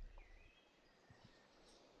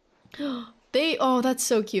 Oh, that's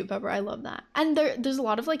so cute, Pepper. I love that. And there's a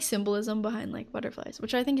lot of like symbolism behind like butterflies,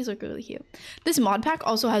 which I think is like really cute. This mod pack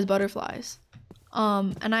also has butterflies.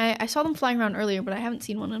 And I saw them flying around earlier, but I haven't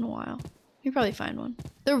seen one in a while. You probably find one.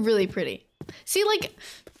 They're really pretty. See, like,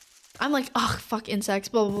 I'm like, oh, fuck insects,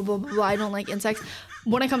 blah, blah, blah, blah, blah. I don't like insects.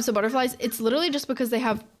 When it comes to butterflies, it's literally just because they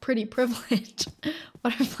have pretty privilege.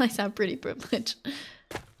 Butterflies have pretty privilege.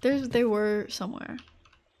 They were somewhere.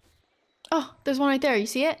 Oh, there's one right there. You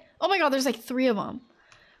see it? Oh my god, there's like 3 of them.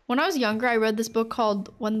 When I was younger, I read this book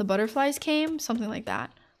called When the Butterflies Came, something like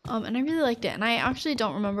that. And I really liked it. And I actually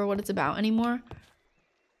don't remember what it's about anymore.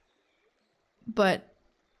 But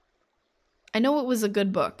I know it was a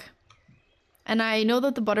good book. And I know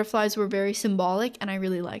that the butterflies were very symbolic, and I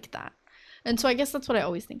really liked that. And so I guess that's what I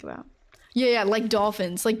always think about. Yeah, like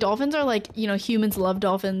dolphins. Like dolphins are like, you know, humans love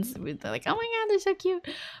dolphins. They're like, oh my god, they're so cute.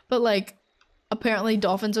 But like, apparently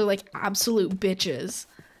dolphins are like absolute bitches.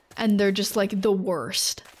 And they're just like the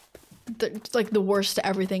worst. They're like the worst to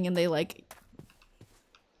everything, and they like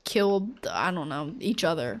kill, I don't know, each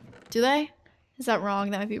other. Do they? Is that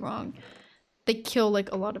wrong? That might be wrong. They kill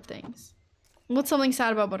like a lot of things. What's something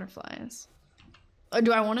sad about butterflies?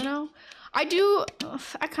 Do I want to know? I do.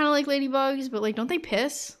 I kind of like ladybugs, but like, don't they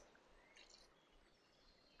piss?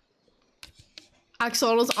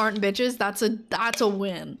 Axolotls aren't bitches. That's a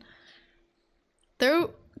win. They're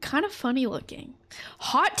kind of funny looking.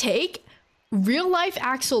 Hot take: real life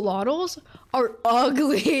axolotls are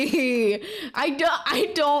ugly.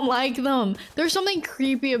 I don't like them. There's something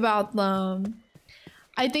creepy about them.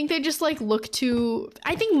 I think they just like look too.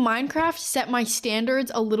 I think Minecraft set my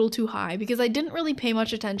standards a little too high because I didn't really pay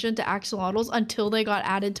much attention to axolotls until they got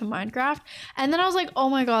added to Minecraft. And then I was like, oh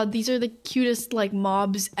my god, these are the cutest like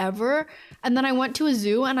mobs ever. And then I went to a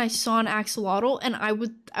zoo and I saw an axolotl and I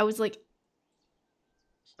was like,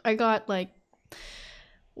 I got like,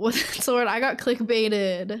 what's the word? I got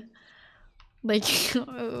clickbaited. Like,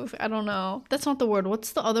 I don't know. That's not the word.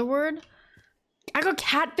 What's the other word? I got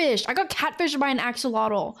catfished. I got catfished by an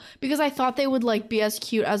axolotl because I thought they would like be as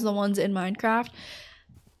cute as the ones in Minecraft.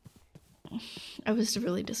 I was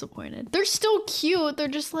really disappointed. They're still cute. They're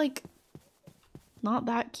just like not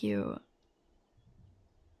that cute.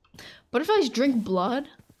 Butterflies drink blood?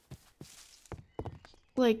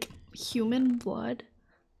 Like human blood?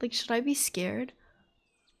 Like, should I be scared?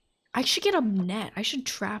 I should get a net. I should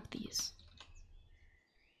trap these.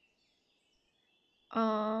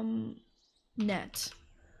 Net.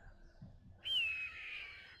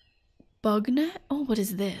 Bug net? Oh, what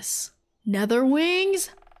is this? Nether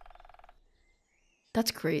wings?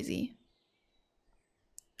 That's crazy.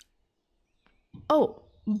 Oh,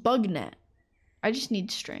 bug net. I just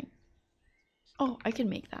need string. Oh, I can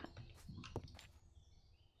make that.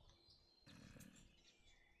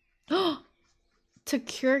 Oh, to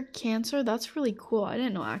cure cancer? That's really cool. I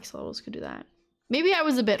didn't know axolotls could do that. Maybe I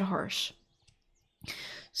was a bit harsh.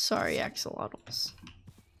 Sorry, axolotls.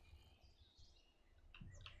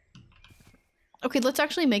 Okay, let's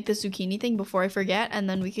actually make the zucchini thing before I forget, and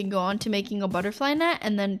then we can go on to making a butterfly net,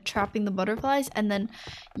 and then trapping the butterflies, and then,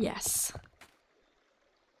 yes.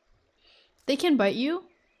 They can bite you?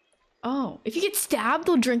 Oh, if you get stabbed,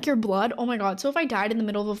 they'll drink your blood? Oh my god, so if I died in the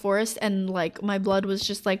middle of a forest, and, like, my blood was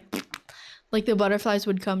just, like the butterflies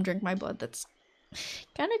would come drink my blood, that's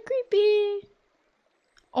kind of creepy.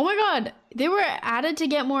 Oh my god, they were added to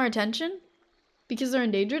get more attention because they're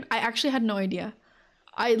endangered? I actually had no idea.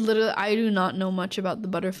 I do not know much about the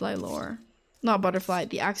butterfly lore. Not butterfly,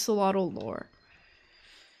 the axolotl lore.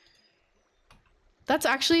 That's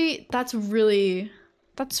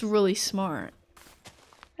really smart.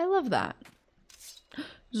 I love that.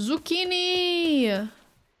 Zucchini!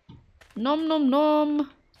 Nom nom nom.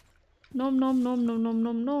 Nom nom nom nom nom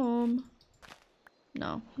nom nom.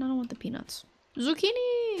 No, I don't want the peanuts.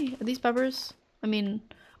 Zucchini! Are these peppers? I mean,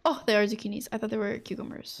 oh, they are zucchinis. I thought they were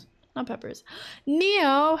cucumbers, not peppers.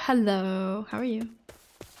 Neo, hello. How are you?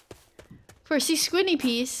 For a sea squiddy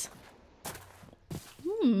piece.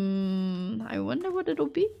 I wonder what it'll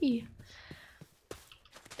be.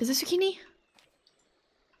 Is this zucchini?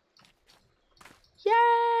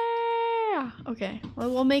 Yeah! Okay, well,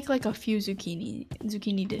 we'll make like a few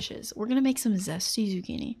zucchini dishes. We're gonna make some zesty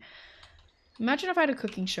zucchini. Imagine if I had a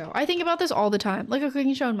cooking show. I think about this all the time. Like a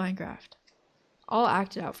cooking show in Minecraft. I'll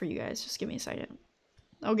act it out for you guys. Just give me a second.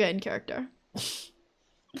 I'll get in character.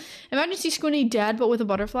 Imagine Sea Squiddy dead, but with a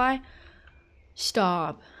butterfly.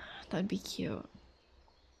 Stop. That'd be cute.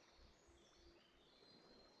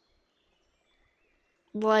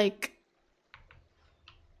 Like,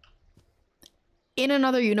 in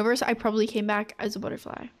another universe, I probably came back as a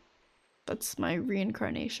butterfly. That's my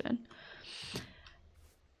reincarnation.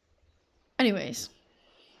 Anyways.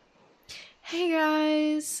 Hey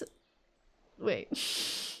guys. Wait.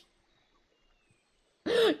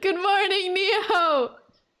 Good morning, Neo.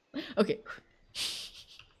 Okay.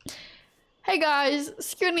 Hey guys,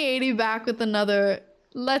 Skinny80 back with another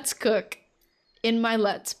Let's Cook in my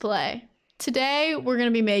Let's Play. Today, we're gonna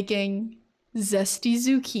be making zesty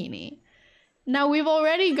zucchini. Now, we've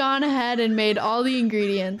already gone ahead and made all the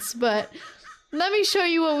ingredients, but let me show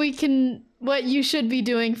you what you should be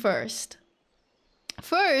doing first.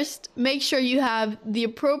 First, make sure you have the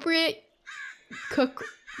appropriate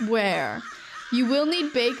cookware. You will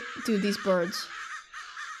need dude, these birds.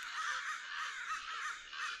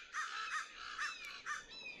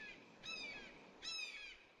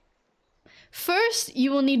 First,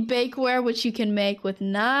 you will need bakeware, which you can make with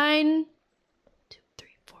 9, 2, 3,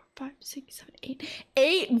 4, 5, 6, 7,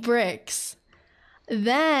 8 bricks.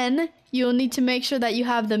 Then, you'll need to make sure that you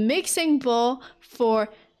have the mixing bowl for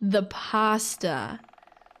the pasta.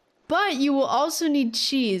 But you will also need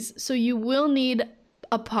cheese, so you will need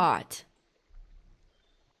a pot.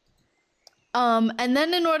 And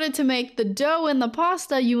then in order to make the dough and the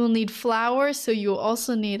pasta, you will need flour, so you will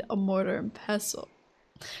also need a mortar and pestle.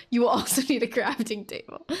 You will also need a crafting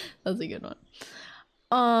table. That's a good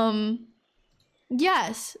one.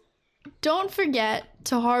 Yes, don't forget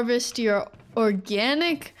to harvest your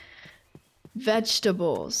organic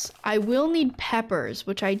vegetables. I will need peppers,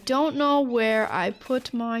 which I don't know where I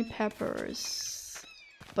put my peppers,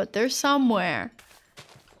 but they're somewhere.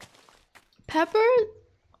 Pepper?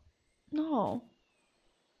 No.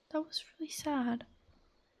 That was really sad.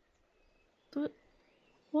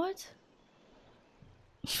 What?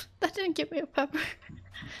 That didn't give me a pepper.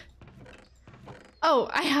 Oh,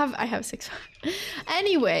 I have 6.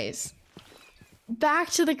 Anyways, back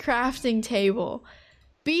to the crafting table.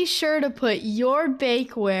 Be sure to put your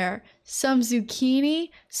bakeware, some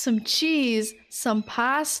zucchini, some cheese, some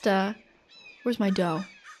pasta. Where's my dough?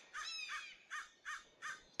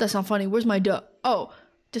 That's not funny. Where's my dough? Oh,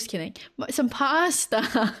 just kidding. Some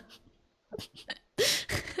pasta.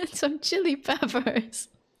 Some chili peppers.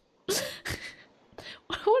 What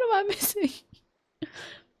am I missing?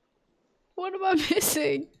 What am I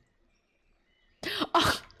missing?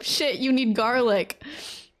 Oh, shit, you need garlic.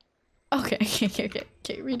 Okay. Redo.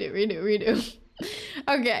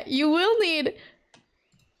 Okay, you will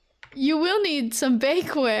need some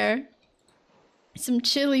bakeware, some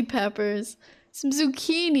chili peppers, some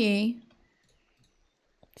zucchini,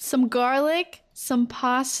 some garlic, some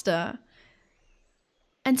pasta,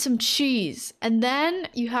 and some cheese. And then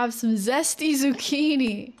you have some zesty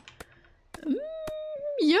zucchini.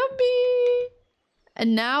 Yummy!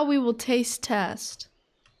 And now we will taste test.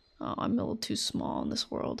 Oh, I'm a little too small in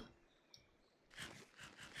this world.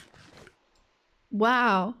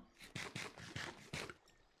 Wow.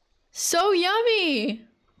 So yummy!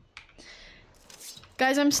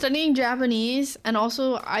 Guys, I'm studying Japanese, and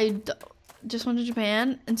also I just went to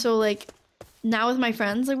Japan, and so like now with my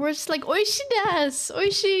friends, like we're just like oishi desu,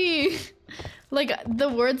 oishi. Like the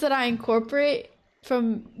words that I incorporate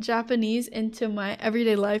from Japanese into my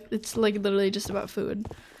everyday life, it's like literally just about food.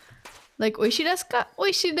 Like oishi desu ka?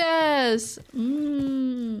 Oishi desu.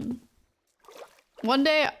 One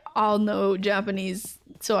day I'll know Japanese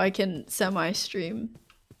so I can semi-stream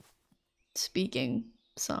speaking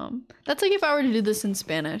some. That's like if I were to do this in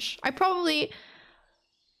Spanish. I probably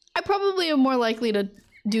am more likely to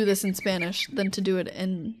do this in Spanish than to do it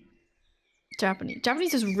in Japanese.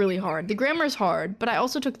 Japanese is really hard. The grammar is hard, but I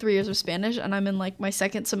also took 3 years of Spanish and I'm in like my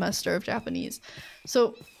 2nd semester of Japanese.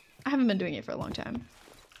 So I haven't been doing it for a long time.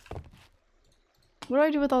 What do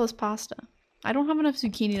I do with all this pasta? I don't have enough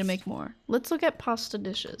zucchini to make more. Let's look at pasta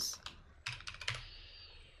dishes.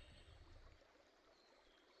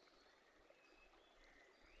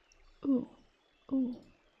 Ooh.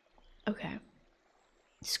 Okay.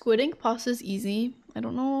 Squid ink pasta is easy. I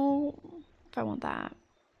don't know if I want that.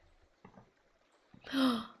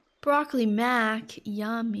 Broccoli mac,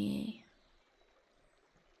 yummy.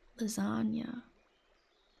 Lasagna.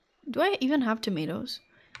 Do I even have tomatoes?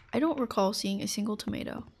 I don't recall seeing a single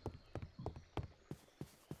tomato.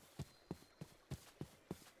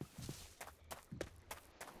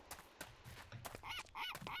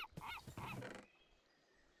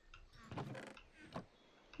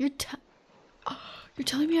 You're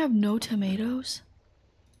telling me I have no tomatoes?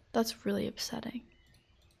 That's really upsetting.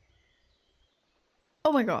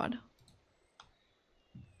 Oh my god.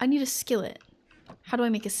 I need a skillet. How do I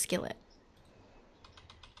make a skillet?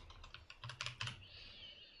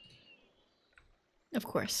 Of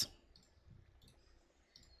course.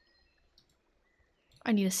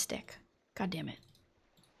 I need a stick. God damn it.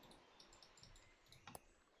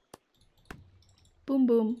 Boom,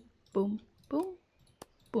 boom, boom, boom.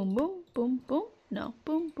 Boom, boom, boom, boom. No.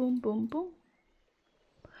 Boom, boom, boom, boom.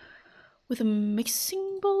 With a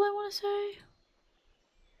mixing bowl, I want to say.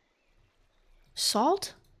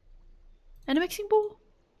 Salt? And a mixing bowl?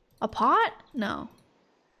 A pot? No.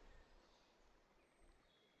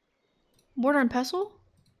 Mortar and pestle?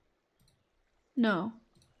 No.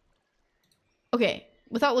 Okay,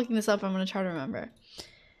 without looking this up, I'm going to try to remember.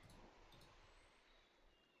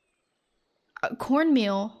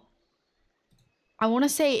 Cornmeal. I want to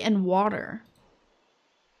say in water.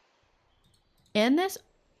 And this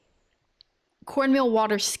cornmeal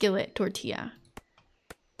water skillet tortilla.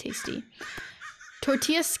 Tasty.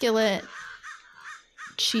 Tortilla skillet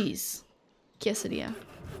cheese. Quesadilla.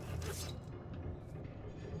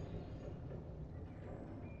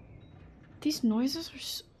 These noises are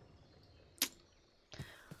so...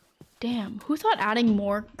 Damn, who thought adding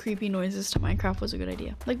more creepy noises to Minecraft was a good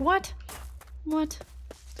idea? Like what? What?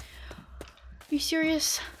 Are you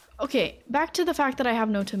serious? Okay, back to the fact that I have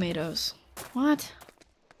no tomatoes. What?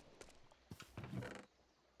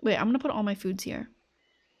 Wait, I'm gonna put all my foods here.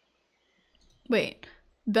 Wait,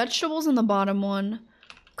 vegetables in the bottom one,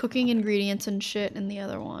 cooking ingredients and shit in the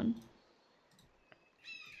other one.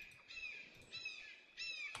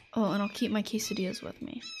 Oh, and I'll keep my quesadillas with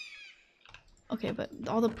me. Okay, but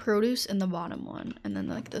all the produce in the bottom one, and then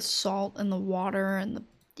like the salt and the water and the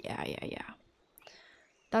yeah.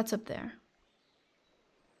 That's up there.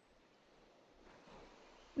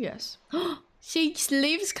 Yes. She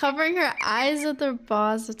sleeps covering her eyes with her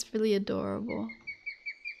paws. That's really adorable.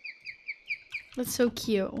 That's so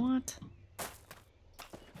cute. What?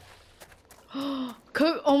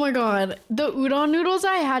 Oh my god. The udon noodles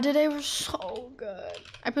I had today were so good.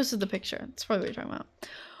 I posted the picture. That's probably what you're talking about.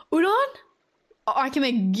 Udon? Oh, I can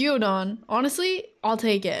make gyudon. Honestly, I'll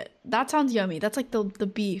take it. That sounds yummy. That's like the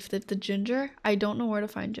beef, the ginger. I don't know where to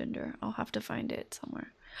find ginger. I'll have to find it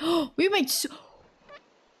somewhere. We make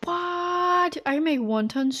what? I can make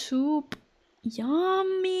wonton soup.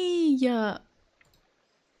 Yummy. Yeah.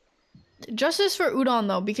 Justice for udon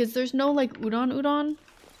though, because there's no like udon.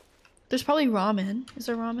 There's probably ramen. Is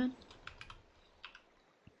there ramen?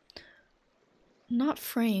 Not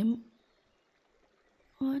frame.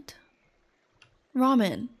 What?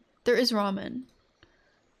 Ramen. There is ramen.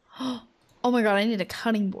 Oh my god, I need a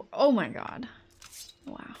cutting board. Oh my god.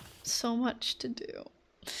 Wow. So much to do.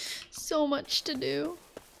 So much to do.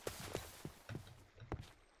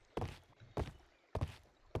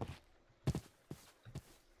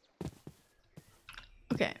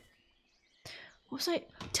 Okay. What was I?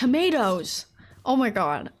 Tomatoes! Oh my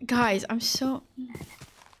god. Guys, I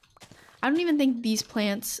don't even think these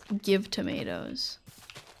plants give tomatoes.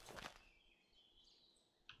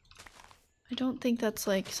 I don't think that's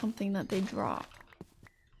like something that they drop.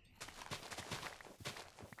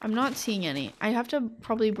 I'm not seeing any. I have to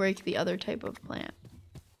probably break the other type of plant.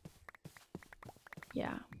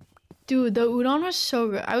 Yeah. Dude, the udon was so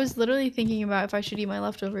good. I was literally thinking about if I should eat my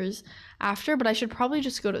leftovers after, but I should probably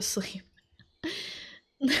just go to sleep.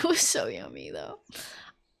 It was so yummy though.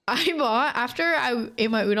 After I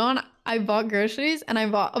ate my udon, I bought groceries and I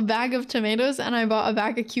bought a bag of tomatoes and I bought a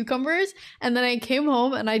bag of cucumbers, and then I came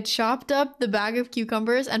home and I chopped up the bag of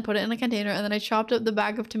cucumbers and put it in a container, and then I chopped up the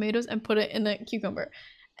bag of tomatoes and put it in a cucumber.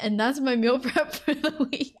 And that's my meal prep for the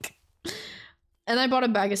week. And I bought a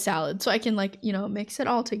bag of salad so I can like, you know, mix it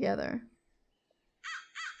all together.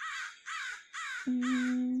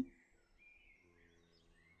 I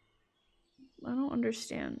don't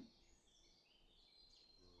understand.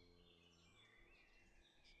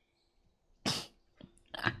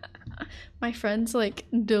 My friend's like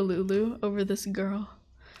delulu over this girl.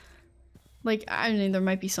 Like, I mean, there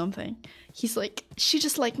might be something. He's like, she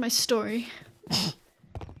just liked my story.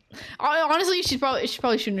 Honestly, she probably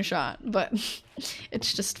shouldn't have shot, but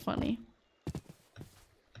it's just funny.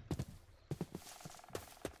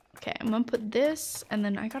 Okay, I'm gonna put this, and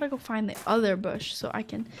then I gotta go find the other bush so I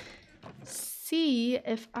can see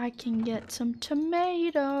if I can get some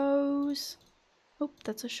tomatoes. Oh,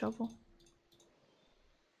 that's a shovel.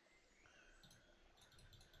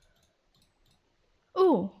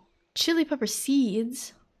 Oh, chili pepper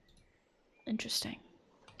seeds. Interesting.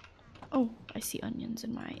 Oh, I see onions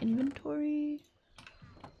in my inventory.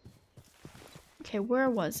 Okay, where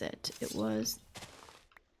was it? It was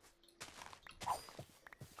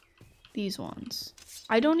these ones.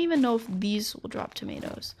 I don't even know if these will drop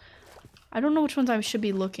tomatoes. I don't know which ones I should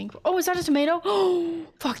be looking for. Oh, is that a tomato? Oh,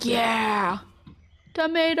 fuck yeah!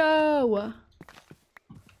 Tomato!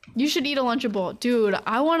 You should eat a Lunchable. Dude,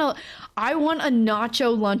 I want a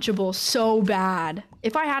nacho Lunchable so bad.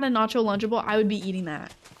 If I had a nacho Lunchable, I would be eating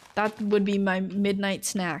that. That would be my midnight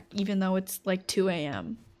snack, even though it's like 2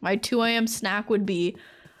 a.m. My 2 a.m. snack would be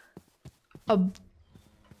a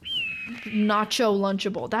nacho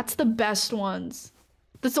Lunchable. That's the best ones.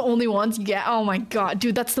 That's the only ones you get. Oh my god,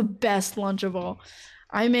 dude, that's the best Lunchable.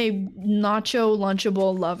 I'm a nacho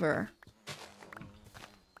Lunchable lover.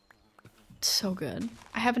 It's so good.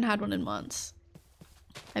 I haven't had one in months.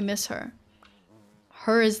 I miss her.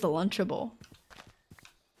 Her is the Lunchable.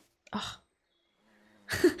 Ugh.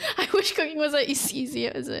 I wish cooking was as easy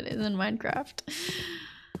as it is in Minecraft.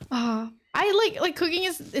 I like cooking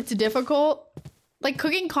it's difficult. Like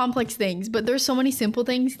cooking complex things, but there's so many simple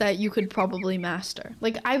things that you could probably master.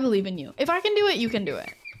 Like, I believe in you. If I can do it, you can do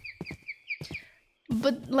it.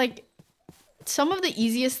 But like some of the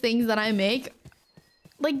easiest things that I make,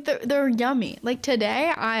 like they're yummy. Like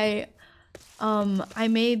today I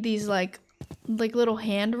made these like little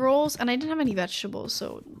hand rolls, and I didn't have any vegetables,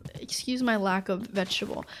 so excuse my lack of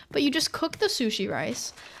vegetable. But you just cook the sushi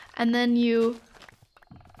rice, and then you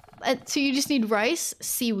So you just need rice,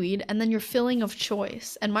 seaweed, and then your filling of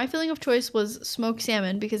choice. And my filling of choice was smoked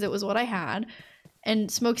salmon because it was what I had,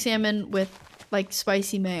 and smoked salmon with like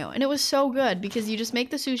spicy mayo. And it was so good because you just make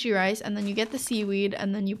the sushi rice and then you get the seaweed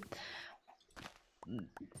and then you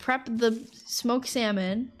prep the smoked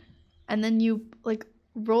salmon and then you like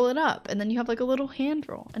roll it up and then you have like a little hand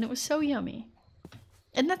roll, and it was so yummy.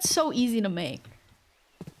 And that's so easy to make.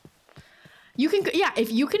 You can, yeah,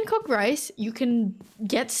 if you can cook rice, you can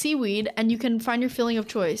get seaweed and you can find your filling of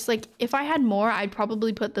choice. Like if I had more, I'd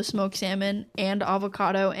probably put the smoked salmon and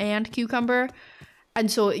avocado and cucumber.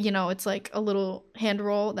 And so, you know, it's like a little hand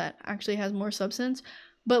roll that actually has more substance.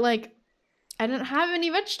 But like I didn't have any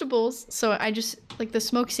vegetables, so I just like the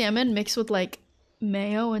smoked salmon mixed with like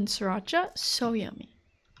mayo and sriracha. So yummy.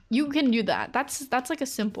 You can do that. That's like a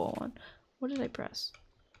simple one. What did I press?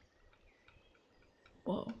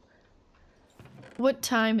 Whoa. What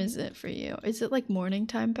time is it for you? Is it like morning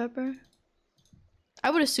time, Pepper?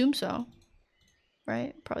 I would assume so.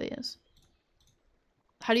 Right? Probably is.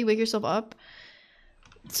 How do you wake yourself up?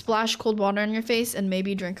 Splash cold water on your face and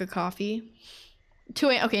maybe drink a coffee. 2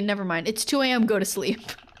 a.m. Okay, never mind. It's 2 a.m. Go to sleep.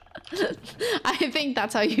 I think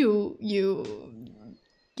that's how you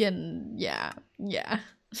can, yeah.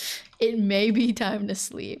 It may be time to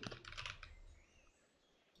sleep.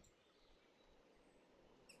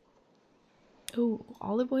 Oh,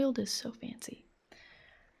 olive oil is so fancy.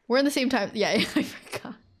 We're in the same time. Yeah, I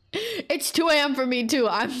forgot. It's 2 a.m. for me too.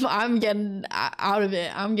 I'm getting out of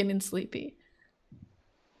it. I'm getting sleepy.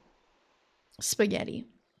 Spaghetti.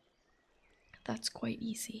 That's quite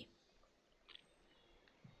easy.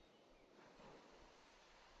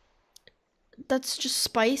 That's just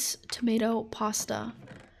spice, tomato, pasta.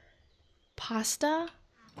 Pasta.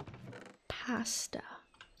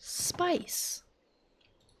 Spice.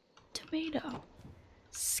 Tomato.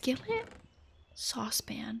 Skillet.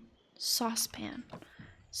 Saucepan.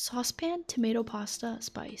 Tomato, pasta,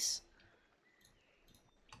 spice.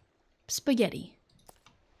 Spaghetti.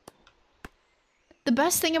 The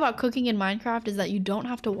best thing about cooking in Minecraft is that you don't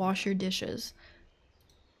have to wash your dishes.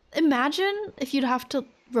 Imagine if you'd have to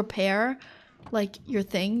repair like your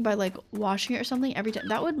thing by like washing it or something every time.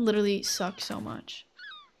 That would literally suck so much.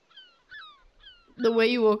 The way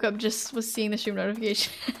you woke up just was seeing the stream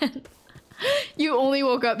notification. You only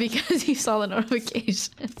woke up because you saw the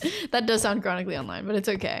notification. That does sound chronically online, but it's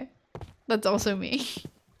okay. That's also me.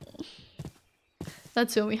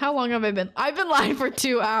 That's so me. How long have I been? I've been live for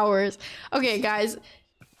 2 hours. Okay, guys.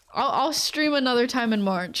 I'll stream another time in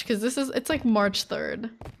March because it's like March 3rd.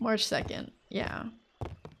 March 2nd. Yeah.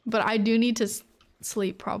 But I do need to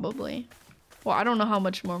sleep probably. Well, I don't know how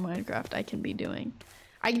much more Minecraft I can be doing.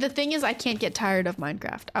 The thing is I can't get tired of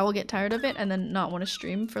Minecraft. I will get tired of it and then not want to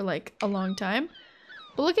stream for like a long time.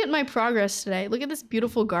 But look at my progress today. Look at this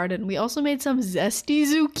beautiful garden. We also made some zesty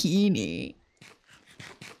zucchini.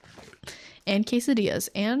 And quesadillas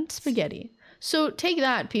and spaghetti. So take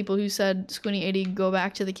that, people who said Squinty80 go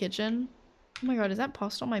back to the kitchen. Oh my god, is that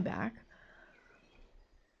pasta on my back?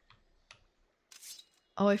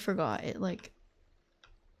 Oh, I forgot. It like...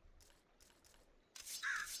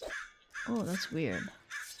 Oh, that's weird.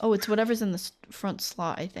 Oh, it's whatever's in the front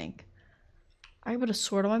slot, I think. I put a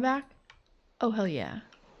sword on my back? Oh, hell yeah.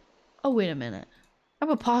 Oh, wait a minute. I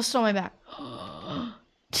have a pasta on my back.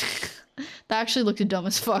 That actually looked dumb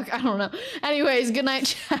as fuck. I don't know. Anyways, good night,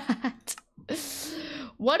 chat.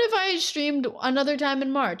 What if I streamed another time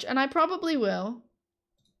in March? And I probably will.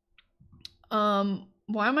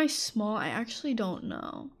 Why am I small? I actually don't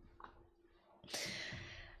know.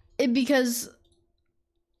 Because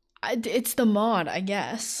it's the mod, I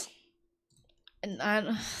guess. And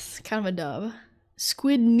it's kind of a dub.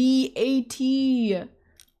 Squid knee AT.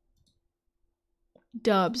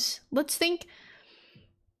 Dubs. Let's think.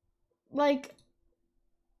 Like,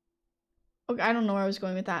 okay, I don't know where I was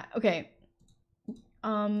going with that. Okay.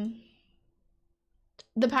 The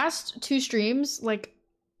past 2 streams, like,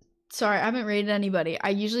 sorry, I haven't rated anybody. I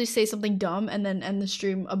usually say something dumb and then end the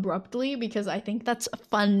stream abruptly because I think that's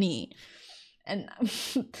funny. And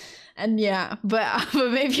and yeah, but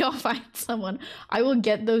maybe I'll find someone. I will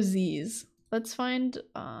get those Z's. Let's find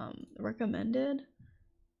recommended.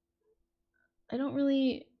 I don't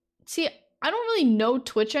really know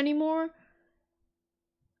Twitch anymore,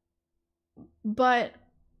 but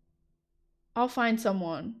I'll find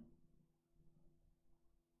someone.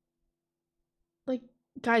 Like,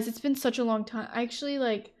 guys, it's been such a long time. I actually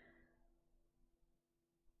like,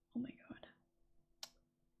 oh my god.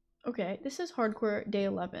 Okay, this is hardcore day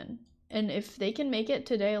 11. And if they can make it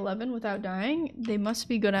to day 11 without dying, they must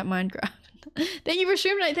be good at Minecraft. Thank you for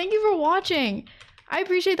streaming tonight. Thank you for watching. I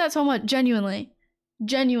appreciate that so much. Genuinely.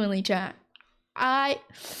 Genuinely, chat. I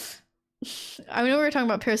know we were talking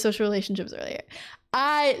about parasocial relationships earlier.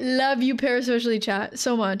 I love you parasocially, chat,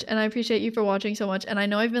 so much, and I appreciate you for watching so much. And I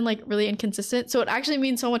know I've been like really inconsistent, so it actually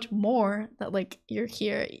means so much more that like you're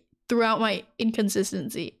here throughout my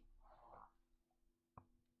inconsistency.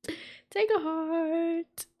 Take a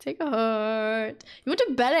heart. Take a heart. You went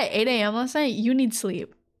to bed at 8 a.m. last night? You need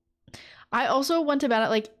sleep. I also went to bed at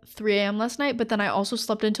like 3 a.m. last night, but then I also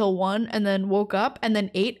slept until 1 and then woke up and then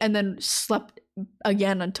ate and then slept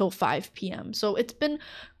again until 5 p.m. So it's been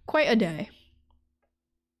quite a day.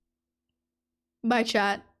 Bye,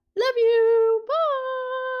 chat. Love you.